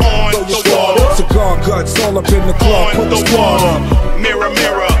 mirror, on Throw your the squad wall. up. Cigar guts, all up in the club, On putting the squad wall. up. Mirror,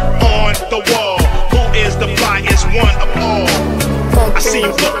 mirror, on the wall. Who is the flyest one of all? I see you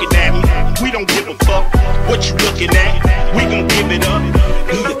looking at me. We don't give a fuck what you looking at. We gon' give it up.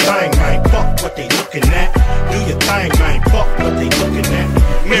 Do your thing, man. Fuck what they looking at. Do your thing, man. Fuck what they looking at.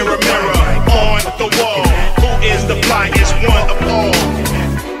 Mirror, mirror, on the wall. Who is the flyest one of all?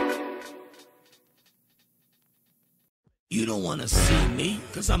 You don't wanna see me,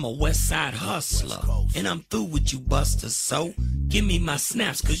 cause I'm a west side hustler. And I'm through with you busters, so give me my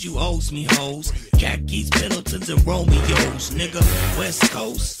snaps, cause you owes me hoes. Khakis, Pendletons, and Romeos, nigga. West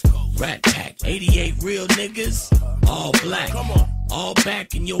Coast, Rat Pack, 88 real niggas, all black. All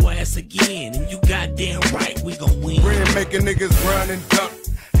back in your ass again, and you goddamn right we gon' win. Bread making niggas run and duck.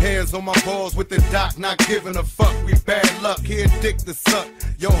 Hands on my balls with the doc, not giving a fuck. We bad luck, here dick to suck.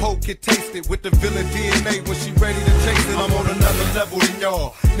 Yo hoe can taste it with the villain DNA. When she ready to chase it, I'm on another level than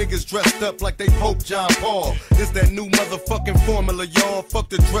y'all. Niggas dressed up like they Pope John Paul. This that new motherfucking formula, y'all. Fuck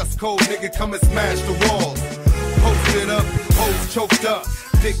the dress code, nigga, come and smash the walls. Post it up, hoes choked up.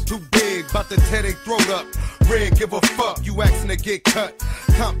 Dick too big, bout to tear they throat up. Red, give a fuck, you asking to get cut.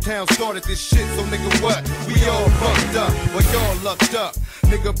 Comptown started this shit, so nigga what? We all fucked up, but y'all lucked up.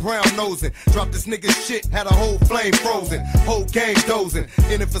 Nigga brown nosing, dropped this nigga shit, had a whole flame frozen. Whole game dozing,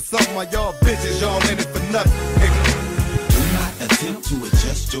 in it for something, while y'all bitches, y'all in it for nothing, nigga. Do not attempt to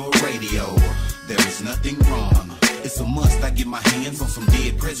adjust your radio. There is nothing wrong. It's a must, I get my hands on some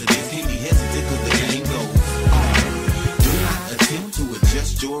dead presidents. Can't be hesitant cause the game goes on. Do not attempt to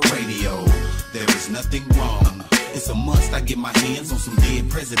adjust your radio. There is nothing wrong. It's a must, I get my hands on some dead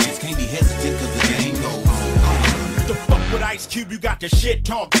presidents. Can't be hesitant cause the game goes on. The fuck with Ice Cube, you got the shit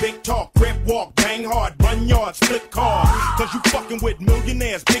talk, big talk, grip walk, bang hard, run yards, flip cars. Cause you fucking with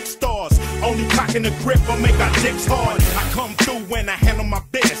millionaires, big stars. Only cocking the grip will make our dicks hard. I come through when I handle my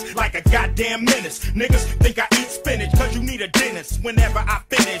business like a goddamn menace. Niggas think I eat spinach cause you need a dentist. Whenever I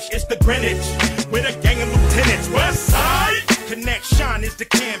finish, it's the Greenwich with a gang of lieutenants. West Side Connection is the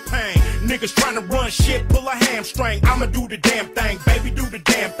campaign. Niggas trying to run shit, pull a hamstring. I'ma do the damn thing, baby, do the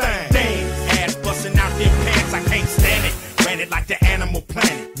damn thing. Damn, ass busting out their pants, I can't stand it. Ran it like the Animal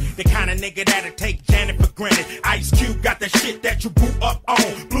Planet. The kind of nigga that'll take Janet for granted. Ice Cube got the shit that you blew up on.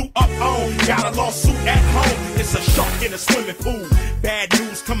 Got a lawsuit at home. It's a shark in a swimming pool. Bad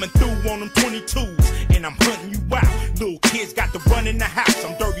news coming through on them 22s. And I'm hunting you out. Little kids got to run in the house.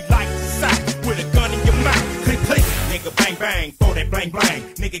 I'm dirty like the South. With a gun in your mouth. Click, click. Nigga bang bang. For that blang blang.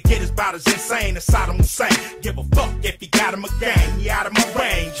 Nigga get his bout as insane as Saddam Hussein. Give a fuck if he got him a gang. He out of my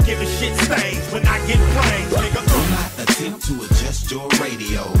range. Giving shit stains when I get brains. Nigga, do not attempt to adjust your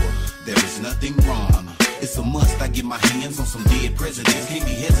radio. There is nothing wrong. It's a must, I get my hands on some dead presidents. Can't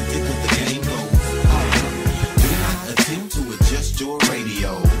be hesitant cause the game goes on. Do not attempt to adjust your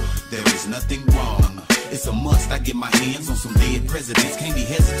radio. There is nothing wrong. It's a must, I get my hands on some dead presidents. Can't be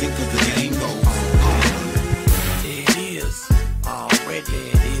hesitant cause the game goes on. There it is, already there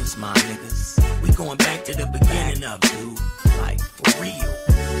it is, my niggas. We going back to the beginning of you, like for real.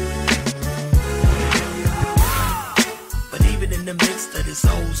 But even in the midst of this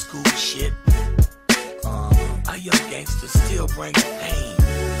old school shit, our young gangsters still bring pain.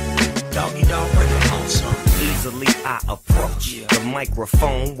 Doggy dog, bring them on some. Easily I approach the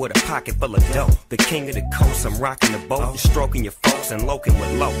microphone with a pocket full of dough. The king of the coast, I'm rocking the boat, stroking your folks and loking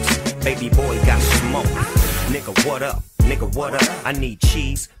with locs. Baby boy got smoke. Nigga, what up? Nigga, what up? I need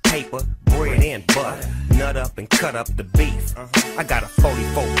cheese, paper, bread, and butter. Nut up and cut up the beef. I got a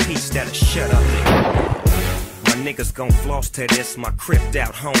 44 piece that'll shut up. My niggas gon' floss to this. My cripped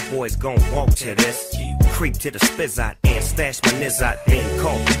out homeboys gon' walk to this. Creep to the spizzot and stash my nizzot. Then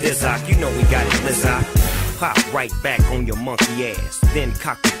call the dizzot. You know we got it lizzot. Pop right back on your monkey ass. Then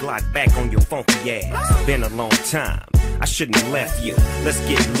cock the Glock back on your funky ass. Been a long time. I shouldn't have left you. Let's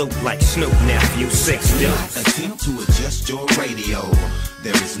get loot like Snoop, nephew. 6 dudes. Attempt to adjust your radio.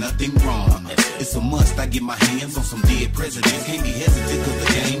 There is nothing wrong. It's a must. I get my hands on some dead presidents. Can't be hesitant cause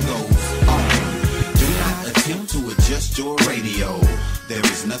the game goes on. Do not attempt to adjust your radio. There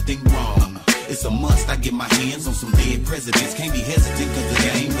is nothing wrong. It's a must. I get my hands on some dead presidents. Can't be hesitant cause the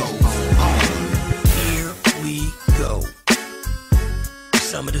game goes on. Here we go.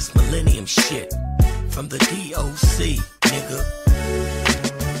 Some of this millennium shit from the DOC, nigga.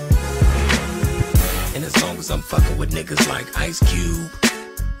 And as long as I'm fucking with niggas like Ice Cube,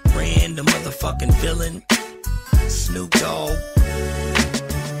 Ran the motherfucking villain, Snoop Dogg,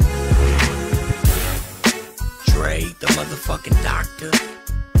 Dre the motherfucking doctor,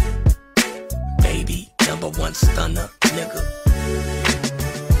 Baby #1 stunner, nigga,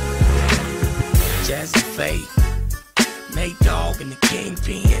 Jazzy Faye, Nate Dogg and the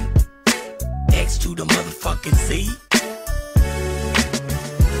Kingpin, X to the motherfucking Z,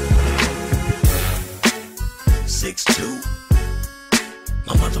 6'2",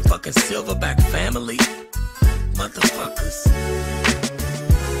 my motherfucking Silverback family, motherfuckers.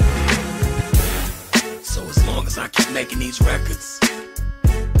 So as long as I keep making these records,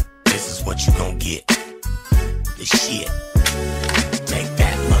 this is what you gon' get. The shit.